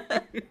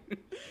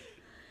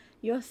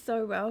 You're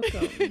so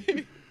welcome.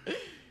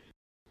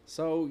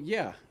 So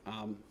yeah,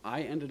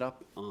 I ended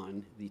up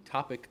on the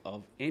topic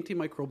of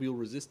antimicrobial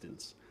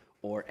resistance,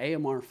 or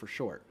AMR for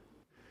short.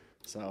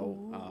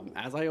 So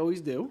as I always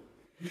do,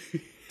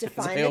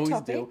 Define the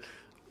topic.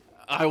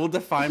 I will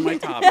define my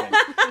topic.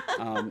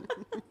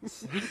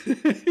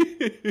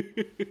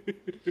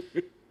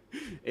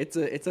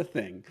 It's a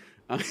thing.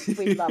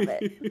 We love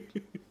it.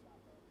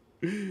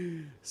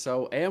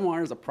 So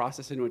AMR is a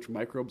process in which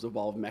microbes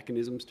evolve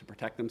mechanisms to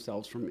protect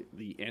themselves from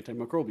the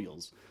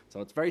antimicrobials.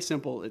 So it's very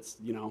simple. It's,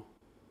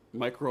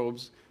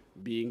 microbes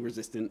being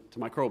resistant to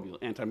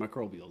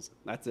antimicrobials.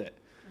 That's it.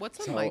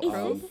 What's a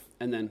microbe?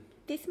 And then,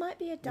 This might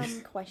be a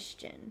dumb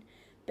question,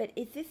 but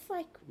is this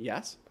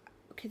yes?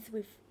 because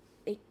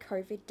in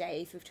COVID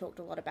days, we've talked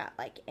a lot about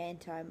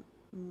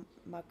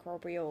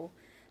antimicrobial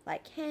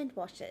hand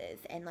washers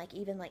and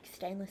even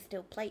stainless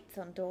steel plates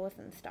on doors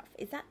and stuff.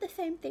 Is that the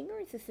same thing, or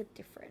is this a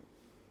different?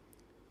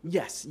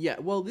 Yes. Yeah.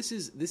 Well, this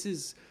is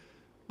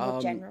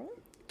More general?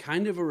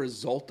 kind of a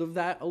result of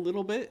that a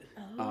little bit,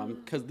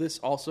 because this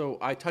also,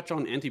 I touch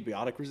on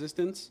antibiotic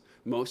resistance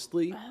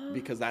mostly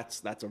because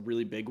that's a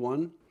really big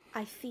one.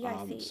 I see.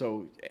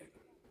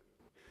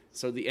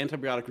 So the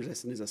antibiotic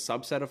resistance is a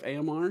subset of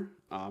AMR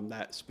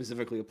that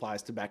specifically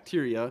applies to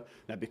bacteria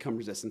that become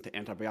resistant to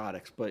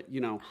antibiotics. But,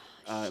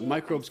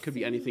 microbes could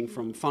be anything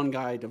from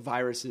fungi to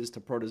viruses to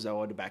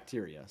protozoa to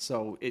bacteria.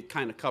 So it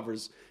kind of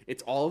covers,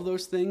 it's all of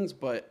those things,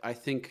 but I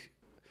think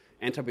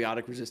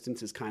antibiotic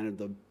resistance is kind of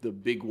the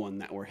big one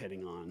that we're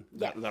hitting on,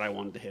 that I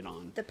wanted to hit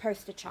on. The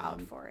poster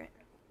child for it.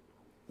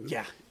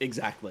 Yeah,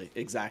 exactly.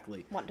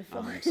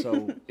 Wonderful.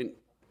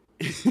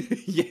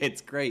 Yeah,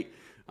 it's great.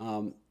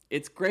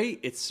 It's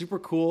great. It's super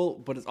cool,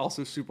 but it's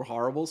also super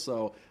horrible.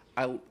 So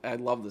I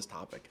love this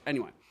topic.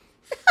 Anyway.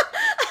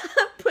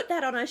 Put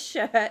that on a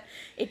shirt.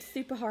 It's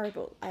super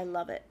horrible. I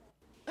love it.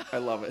 I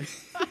love it.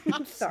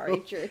 I'm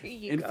sorry, Drew.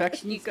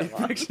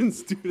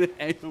 Infections due to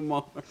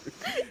AMR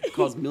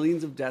cause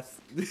millions of deaths.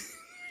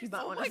 You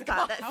might want to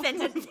start that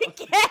sentence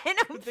again.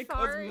 I'm They cause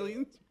sorry.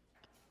 millions.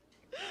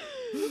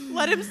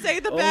 Let him say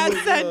the bad my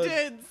God.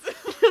 sentence.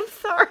 I'm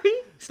sorry.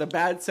 The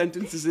bad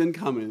sentence is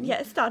incoming.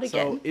 Yeah, start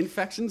again. So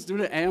infections due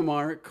to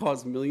AMR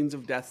cause millions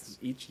of deaths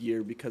each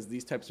year because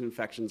these types of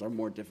infections are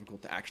more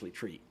difficult to actually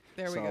treat.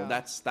 There we so go.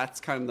 That's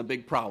kind of the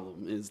big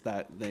problem, is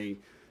that they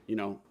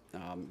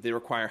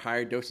require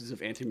higher doses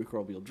of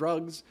antimicrobial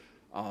drugs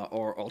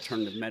or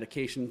alternative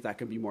medications that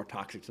can be more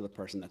toxic to the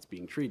person that's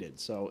being treated.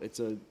 So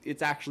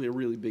it's actually a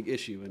really big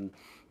issue, and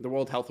the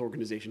World Health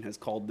Organization has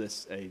called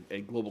this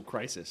a global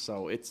crisis.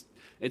 So it's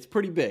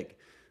pretty big.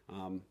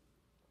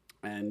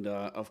 And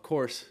of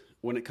course,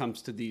 when it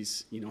comes to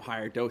these,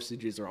 higher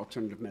dosages or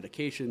alternative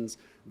medications,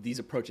 these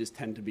approaches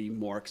tend to be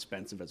more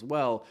expensive as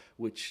well,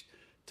 which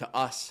to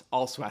us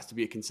also has to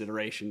be a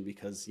consideration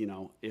because,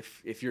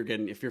 if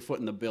you're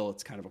footing the bill,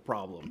 it's kind of a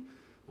problem.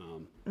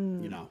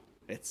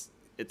 It's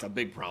a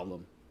big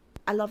problem.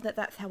 I love that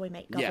that's how we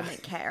make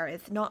government care.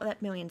 It's not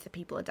that millions of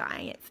people are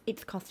dying.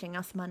 It's costing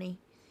us money.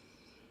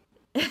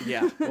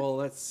 Yeah,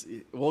 well,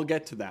 we'll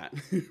get to that.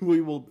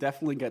 We will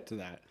definitely get to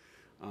that.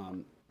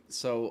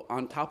 So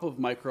on top of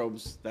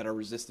microbes that are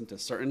resistant to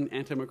certain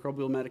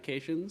antimicrobial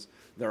medications,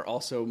 there are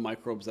also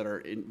microbes that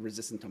are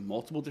resistant to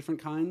multiple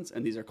different kinds,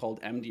 and these are called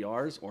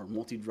MDRs, or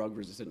multi-drug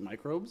resistant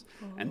microbes.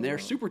 And they're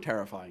super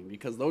terrifying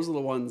because those are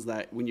the ones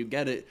that when you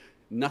get it,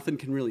 nothing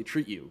can really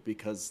treat you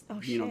because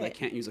they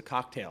can't use a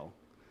cocktail.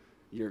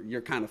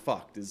 You're kind of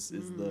fucked is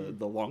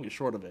the long and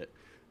short of it,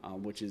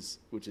 which is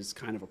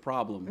kind of a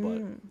problem.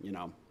 But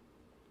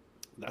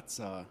that's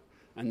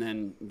and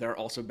then there are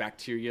also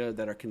bacteria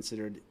that are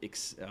considered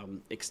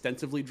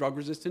extensively drug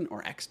resistant,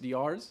 or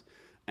XDRs,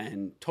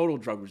 and total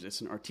drug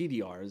resistant, or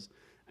TDRs.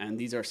 And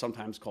these are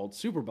sometimes called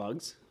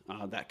superbugs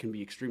that can be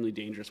extremely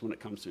dangerous when it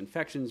comes to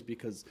infections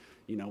because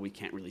we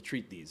can't really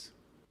treat these,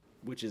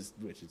 which is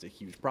a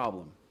huge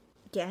problem.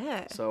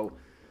 Yeah. So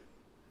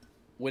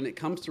when it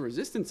comes to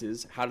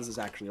resistances, how does this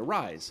actually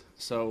arise?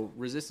 So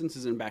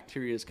resistances in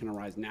bacteria can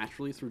arise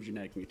naturally through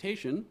genetic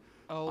mutation,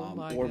 or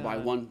God. By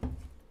one.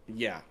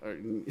 Yeah.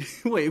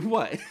 Wait,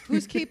 what?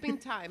 Who's keeping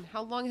time?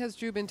 How long has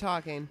Drew been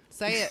talking?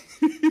 Say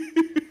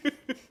it.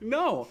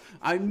 No,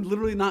 I'm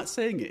literally not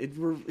saying it.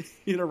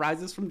 It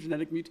arises from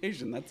genetic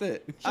mutation. That's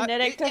it.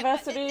 Genetic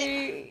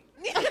diversity.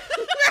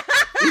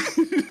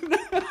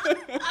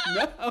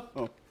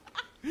 No.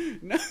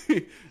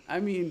 I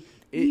mean,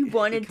 you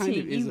wanted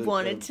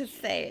to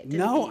say it.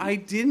 No, I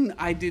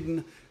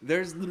didn't.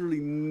 There's literally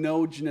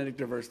no genetic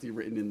diversity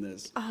written in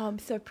this. Oh, I'm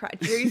so proud.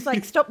 Drew's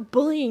like, stop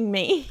bullying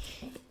me.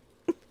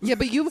 Yeah,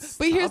 but here's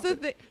the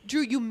thing,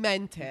 Drew. You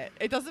meant it.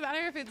 It doesn't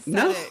matter if it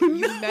said it.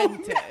 You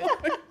meant it.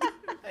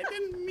 I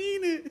didn't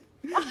mean it.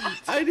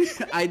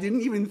 I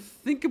didn't even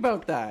think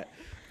about that.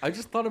 I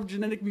just thought of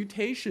genetic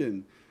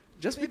mutation.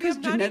 Just Maybe because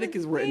I'm not genetic even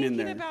is written in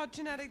there. thinking about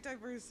genetic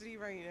diversity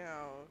right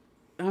now.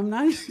 I'm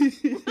not.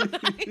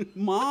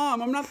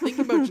 Mom, I'm not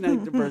thinking about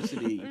genetic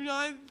diversity. I'm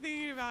not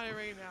thinking about it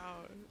right now.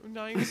 I'm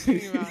not even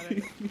thinking about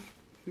it.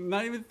 I'm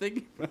not even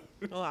thinking about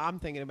it. Well, I'm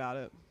thinking about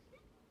it.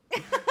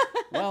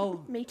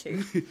 Well, me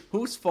too.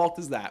 Whose fault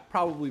is that?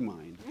 Probably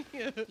mine.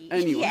 Yeah.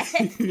 Anyway.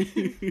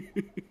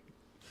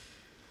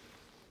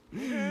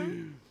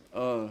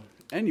 Yes.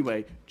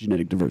 Anyway,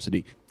 genetic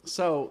diversity.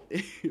 So,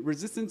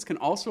 resistance can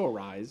also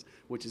arise,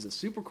 which is a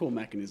super cool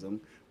mechanism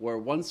where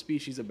one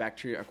species of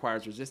bacteria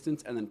acquires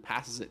resistance and then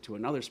passes it to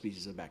another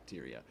species of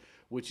bacteria,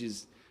 which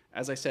is,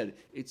 as I said,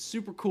 it's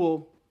super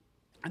cool.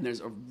 And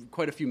there's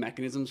quite a few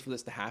mechanisms for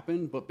this to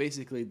happen, but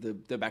basically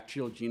the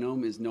bacterial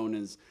genome is known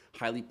as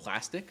highly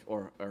plastic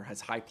or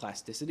has high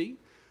plasticity,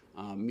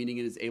 meaning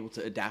it is able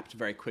to adapt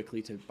very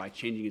quickly by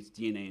changing its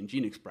DNA and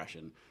gene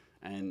expression.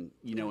 And,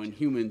 in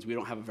humans, we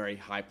don't have a very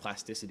high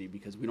plasticity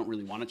because we don't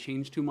really want to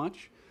change too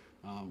much.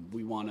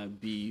 We want to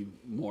be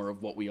more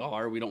of what we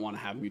are. We don't want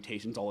to have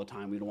mutations all the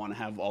time. We don't want to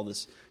have all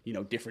this,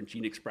 different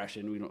gene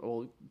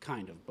expression.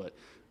 Kind of, but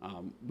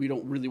we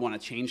don't really want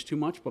to change too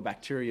much. But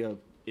bacteria,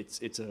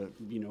 it's a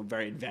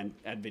very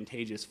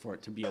advantageous for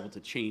it to be able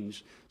to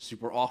change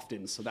super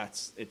often. So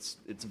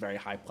it's very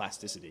high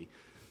plasticity.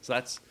 So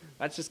that's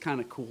just kind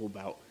of cool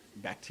about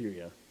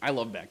bacteria. I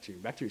love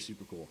bacteria. Bacteria is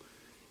super cool.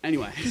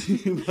 Anyway,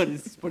 but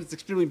it's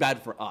extremely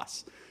bad for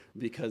us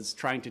because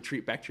trying to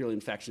treat bacterial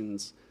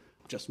infections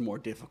just more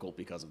difficult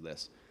because of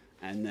this.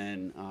 And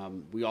then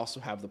we also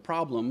have the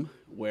problem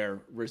where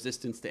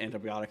resistance to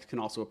antibiotics can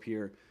also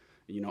appear,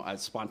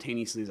 as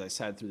spontaneously as I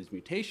said through these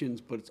mutations,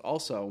 but it's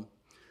also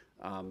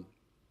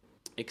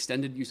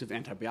extended use of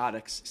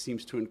antibiotics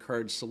seems to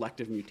encourage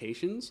selective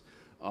mutations,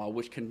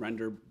 which can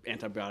render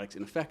antibiotics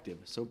ineffective.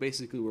 So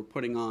basically, we're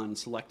putting on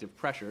selective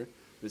pressure.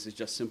 This is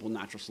just simple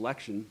natural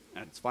selection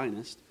at its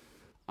finest.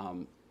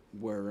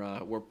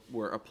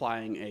 We're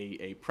applying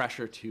a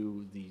pressure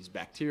to these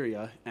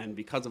bacteria, and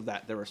because of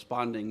that, they're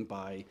responding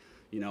by,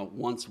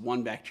 once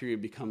one bacteria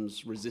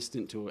becomes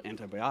resistant to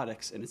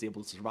antibiotics and is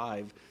able to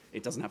survive,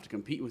 it doesn't have to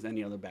compete with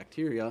any other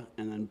bacteria,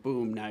 and then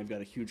boom, now you've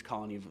got a huge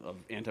colony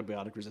of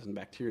antibiotic-resistant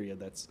bacteria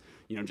that's,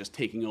 just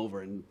taking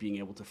over and being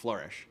able to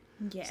flourish.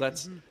 Yeah. So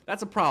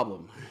that's a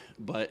problem,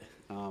 but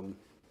so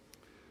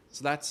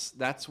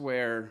that's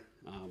where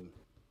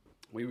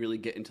we really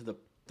get into the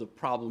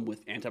problem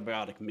with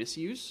antibiotic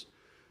misuse,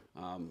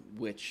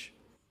 which,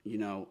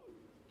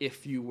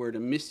 if you were to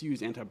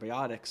misuse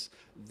antibiotics,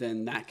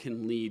 then that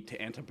can lead to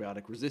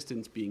antibiotic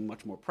resistance being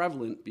much more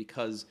prevalent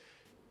because,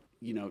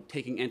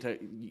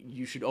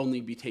 you should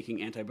only be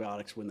taking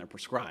antibiotics when they're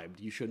prescribed.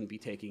 You shouldn't be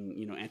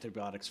taking,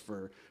 antibiotics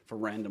for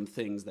random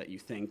things that you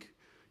think,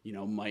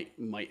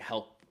 might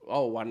help.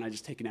 Oh, why don't I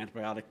just take an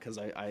antibiotic because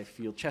I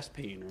feel chest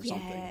pain or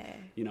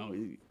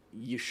something?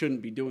 You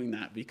shouldn't be doing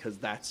that because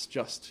that's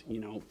just,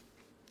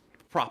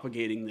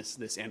 propagating this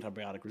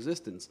antibiotic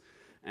resistance.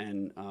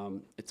 And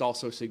it's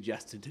also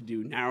suggested to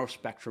do narrow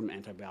spectrum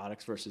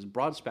antibiotics versus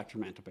broad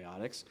spectrum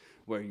antibiotics,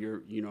 where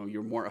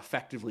you're more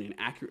effectively and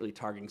accurately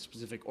targeting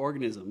specific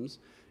organisms.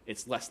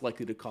 It's less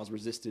likely to cause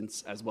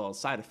resistance as well as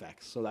side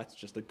effects. So that's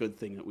just a good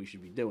thing that we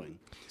should be doing.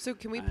 So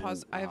can we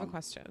pause? I have a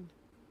question.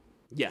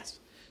 Yes.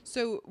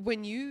 So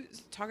when you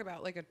talk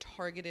about like a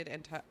targeted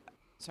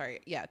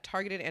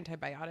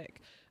antibiotic,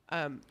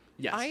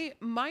 Yes.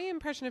 My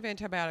impression of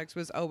antibiotics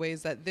was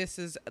always that this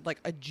is like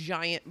a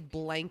giant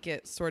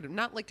blanket sort of,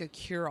 not like a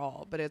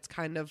cure-all, but it's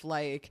kind of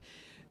like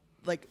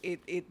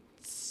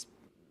it's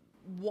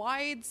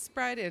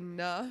widespread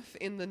enough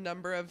in the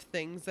number of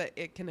things that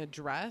it can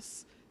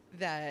address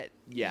that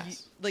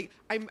Yes.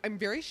 I'm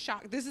very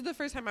shocked. This is the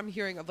first time I'm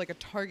hearing of like a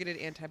targeted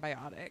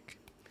antibiotic.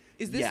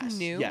 Is this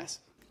new? Yes.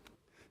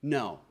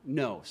 No.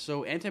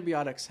 So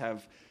antibiotics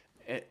have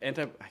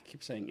I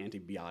keep saying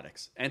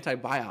antibiotics.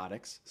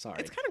 Antibiotics. Sorry.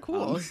 It's kind of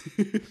cool.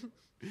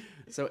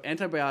 So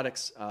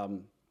antibiotics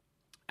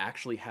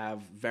actually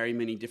have very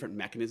many different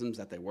mechanisms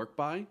that they work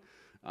by.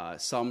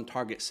 Some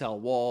target cell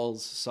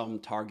walls. Some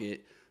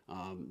target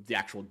the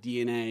actual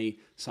DNA.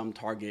 Some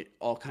target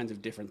all kinds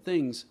of different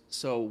things.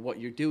 So what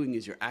you're doing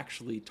is you're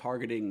actually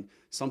targeting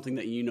something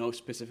that you know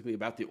specifically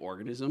about the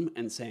organism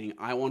and saying,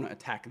 I want to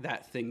attack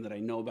that thing that I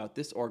know about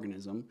this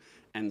organism.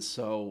 And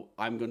so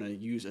I'm going to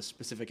use a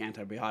specific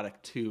antibiotic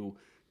to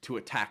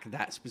attack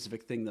that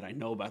specific thing that I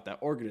know about that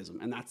organism.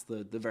 And that's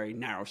the very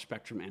narrow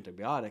spectrum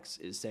antibiotics,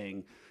 is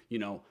saying, you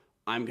know,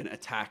 I'm going to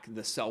attack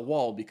the cell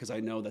wall because I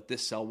know that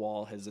this cell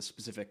wall has a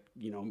specific,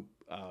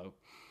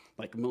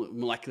 like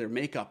molecular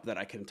makeup that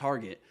I can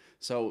target.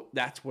 So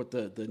that's what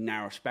the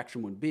narrow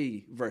spectrum would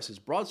be, versus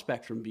broad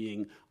spectrum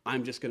being,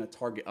 I'm just going to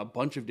target a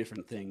bunch of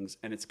different things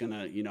and it's going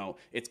to,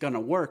 it's going to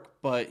work,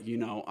 but,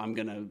 I'm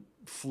going to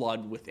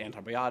flood with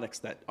antibiotics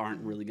that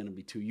aren't really going to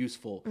be too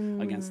useful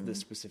against this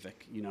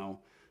specific,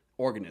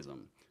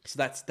 organism. So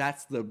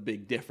that's the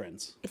big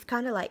difference. It's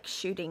kind of like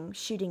shooting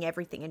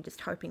everything and just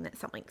hoping that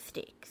something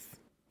sticks.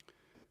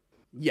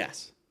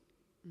 Yes.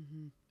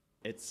 Mm-hmm.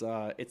 It's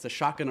a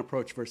shotgun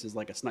approach versus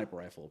like a sniper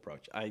rifle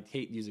approach. I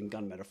hate using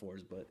gun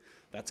metaphors, but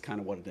that's kind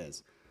of what it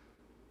is.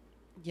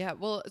 Yeah,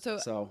 well,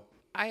 so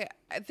I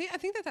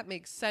think that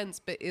makes sense,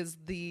 but is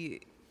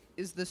the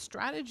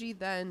strategy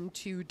then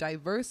to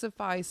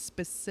diversify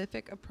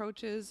specific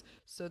approaches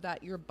so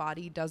that your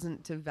body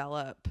doesn't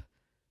develop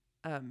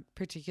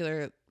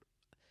particular,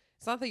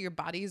 it's not that your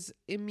body's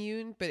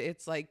immune, but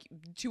it's like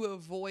to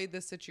avoid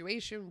the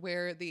situation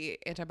where the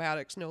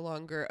antibiotics no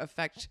longer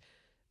affect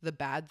the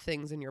bad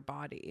things in your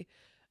body?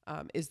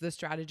 Is the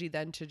strategy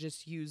then to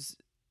just use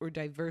or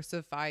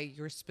diversify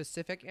your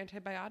specific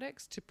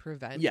antibiotics to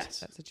prevent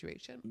that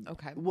situation?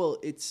 Okay. Well,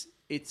 it's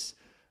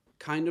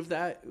kind of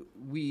that.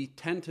 We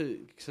tend to,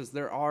 because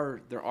there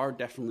are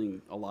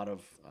definitely a lot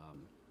of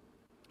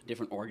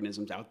different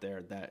organisms out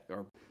there that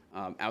are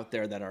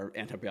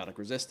antibiotic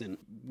resistant.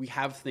 We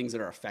have things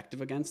that are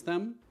effective against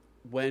them.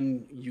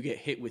 When you get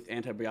hit with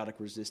antibiotic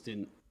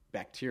resistant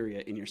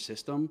bacteria in your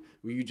system,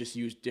 where you just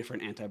use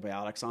different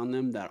antibiotics on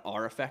them that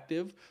are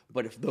effective,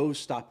 but if those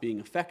stop being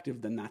effective,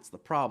 then that's the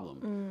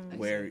problem.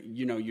 Where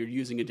you're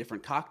using a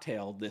different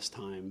cocktail this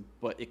time,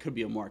 but it could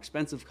be a more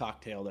expensive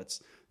cocktail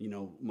that's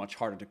much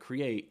harder to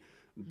create.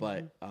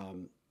 But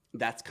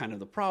that's kind of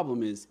the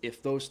problem, is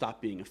if those stop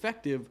being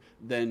effective,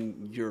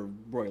 then you're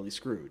royally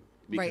screwed.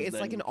 Right, it's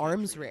like an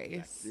arms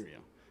race. Bacteria.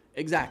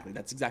 Exactly,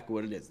 that's exactly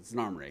what it is. It's an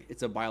arms race.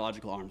 It's a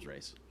biological arms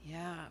race.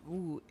 Yeah.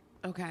 Ooh.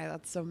 Okay,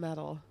 that's so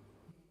metal.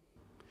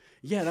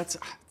 Yeah, that's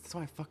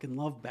why I fucking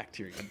love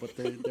bacteria, but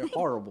they're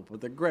horrible,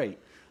 but they're great.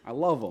 I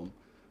love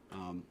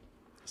them.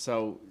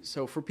 So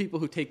for people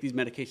who take these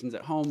medications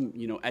at home,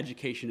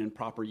 education and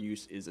proper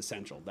use is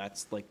essential.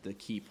 That's like the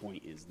key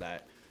point, is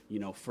that,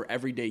 for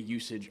everyday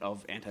usage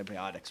of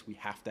antibiotics, we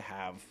have to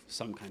have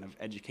some kind of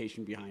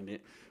education behind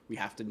it. We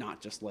have to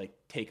not just like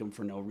take them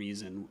for no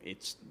reason.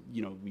 It's,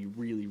 we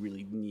really,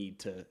 really need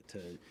to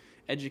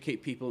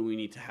educate people, and we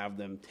need to have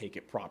them take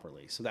it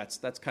properly. So that's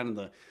kind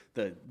of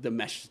the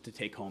message to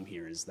take home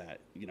here, is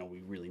that,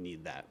 we really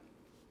need that.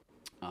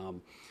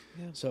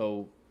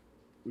 So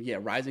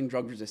rising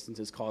drug resistance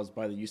is caused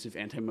by the use of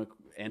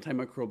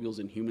antimicrobials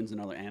in humans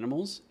and other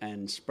animals,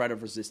 and spread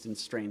of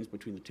resistance strains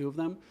between the two of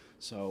them.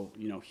 So,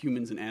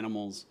 humans and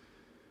animals,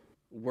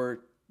 we're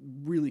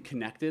really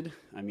connected.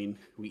 I mean,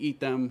 we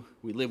eat them,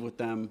 we live with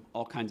them,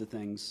 all kinds of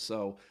things.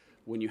 So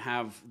when you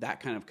have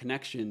that kind of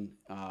connection,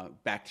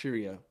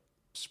 bacteria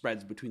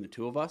spreads between the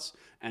two of us.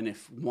 And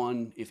if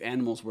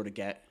animals were to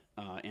get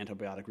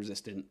antibiotic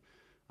resistant,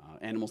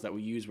 animals that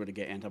we use were to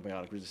get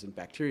antibiotic resistant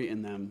bacteria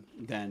in them,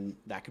 then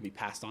that could be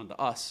passed on to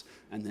us.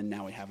 And then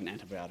now we have an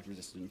antibiotic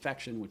resistant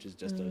infection, which is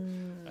just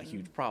a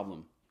huge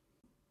problem.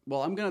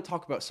 Well, I'm going to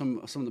talk about some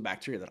of the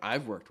bacteria that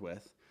I've worked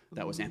with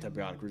that was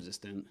antibiotic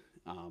resistant.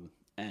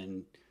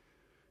 And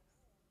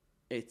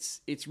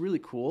it's really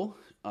cool,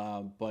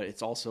 but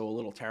it's also a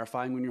little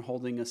terrifying when you're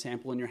holding a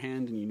sample in your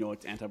hand and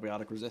it's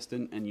antibiotic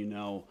resistant,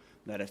 and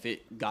that if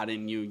it got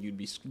in you, you'd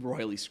be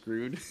royally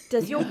screwed.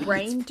 Does your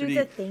brain do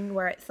the thing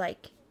where it's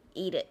like,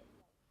 eat it?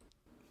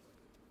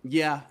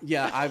 Yeah,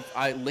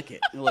 I lick it.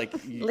 Like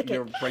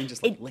your brain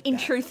just like lick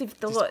intrusive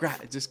that.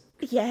 Thoughts.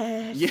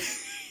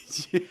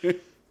 Yes. Yeah.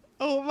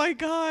 Oh my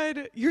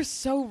God, you're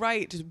so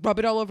right. Just rub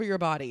it all over your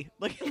body.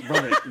 Like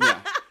rub it. Yeah.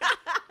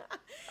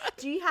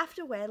 Do you have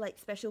to wear like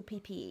special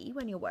PPE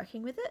when you're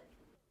working with it?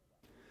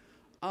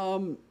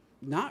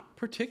 Not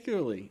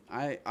particularly.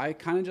 I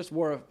kind of just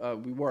wore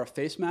we wore a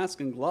face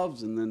mask and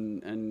gloves and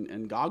then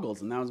and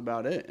goggles, and that was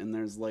about it. And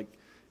there's like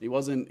it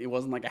wasn't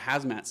like a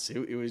hazmat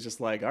suit. It was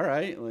just like, all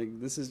right, like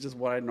this is just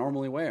what I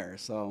normally wear.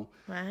 So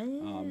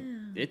Wow.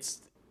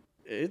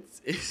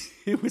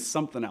 it was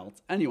something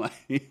else. Anyway,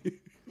 it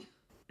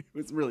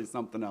was really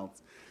something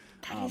else.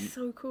 That is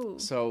so cool.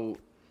 So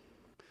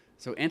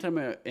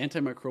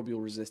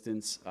antimicrobial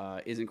resistance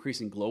is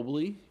increasing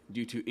globally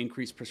due to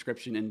increased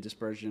prescription and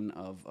dispersion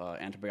of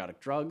antibiotic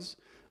drugs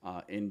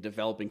in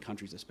developing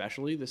countries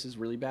especially. This is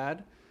really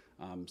bad.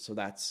 So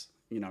that's,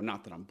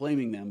 not that I'm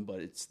blaming them,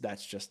 but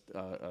that's just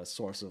a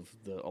source of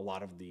a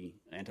lot of the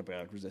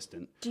antibiotic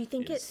resistant. Do you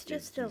think it's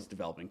just these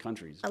developing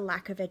countries? A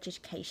lack of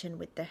education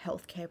with the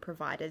healthcare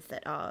providers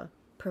that are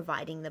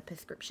providing the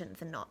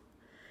prescriptions and not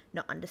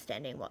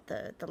understanding what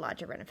the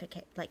larger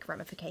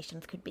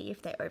ramifications could be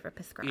if they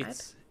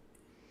overprescribe?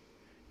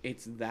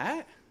 It's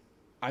that,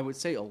 I would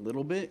say a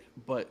little bit,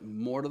 but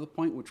more to the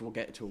point, which we'll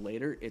get to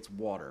later, it's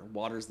water.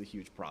 Water's the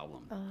huge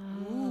problem.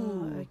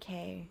 Oh,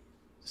 okay.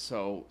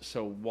 So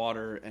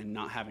water and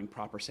not having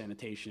proper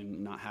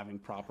sanitation, not having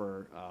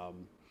proper,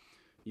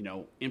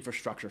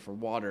 infrastructure for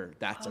water,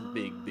 that's a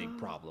big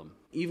problem.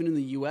 Even in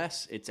the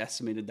U.S., it's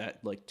estimated that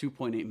like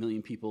 2.8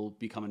 million people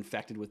become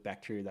infected with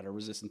bacteria that are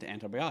resistant to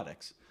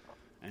antibiotics.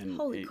 And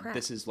Holy crap.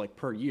 This is like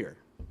per year.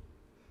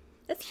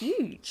 That's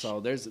huge. So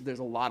there's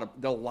a lot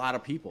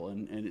of people,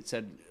 and it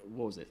said,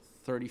 what was it,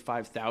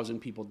 35,000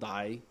 people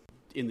die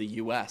in the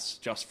U.S.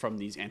 just from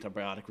these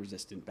antibiotic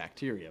resistant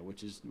bacteria,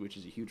 which is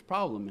a huge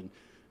problem.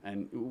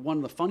 And one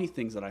of the funny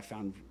things that I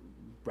found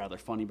rather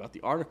funny about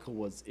the article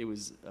was it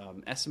was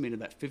estimated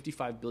that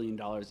 $55 billion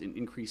in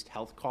increased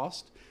health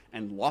cost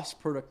and lost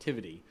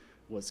productivity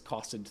was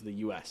costed to the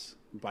U.S.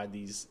 by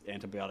these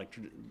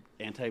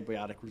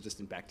antibiotic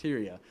resistant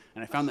bacteria.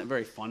 And I found that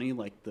very funny.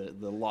 Like the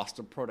loss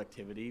of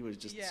productivity was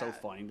just so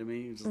funny to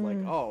me. It was just like,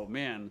 oh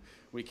man,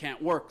 we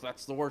can't work.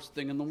 That's the worst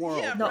thing in the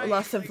world. Yeah, Not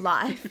loss of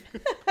life.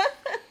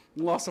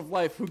 Loss of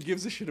life. Who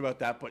gives a shit about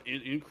that? But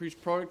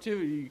increased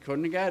productivity, you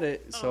couldn't get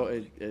it. So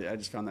I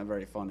just found that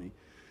very funny.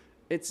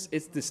 It's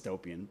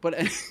dystopian, but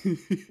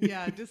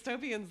Yeah,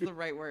 dystopian's the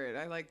right word.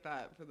 I like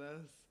that for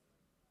this.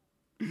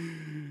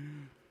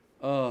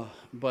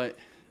 But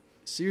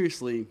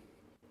seriously,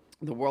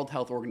 the World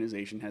Health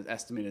Organization has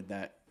estimated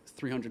that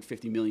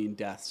 350 million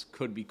deaths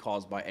could be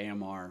caused by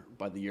AMR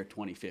by the year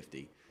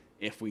 2050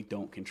 if we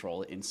don't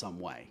control it in some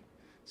way.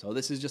 So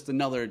this is just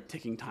another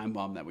ticking time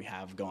bomb that we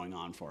have going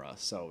on for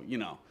us. So,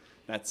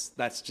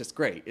 that's just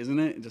great, isn't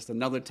it? Just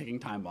another ticking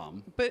time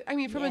bomb. But I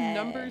mean, from a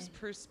numbers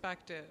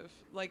perspective,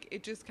 like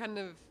it just kind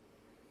of,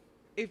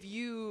 if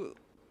you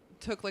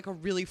took like a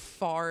really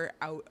far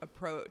out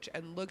approach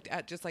and looked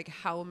at just like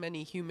how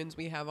many humans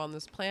we have on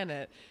this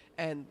planet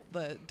and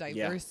the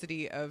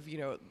diversity of,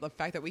 the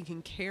fact that we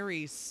can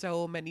carry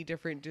so many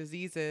different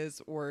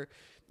diseases, or,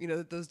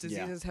 those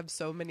diseases have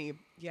so many,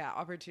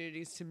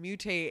 opportunities to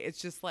mutate.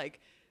 It's just like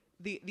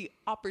the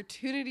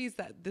opportunities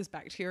that this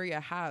bacteria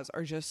has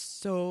are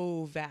just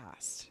so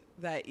vast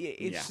that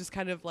it's just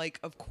kind of like,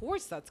 of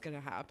course that's going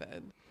to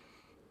happen.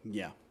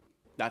 Yeah.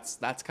 That's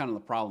kind of the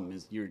problem,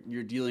 is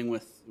you're dealing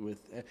with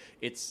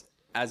it's,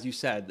 as you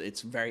said,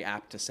 it's very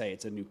apt to say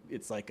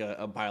it's like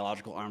a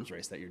biological arms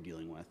race that you're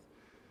dealing with,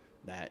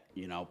 that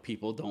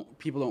people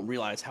don't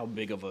realize how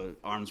big of a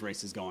arms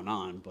race is going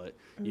on, but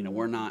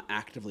we're not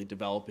actively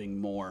developing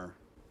more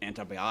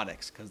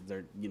antibiotics because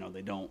they're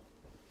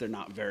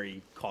not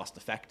very cost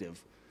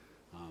effective,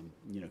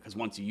 because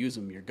once you use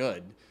them you're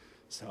good.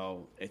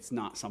 So it's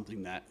not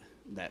something that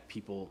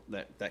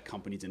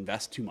companies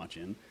invest too much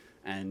in.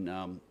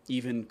 And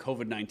even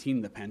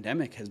COVID-19, the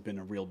pandemic, has been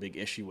a real big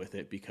issue with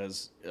it,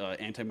 because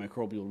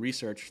antimicrobial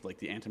research, like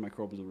the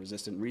antimicrobial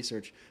resistant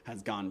research,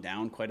 has gone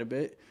down quite a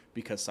bit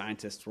because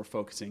scientists were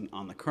focusing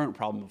on the current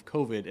problem of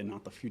COVID and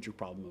not the future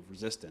problem of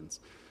resistance.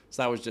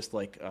 So that was just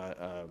like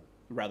a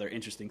rather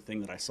interesting thing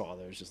that I saw.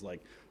 There was just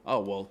like, oh,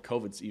 well,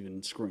 COVID's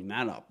even screwing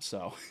that up.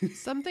 So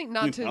something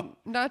not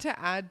to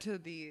add to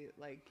the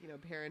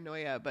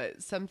paranoia,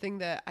 but something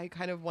that I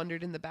kind of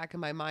wondered in the back of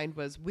my mind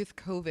was, with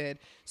COVID,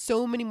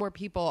 so many more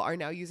people are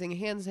now using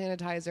hand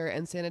sanitizer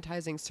and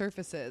sanitizing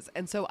surfaces.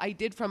 And so I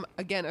did, from,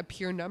 again, a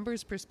pure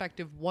numbers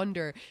perspective,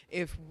 wonder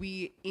if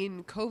we,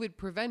 in COVID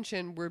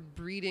prevention, were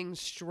breeding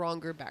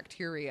stronger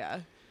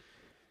bacteria.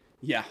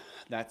 Yeah,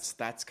 that's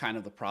kind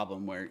of the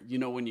problem, where,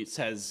 when it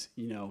says,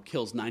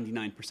 kills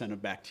 99%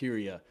 of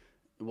bacteria,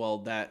 well,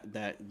 that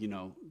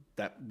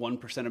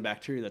 1% of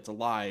bacteria that's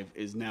alive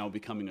is now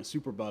becoming a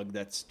superbug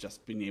that's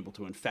just been able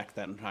to infect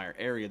that entire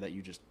area that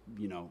you just,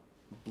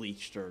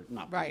 bleached, or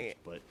not bleached,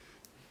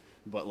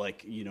 but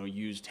like,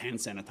 used hand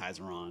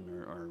sanitizer on,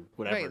 or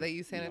whatever. Right, that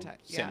you sanitize.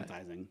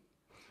 Sanitizing.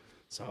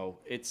 So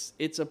it's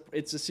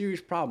a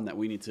serious problem that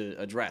we need to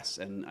address,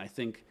 and I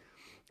think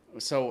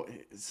so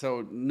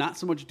not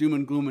so much doom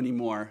and gloom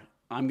anymore.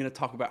 I'm going to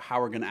talk about how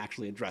we're going to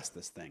actually address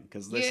this thing,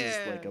 because this is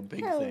like a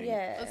big thing.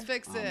 Yeah. Let's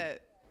fix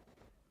it.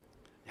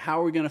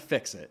 How are we going to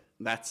fix it?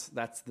 That's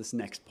this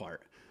next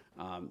part.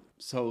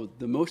 So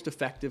the most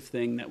effective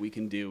thing that we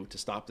can do to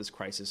stop this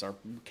crisis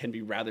can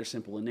be rather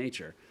simple in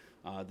nature.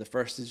 The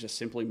first is just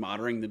simply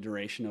monitoring the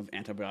duration of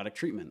antibiotic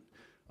treatment,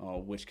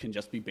 which can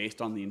just be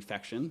based on the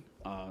infection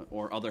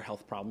or other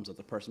health problems that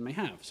the person may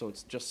have. So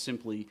it's just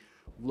simply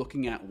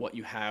looking at what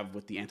you have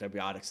with the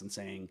antibiotics and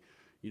saying,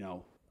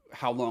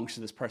 how long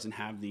should this person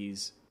have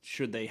these?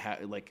 Should they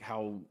have, like,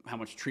 how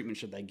much treatment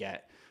should they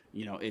get?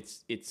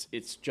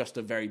 It's just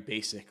a very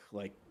basic,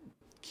 like,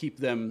 keep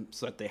them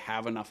so that they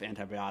have enough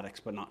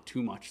antibiotics, but not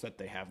too much that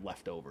they have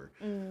left over.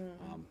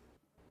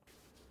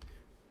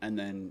 And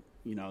then,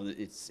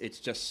 it's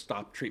just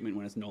stop treatment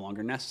when it's no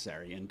longer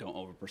necessary and don't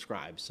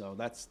overprescribe. So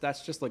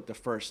that's just like the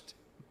first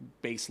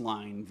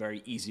baseline,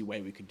 very easy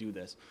way we could do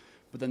this.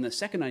 But then the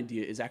second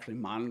idea is actually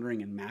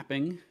monitoring and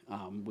mapping,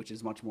 which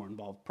is a much more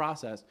involved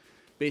process.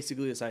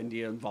 Basically, this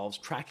idea involves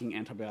tracking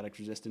antibiotic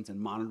resistance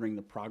and monitoring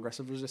the progress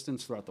of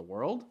resistance throughout the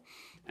world.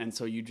 And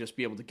so you just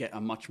be able to get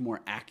a much more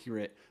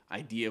accurate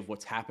idea of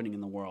what's happening in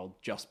the world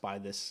just by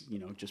this,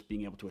 just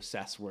being able to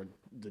assess where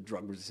the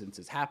drug resistance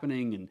is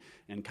happening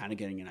and kind of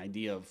getting an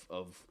idea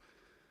of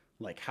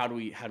like, how do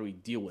we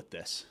deal with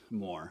this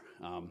more?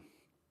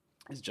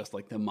 It's just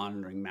like the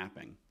monitoring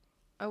mapping.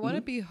 I want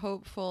to be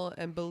hopeful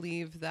and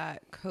believe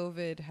that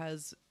COVID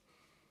has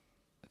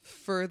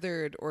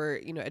furthered or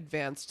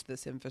advanced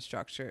this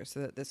infrastructure so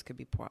that this could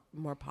be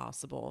more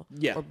possible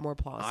or more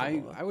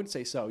plausible. I would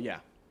say so. Yeah,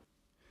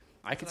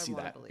 I could see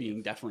that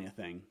being definitely a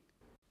thing.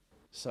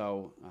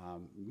 So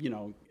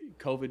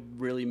COVID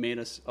really made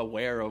us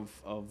aware of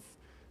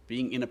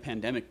being in a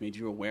pandemic, made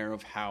you aware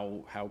of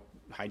how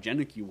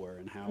hygienic you were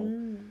and how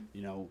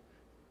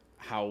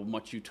how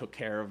much you took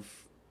care of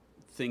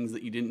things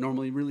that you didn't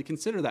normally really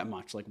consider that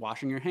much, like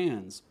washing your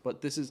hands.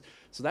 But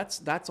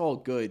that's all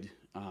good.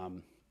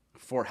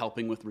 For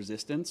helping with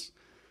resistance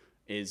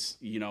is,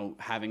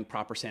 having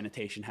proper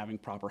sanitation, having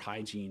proper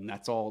hygiene.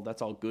 That's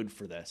all good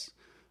for this.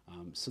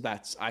 So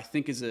I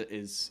think is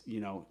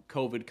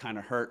COVID kind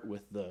of hurt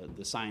with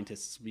the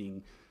scientists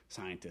being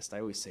scientists.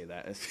 I always say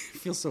that. It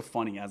feels so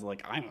funny as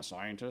like, I'm a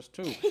scientist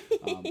too.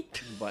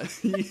 But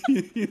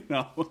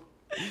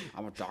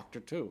I'm a doctor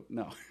too.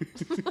 No,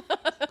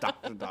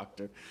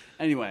 doctor.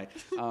 Anyway,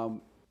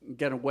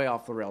 getting way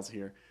off the rails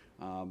here.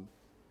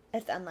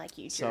 It's unlike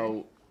you, Drew.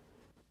 So,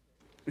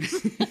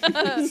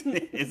 is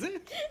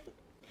it?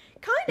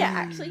 Kinda,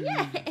 actually,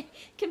 yeah.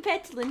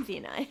 Compared to Lindsay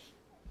and I.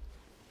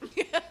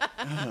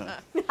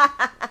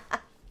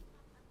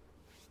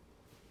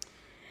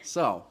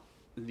 So,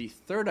 the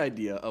third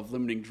idea of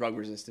limiting drug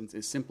resistance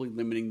is simply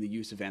limiting the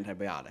use of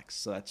antibiotics.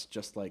 So that's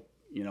just like,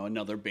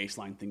 another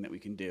baseline thing that we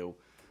can do.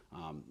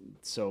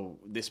 So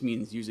this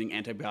means using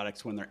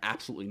antibiotics when they're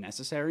absolutely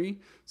necessary.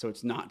 So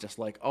it's not just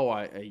like,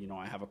 I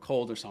have a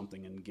cold or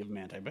something and give them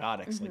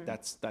antibiotics. Mm-hmm.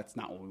 Like that's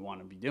not what we want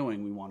to be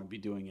doing. We want to be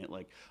doing it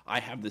like, I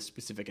have this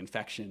specific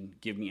infection,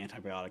 give me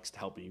antibiotics to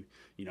help me,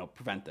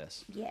 prevent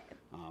this. Yeah.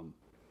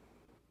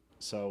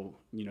 So,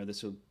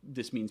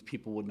 this means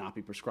people would not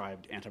be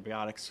prescribed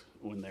antibiotics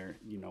when they're,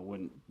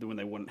 when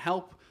they wouldn't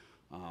help.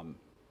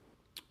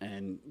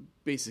 And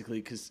basically,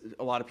 because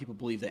a lot of people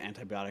believe that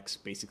antibiotics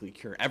basically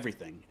cure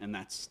everything, and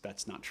that's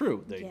not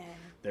true.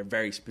 They're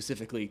very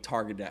specifically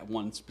targeted at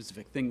one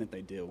specific thing that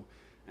they do,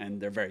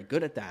 and they're very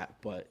good at that.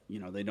 But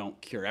they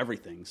don't cure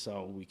everything,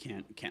 so we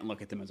can't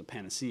look at them as a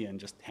panacea and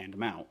just hand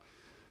them out.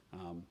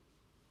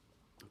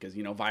 Because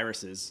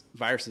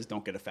viruses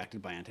don't get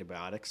affected by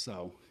antibiotics,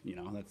 so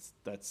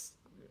that's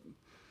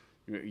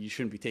you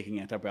shouldn't be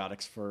taking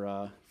antibiotics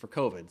for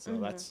COVID. So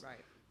that's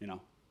right.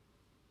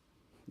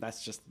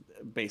 That's just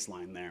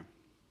baseline there.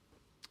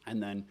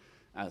 And then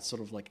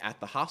sort of like at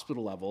the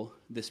hospital level,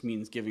 this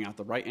means giving out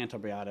the right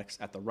antibiotics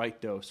at the right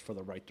dose for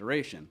the right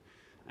duration.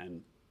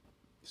 And,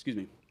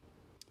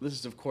 this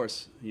is, of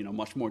course,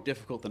 much more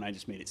difficult than I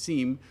just made it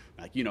seem.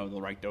 Like,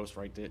 the right dose,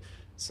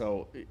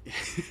 so...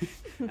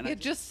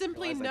 just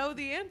simply know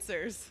the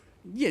answers.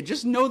 Yeah,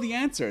 just know the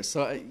answers.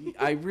 So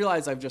I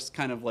realize I've just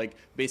kind of like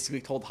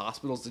basically told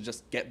hospitals to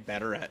just get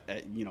better at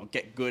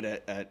get good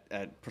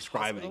at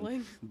prescribing.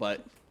 Hospitaling.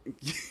 But...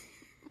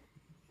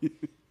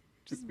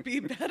 just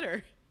be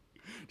better.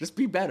 Just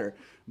be better.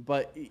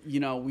 But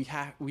we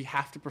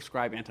have to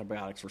prescribe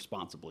antibiotics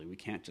responsibly. We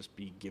can't just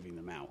be giving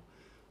them out.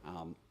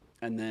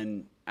 And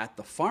then at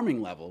the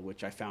farming level,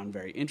 which I found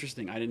very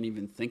interesting, I didn't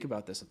even think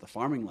about this at the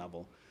farming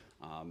level.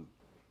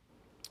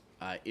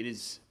 It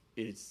is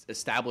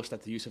established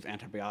that the use of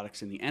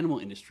antibiotics in the animal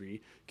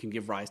industry can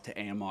give rise to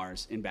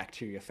AMRs in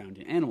bacteria found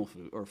in animal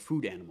food, or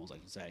food animals, I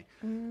should say.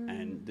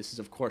 And this is,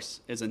 of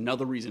course,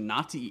 another reason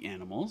not to eat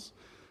animals,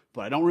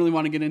 but I don't really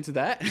want to get into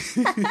that.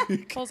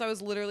 Also, I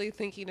was literally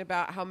thinking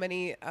about how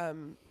many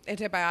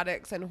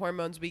antibiotics and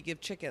hormones we give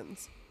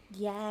chickens.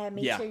 Yeah,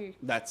 me too.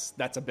 That's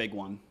a big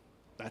one.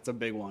 That's a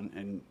big one.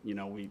 And,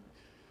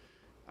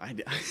 I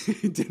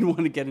didn't want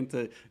to get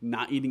into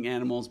not eating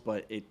animals,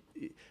 but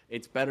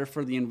it's better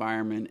for the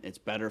environment. It's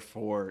better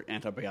for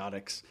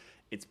antibiotics.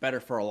 It's better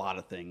for a lot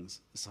of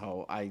things.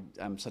 So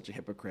I'm such a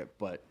hypocrite,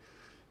 but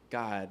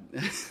God,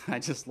 I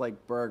just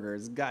like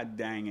burgers. God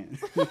dang it.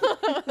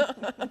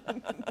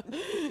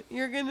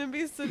 You're going to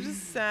be such a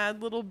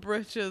sad little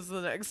britches the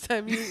next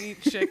time you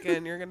eat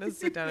chicken. You're going to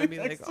sit down and be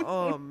like,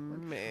 oh,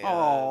 man.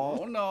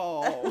 Oh,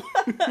 no.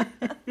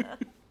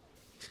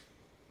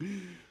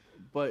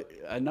 But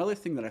another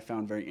thing that I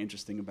found very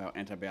interesting about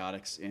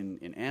antibiotics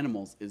in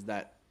animals is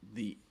that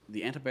the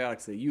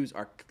antibiotics they use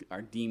are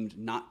deemed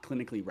not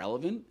clinically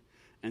relevant.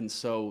 And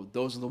so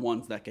those are the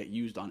ones that get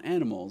used on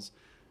animals.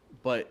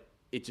 But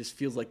it just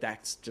feels like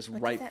that's just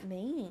What right. does that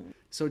mean?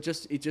 So it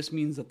just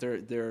means that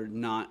they're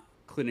not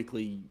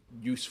clinically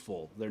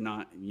useful. They're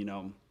not,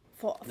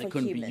 they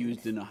couldn't humans. be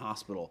used in a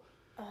hospital.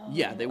 Oh,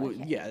 Yeah, they would.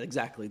 okay. Yeah,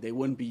 exactly. They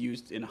wouldn't be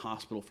used in a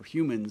hospital for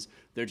humans.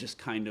 They're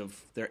just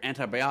they're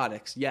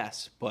antibiotics,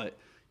 yes, but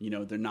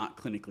they're not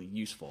clinically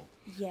useful.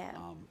 Yeah.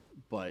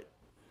 But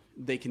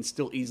they can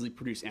still easily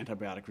produce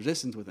antibiotic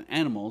resistance within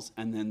animals,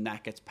 and then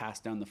that gets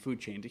passed down the food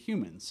chain to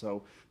humans.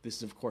 So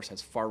this, of course, has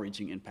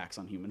far-reaching impacts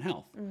on human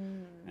health.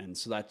 And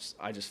so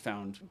I just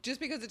found... Just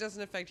because it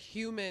doesn't affect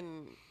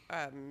human,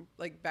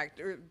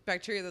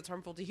 bacteria that's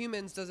harmful to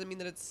humans doesn't mean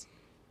that it's,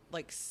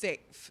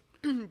 safe.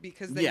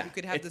 Because then you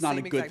could have it's the not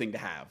same a good exact thing to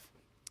have.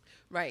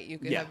 Right, you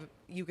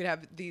could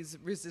have these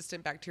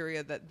resistant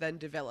bacteria that then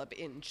develop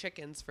in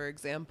chickens, for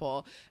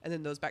example, and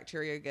then those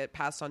bacteria get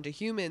passed on to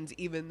humans,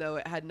 even though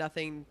it had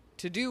nothing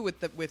to do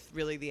with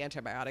really the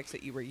antibiotics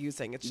that you were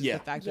using. It's just the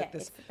fact that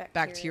this it's the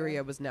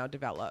bacteria was now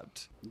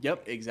developed.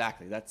 Yep,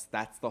 exactly. That's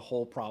the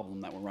whole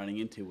problem that we're running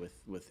into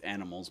with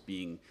animals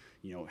being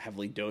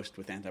heavily dosed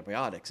with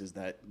antibiotics, is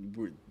that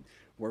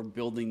we're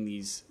building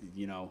these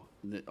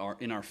that are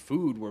in our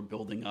food. We're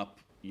building up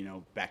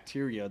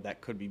bacteria that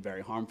could be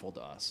very harmful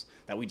to us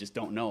that we just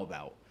don't know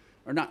about,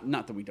 or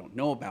not that we don't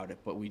know about it,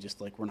 but we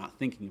just we're not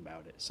thinking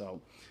about it.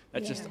 So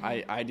that's just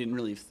I didn't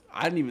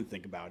even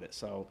think about it.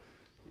 So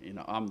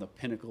I'm the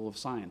pinnacle of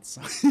science.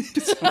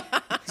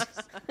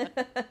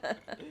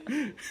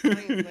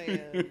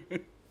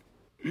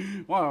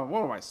 What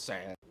am I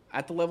saying?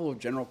 At the level of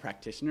general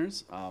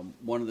practitioners,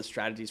 one of the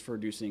strategies for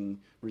reducing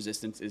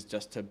resistance is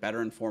just to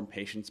better inform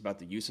patients about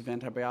the use of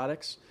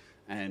antibiotics,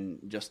 and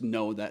just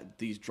know that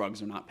these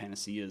drugs are not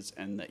panaceas,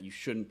 and that you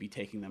shouldn't be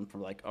taking them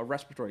for a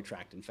respiratory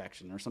tract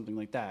infection or something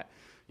like that.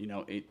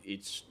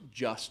 It's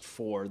just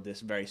for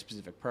this very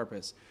specific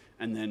purpose.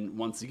 And then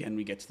once again,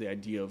 we get to the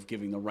idea of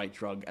giving the right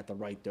drug at the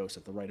right dose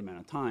at the right amount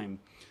of time.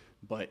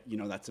 But,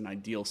 that's an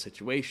ideal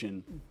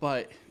situation.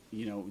 But,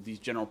 these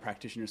general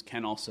practitioners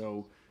can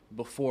also,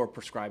 before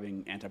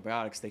prescribing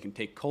antibiotics, they can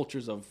take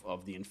cultures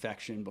of the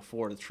infection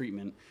before the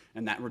treatment,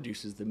 and that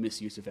reduces the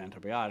misuse of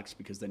antibiotics,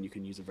 because then you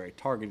can use a very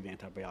targeted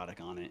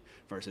antibiotic on it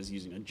versus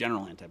using a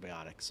general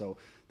antibiotic. So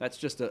that's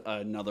just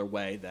another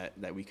way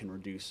that we can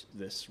reduce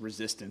this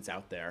resistance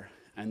out there.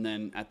 And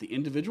then at the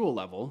individual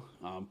level,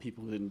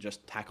 people can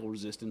just tackle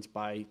resistance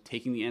by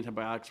taking the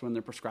antibiotics when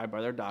they're prescribed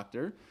by their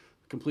doctor,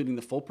 completing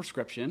the full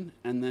prescription,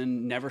 and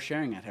then never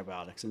sharing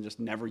antibiotics, and just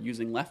never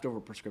using leftover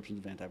prescriptions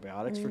of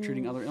antibiotics for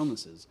treating other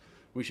illnesses.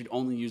 We should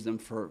only use them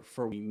for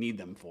what we need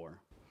them for.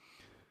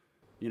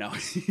 You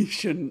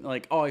shouldn't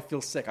I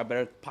feel sick, I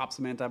better pop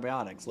some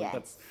antibiotics.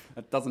 Yes.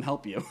 That doesn't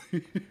help you.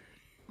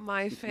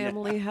 My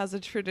family has a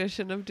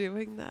tradition of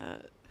doing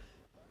that.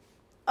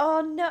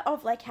 Oh no!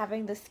 Of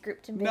having the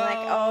script and being No. like,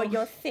 "Oh,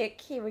 you're sick.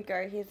 Here we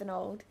go. Here's an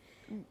old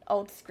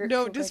script."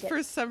 No, We'll go just get-"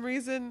 for some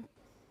reason,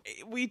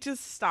 we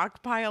just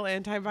stockpile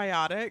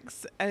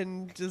antibiotics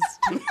and just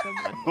take them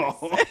when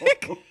we're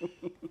sick.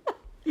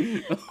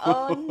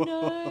 Oh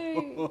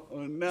no!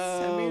 Oh, no.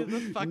 Send me to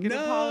the fucking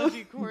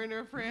apology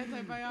corner for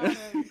antibiotics.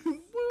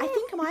 I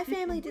think my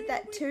family did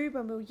that too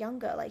when we were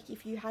younger.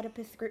 If you had a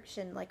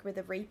prescription with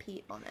a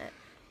repeat on it,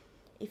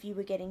 if you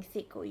were getting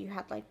sick or you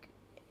had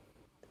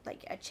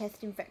a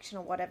chest infection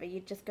or whatever,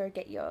 you'd just go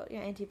get your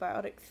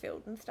antibiotics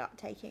filled and start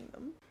taking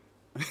them.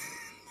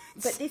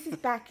 But this is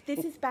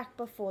back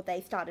before they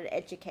started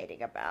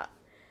educating about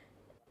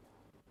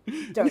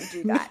don't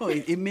do that. No,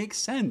 it makes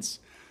sense.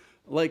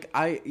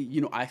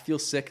 I feel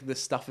sick.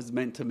 This stuff is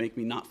meant to make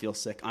me not feel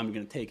sick. I'm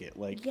going to take it.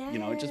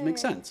 It just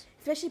makes sense.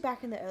 Especially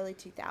back in the early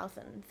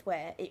 2000s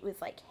where it was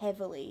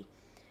prescription,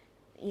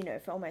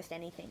 for almost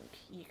anything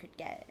you could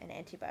get an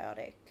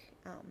antibiotic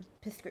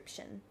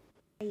prescription.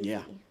 Crazy.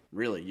 Yeah,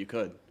 really, you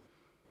could.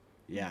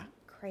 Yeah.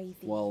 Crazy.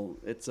 Well,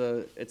 it's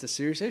a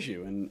serious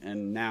issue,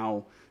 and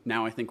now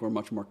I think we're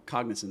much more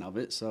cognizant of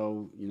it.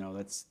 So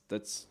it's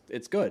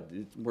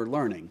good. We're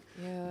learning.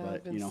 Yeah, but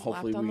I've been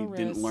hopefully slapped on we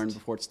the didn't learn wrist.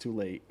 before it's too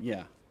late.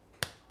 Yeah.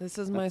 This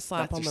is my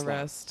slap that's on your the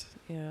slap. wrist.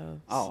 Yeah.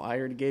 Oh, I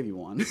already gave you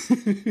one.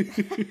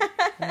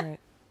 All right.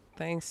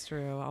 Thanks,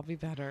 Drew. I'll be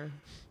better.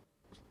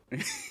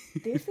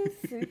 This is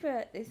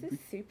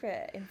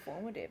super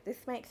informative. This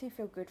makes me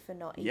feel good for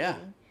not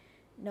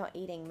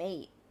eating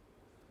meat.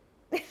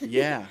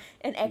 Yeah.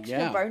 An extra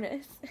Yeah.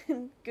 bonus.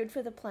 Good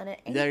for the planet.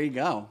 And There you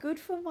go. good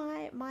for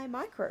my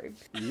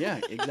microbes. Yeah,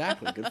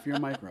 exactly. Good for your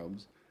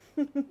microbes.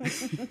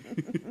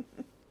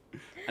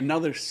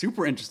 Another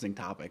super interesting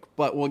topic,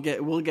 but we'll get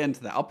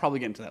into that. I'll probably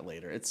get into that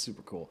later. It's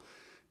super cool.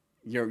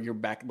 your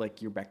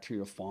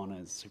bacterial fauna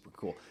is super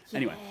cool. Yeah.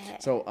 Anyway,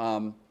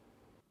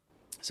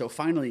 so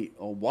finally,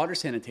 water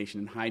sanitation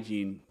and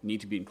hygiene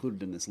need to be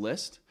included in this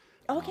list.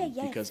 Okay,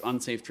 yes. Because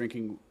unsafe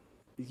drinking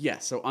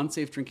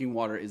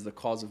water is the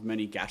cause of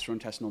many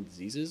gastrointestinal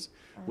diseases,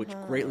 which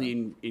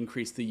greatly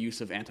increase the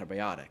use of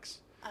antibiotics.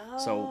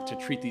 So to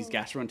treat these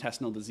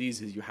gastrointestinal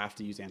diseases, you have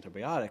to use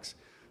antibiotics.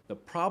 The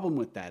problem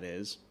with that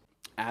is,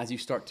 as you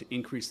start to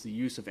increase the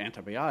use of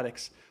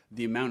antibiotics,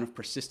 the amount of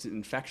persistent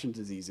infection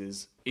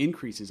diseases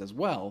increases as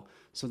well.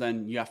 So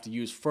then you have to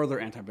use further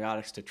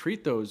antibiotics to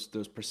treat those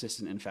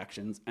persistent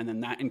infections, and then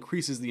that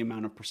increases the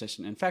amount of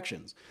persistent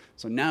infections.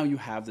 So now you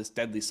have this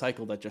deadly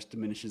cycle that just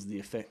diminishes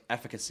the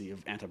efficacy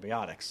of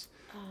antibiotics,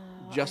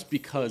 just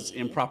because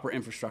improper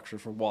infrastructure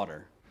for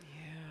water.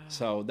 Yeah.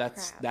 So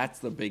that's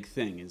the big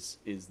thing is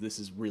this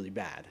is really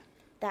bad.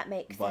 That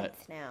makes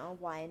sense now.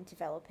 Why in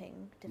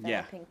developing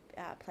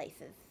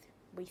places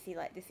we see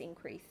like this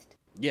increased.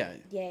 Yeah,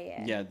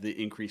 the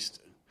increased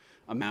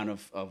amount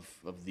of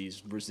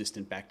these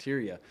resistant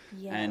bacteria.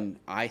 Yeah. And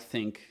I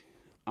think,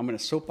 I'm going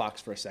to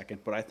soapbox for a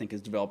second, but I think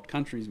as developed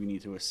countries, we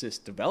need to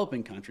assist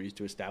developing countries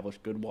to establish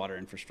good water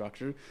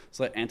infrastructure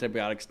so that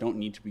antibiotics don't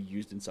need to be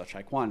used in such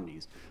high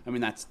quantities. I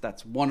mean,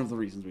 that's one of the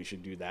reasons we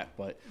should do that.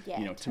 But,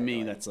 to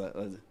me, that's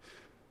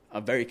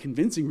a very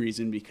convincing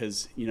reason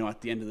because,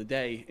 at the end of the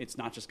day, it's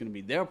not just going to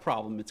be their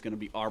problem, it's going to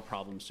be our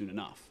problem soon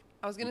enough.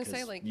 I was going to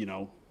say,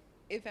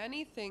 if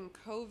anything,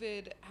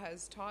 COVID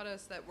has taught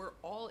us that we're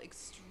all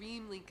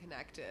extremely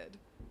connected.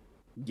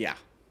 Yeah.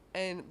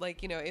 And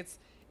it's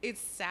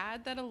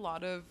sad that a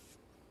lot of,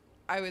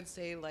 I would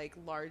say,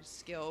 large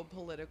scale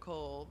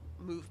political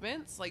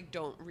movements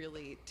don't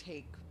really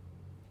take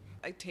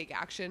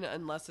action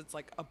unless it's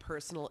a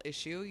personal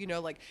issue.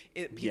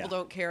 People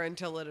don't care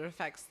until it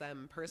affects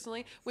them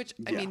personally, which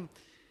I mean,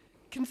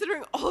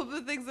 considering all of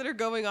the things that are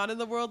going on in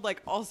the world,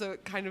 also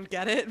kind of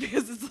get it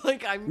because it's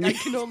I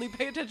can only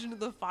pay attention to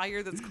the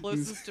fire that's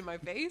closest to my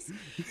face.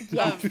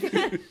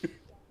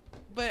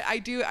 But I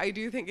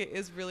do think it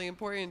is really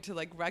important to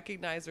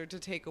recognize or to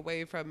take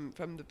away from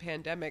the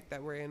pandemic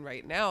that we're in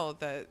right now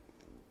that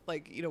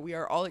we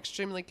are all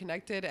extremely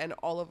connected and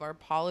all of our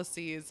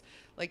policies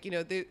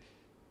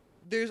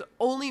there's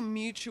only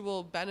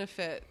mutual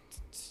benefit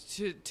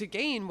to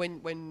gain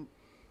when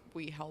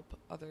we help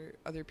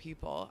other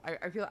people.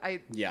 I feel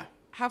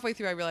halfway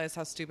through I realized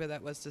how stupid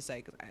that was to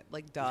say because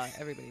duh,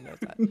 everybody knows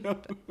that.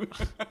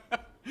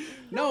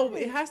 No,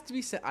 it has to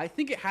be said. I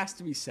think it has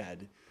to be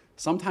said.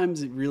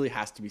 Sometimes it really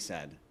has to be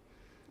said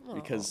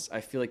because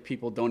I feel like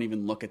people don't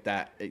even look at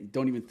that,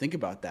 don't even think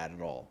about that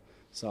at all.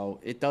 So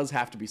it does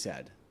have to be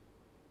said.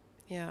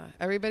 Yeah,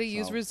 everybody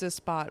use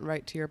ResistBot and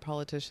write to your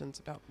politicians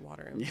about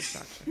water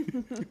infrastructure.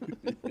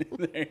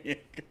 There you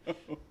go.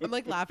 I'm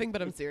laughing,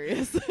 but I'm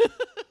serious.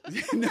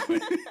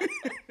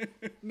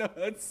 No,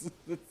 that's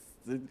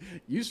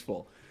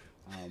useful.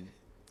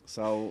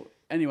 So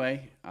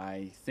anyway,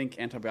 I think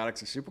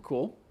antibiotics are super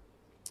cool,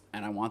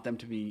 and I want them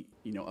to be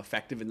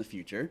effective in the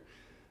future.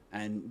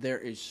 And there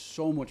is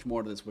so much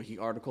more to this wiki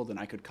article than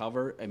I could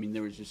cover. I mean,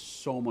 there is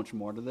just so much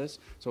more to this.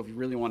 So if you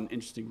really want an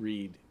interesting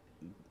read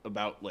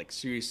about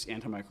serious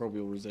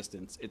antimicrobial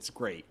resistance, it's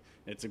great.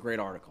 It's a great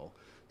article.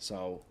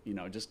 So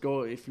just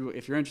go if you're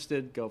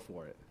interested, go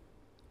for it.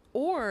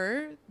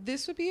 Or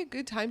this would be a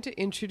good time to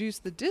introduce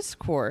the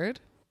Discord.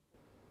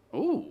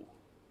 Ooh,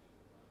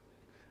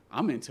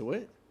 I'm into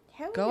it.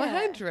 Go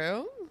ahead,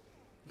 Drew.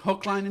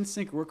 Hook, line, and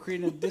sinker. We're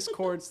creating a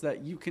Discord so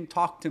that you can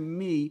talk to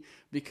me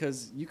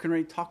because you can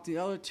already talk to the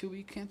other two, but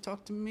you can't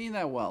talk to me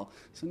that well.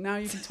 So now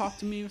you can talk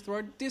to me through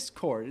our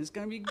Discord. It's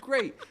going to be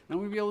great. And I'm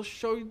going to be able to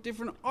show you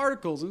different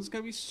articles, and it's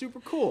going to be super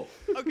cool.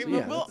 Okay, so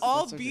we'll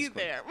all be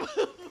there.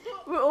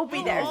 We'll all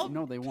be there.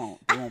 No, they won't.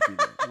 They won't be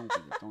there. They won't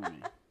be there. Don't worry.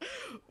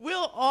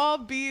 We'll all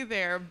be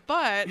there,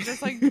 but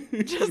just like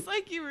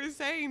you were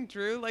saying,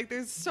 Drew,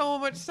 there's so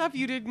much stuff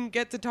you didn't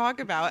get to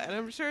talk about, and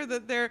I'm sure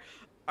that there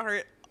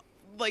are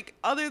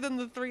other than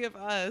the three of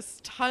us,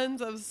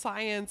 tons of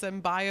science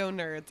and bio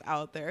nerds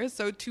out there.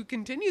 So to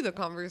continue the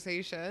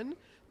conversation,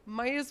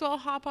 might as well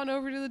hop on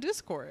over to the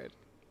Discord.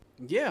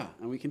 Yeah,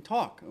 and we can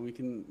talk, and we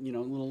can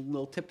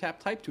little tip tap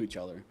type to each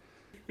other.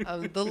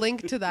 The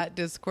link to that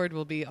Discord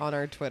will be on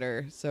our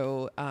Twitter,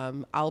 so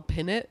I'll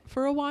pin it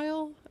for a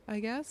while,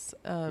 I guess.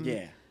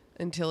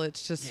 Until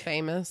it's just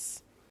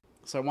famous.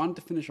 So I wanted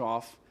to finish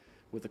off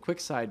with a quick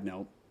side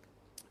note,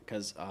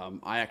 because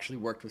I actually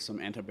worked with some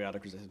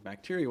antibiotic-resistant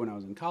bacteria when I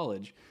was in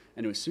college,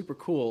 and it was super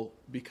cool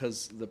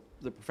because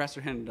the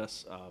professor handed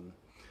us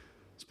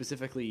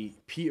specifically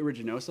P.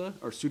 aeruginosa,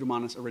 or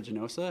Pseudomonas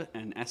aeruginosa,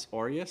 and S.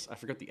 aureus. I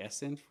forgot the S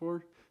stands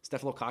for.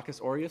 Staphylococcus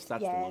aureus,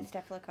 that's the one. Yeah,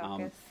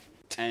 Staphylococcus.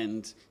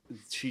 And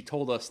she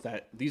told us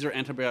that these are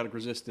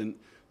antibiotic-resistant,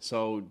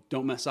 so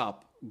don't mess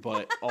up,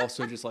 but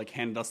also just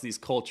handed us these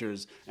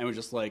cultures, and was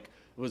just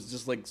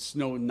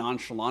so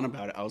nonchalant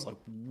about it. I was like,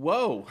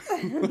 whoa,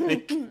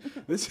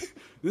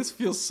 this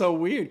feels so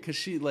weird. Cause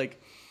she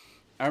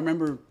I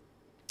remember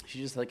she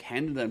just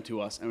handed them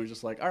to us and was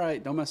just all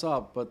right, don't mess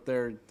up, but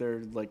they're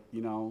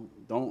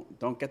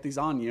don't get these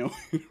on you.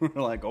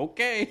 We're like,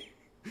 okay.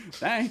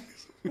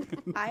 Thanks.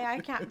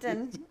 Aye,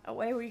 Captain.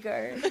 Away we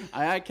go.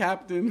 Aye,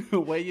 Captain.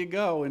 Away you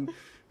go. And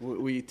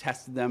we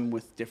tested them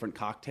with different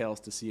cocktails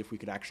to see if we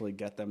could actually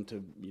get them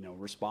to,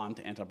 respond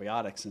to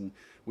antibiotics. And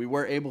we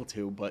were able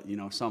to, but,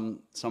 some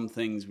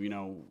things,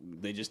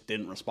 they just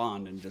didn't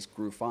respond and just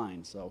grew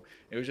fine. So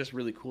it was just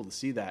really cool to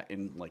see that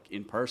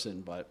in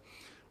person. But,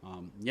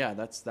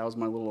 that was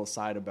my little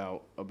aside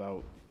about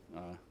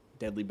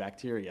deadly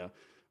bacteria.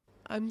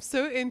 I'm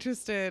so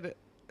interested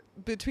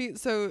between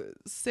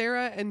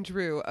Sarah and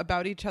Drew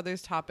about each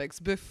other's topics.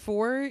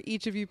 Before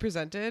each of you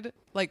presented,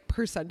 like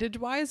percentage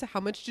wise, how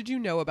much did you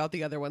know about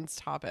the other one's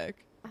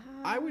topic?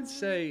 I would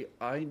say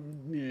I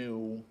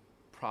knew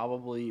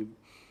probably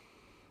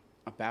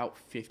about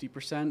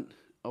 50%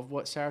 of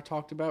what Sarah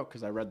talked about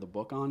because I read the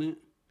book on it.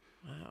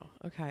 Wow.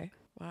 Okay.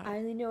 Wow. I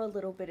only know a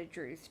little bit of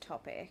Drew's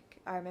topic.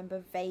 I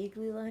remember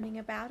vaguely learning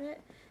about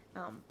it,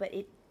 but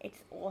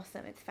it's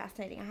awesome. It's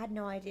fascinating. I had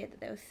no idea that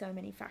there were so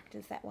many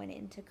factors that went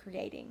into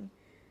creating,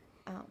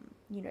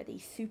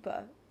 these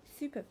super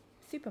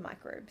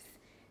microbes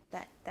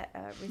that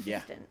are resistant.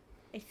 Yeah.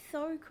 It's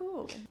so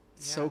cool.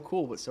 It's so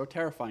cool, but so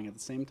terrifying at the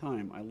same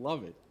time. I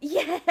love it.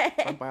 Yeah.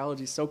 Our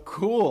biology is so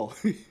cool.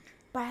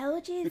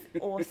 Biology is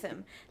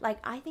awesome. Like,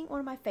 I think one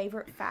of my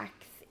favorite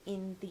facts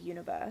in the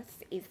universe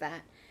is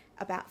that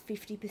about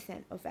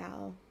 50% of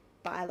our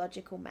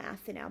biological mass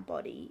in our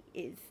body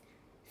is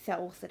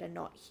cells that are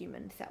not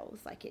human cells.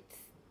 Like, it's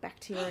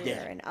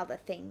bacteria and other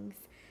things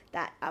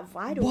that are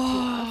vital to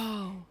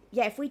us.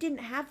 Yeah, if we didn't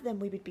have them,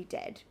 we would be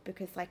dead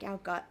because, like, our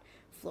gut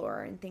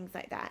flora and things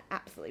like that,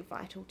 absolutely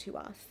vital to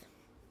us.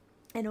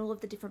 And all of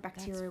the different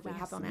bacteria we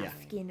have on our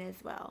skin as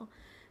well.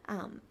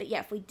 But yeah,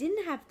 if we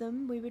didn't have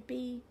them, we would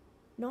be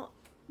not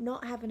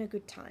having a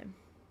good time.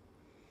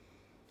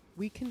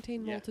 We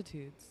contain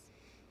multitudes.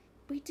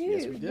 We do.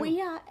 Yes, we do.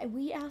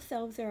 We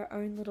ourselves are our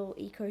own little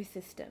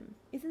ecosystem.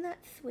 Isn't that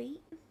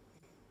sweet?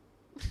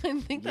 I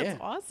think that's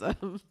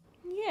awesome.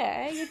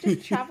 Yeah, you're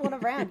just traveling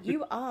around.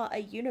 You are a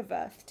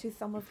universe to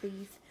some of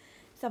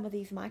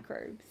these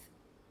microbes.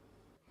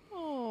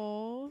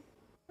 Oh,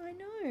 I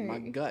know. My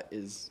gut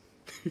is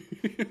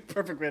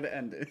perfect way to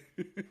end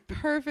it.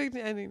 Perfect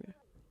ending.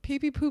 Pee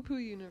pee poo poo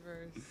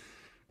universe.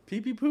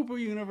 Pee pee poo poo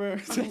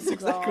universe. Oh, That's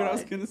exactly what I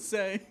was gonna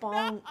say.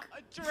 Bonk.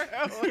 Drew.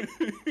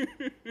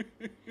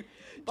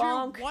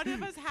 Bonk. Drew, one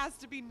of us has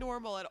to be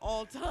normal at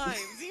all times.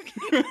 You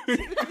can't.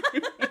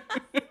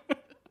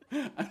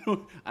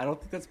 I don't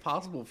think that's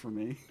possible for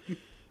me.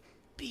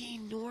 Be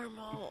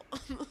normal.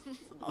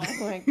 Oh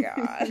my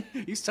god.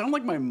 You sound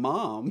like my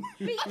mom.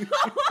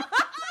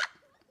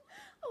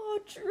 Oh,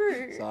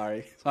 Drew.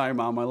 Sorry,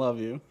 Mom. I love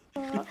you.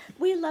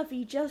 We love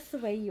you just the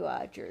way you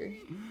are, Drew.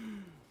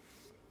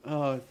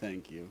 Oh,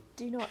 thank you.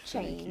 Do not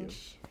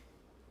change.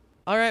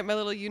 All right, my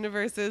little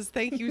universes,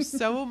 thank you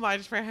so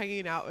much for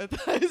hanging out with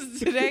us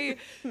today.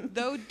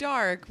 Though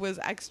dark, was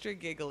extra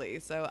giggly.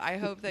 So I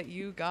hope that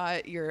you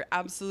got your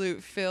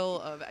absolute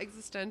fill of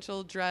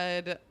existential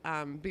dread,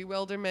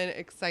 bewilderment,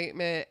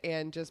 excitement,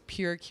 and just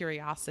pure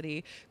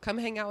curiosity. Come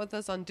hang out with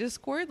us on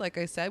Discord. Like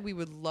I said, we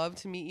would love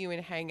to meet you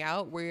and hang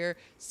out. We're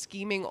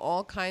scheming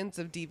all kinds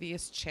of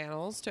devious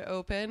channels to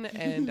open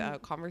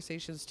and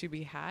conversations to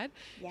be had.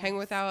 Yes. Hang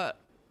with us.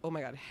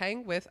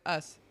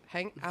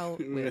 Hang out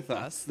with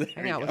us.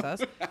 Hang out with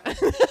us.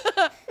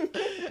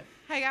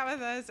 Hang out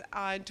with us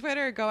on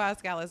Twitter. Go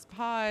Ask Alice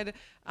Pod.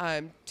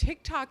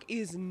 TikTok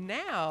is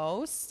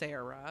now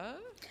Sarah.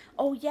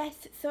 Oh,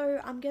 yes. So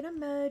I'm going to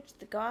merge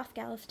the Go Ask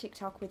Alice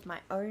TikTok with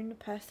my own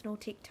personal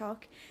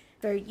TikTok.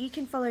 So you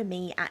can follow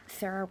me at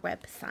Sarah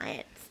Webb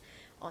Science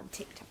on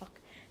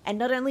TikTok. And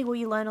not only will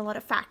you learn a lot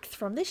of facts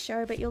from this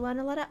show, but you'll learn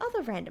a lot of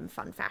other random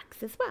fun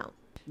facts as well.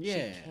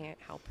 Yeah. She can't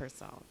help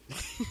herself.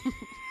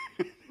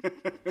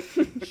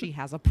 She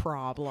has a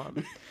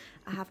problem.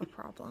 I have a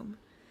problem.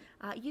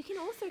 You can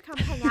also come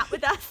hang out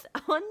with us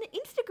on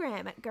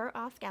Instagram at Go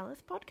Ask Alice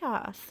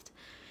Podcast.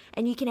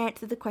 And you can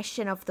answer the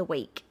question of the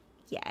week.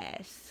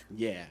 Yes.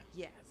 Yeah.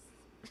 Yes.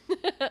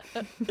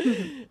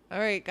 All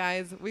right,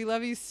 guys. We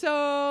love you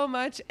so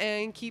much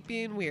and keep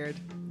being weird.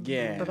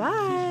 Yeah.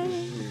 Bye-bye.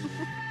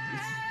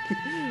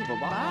 Bye-bye.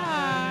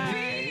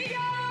 Bye.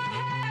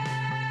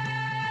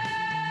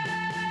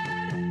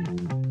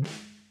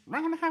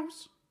 Round the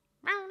house.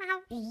 Round the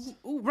house.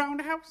 Ooh, round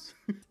the house.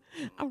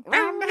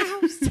 Around the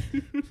house.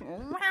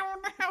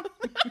 Round the house.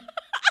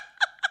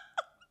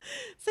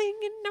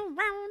 Singing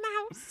around the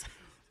house.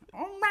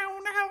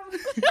 Around the house.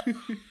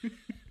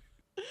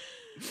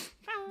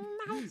 Around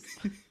the house.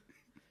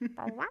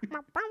 Around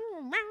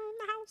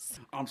the house.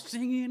 I'm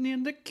singing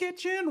in the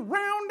kitchen,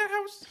 round the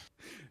house.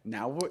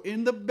 Now we're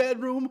in the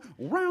bedroom,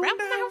 round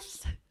the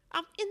house.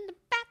 I'm in the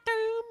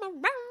bathroom,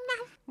 around the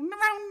house.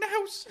 Around the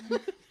house.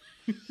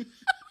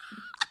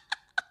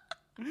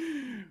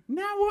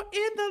 Now we're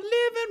in the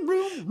living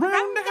room,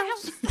 round the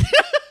house.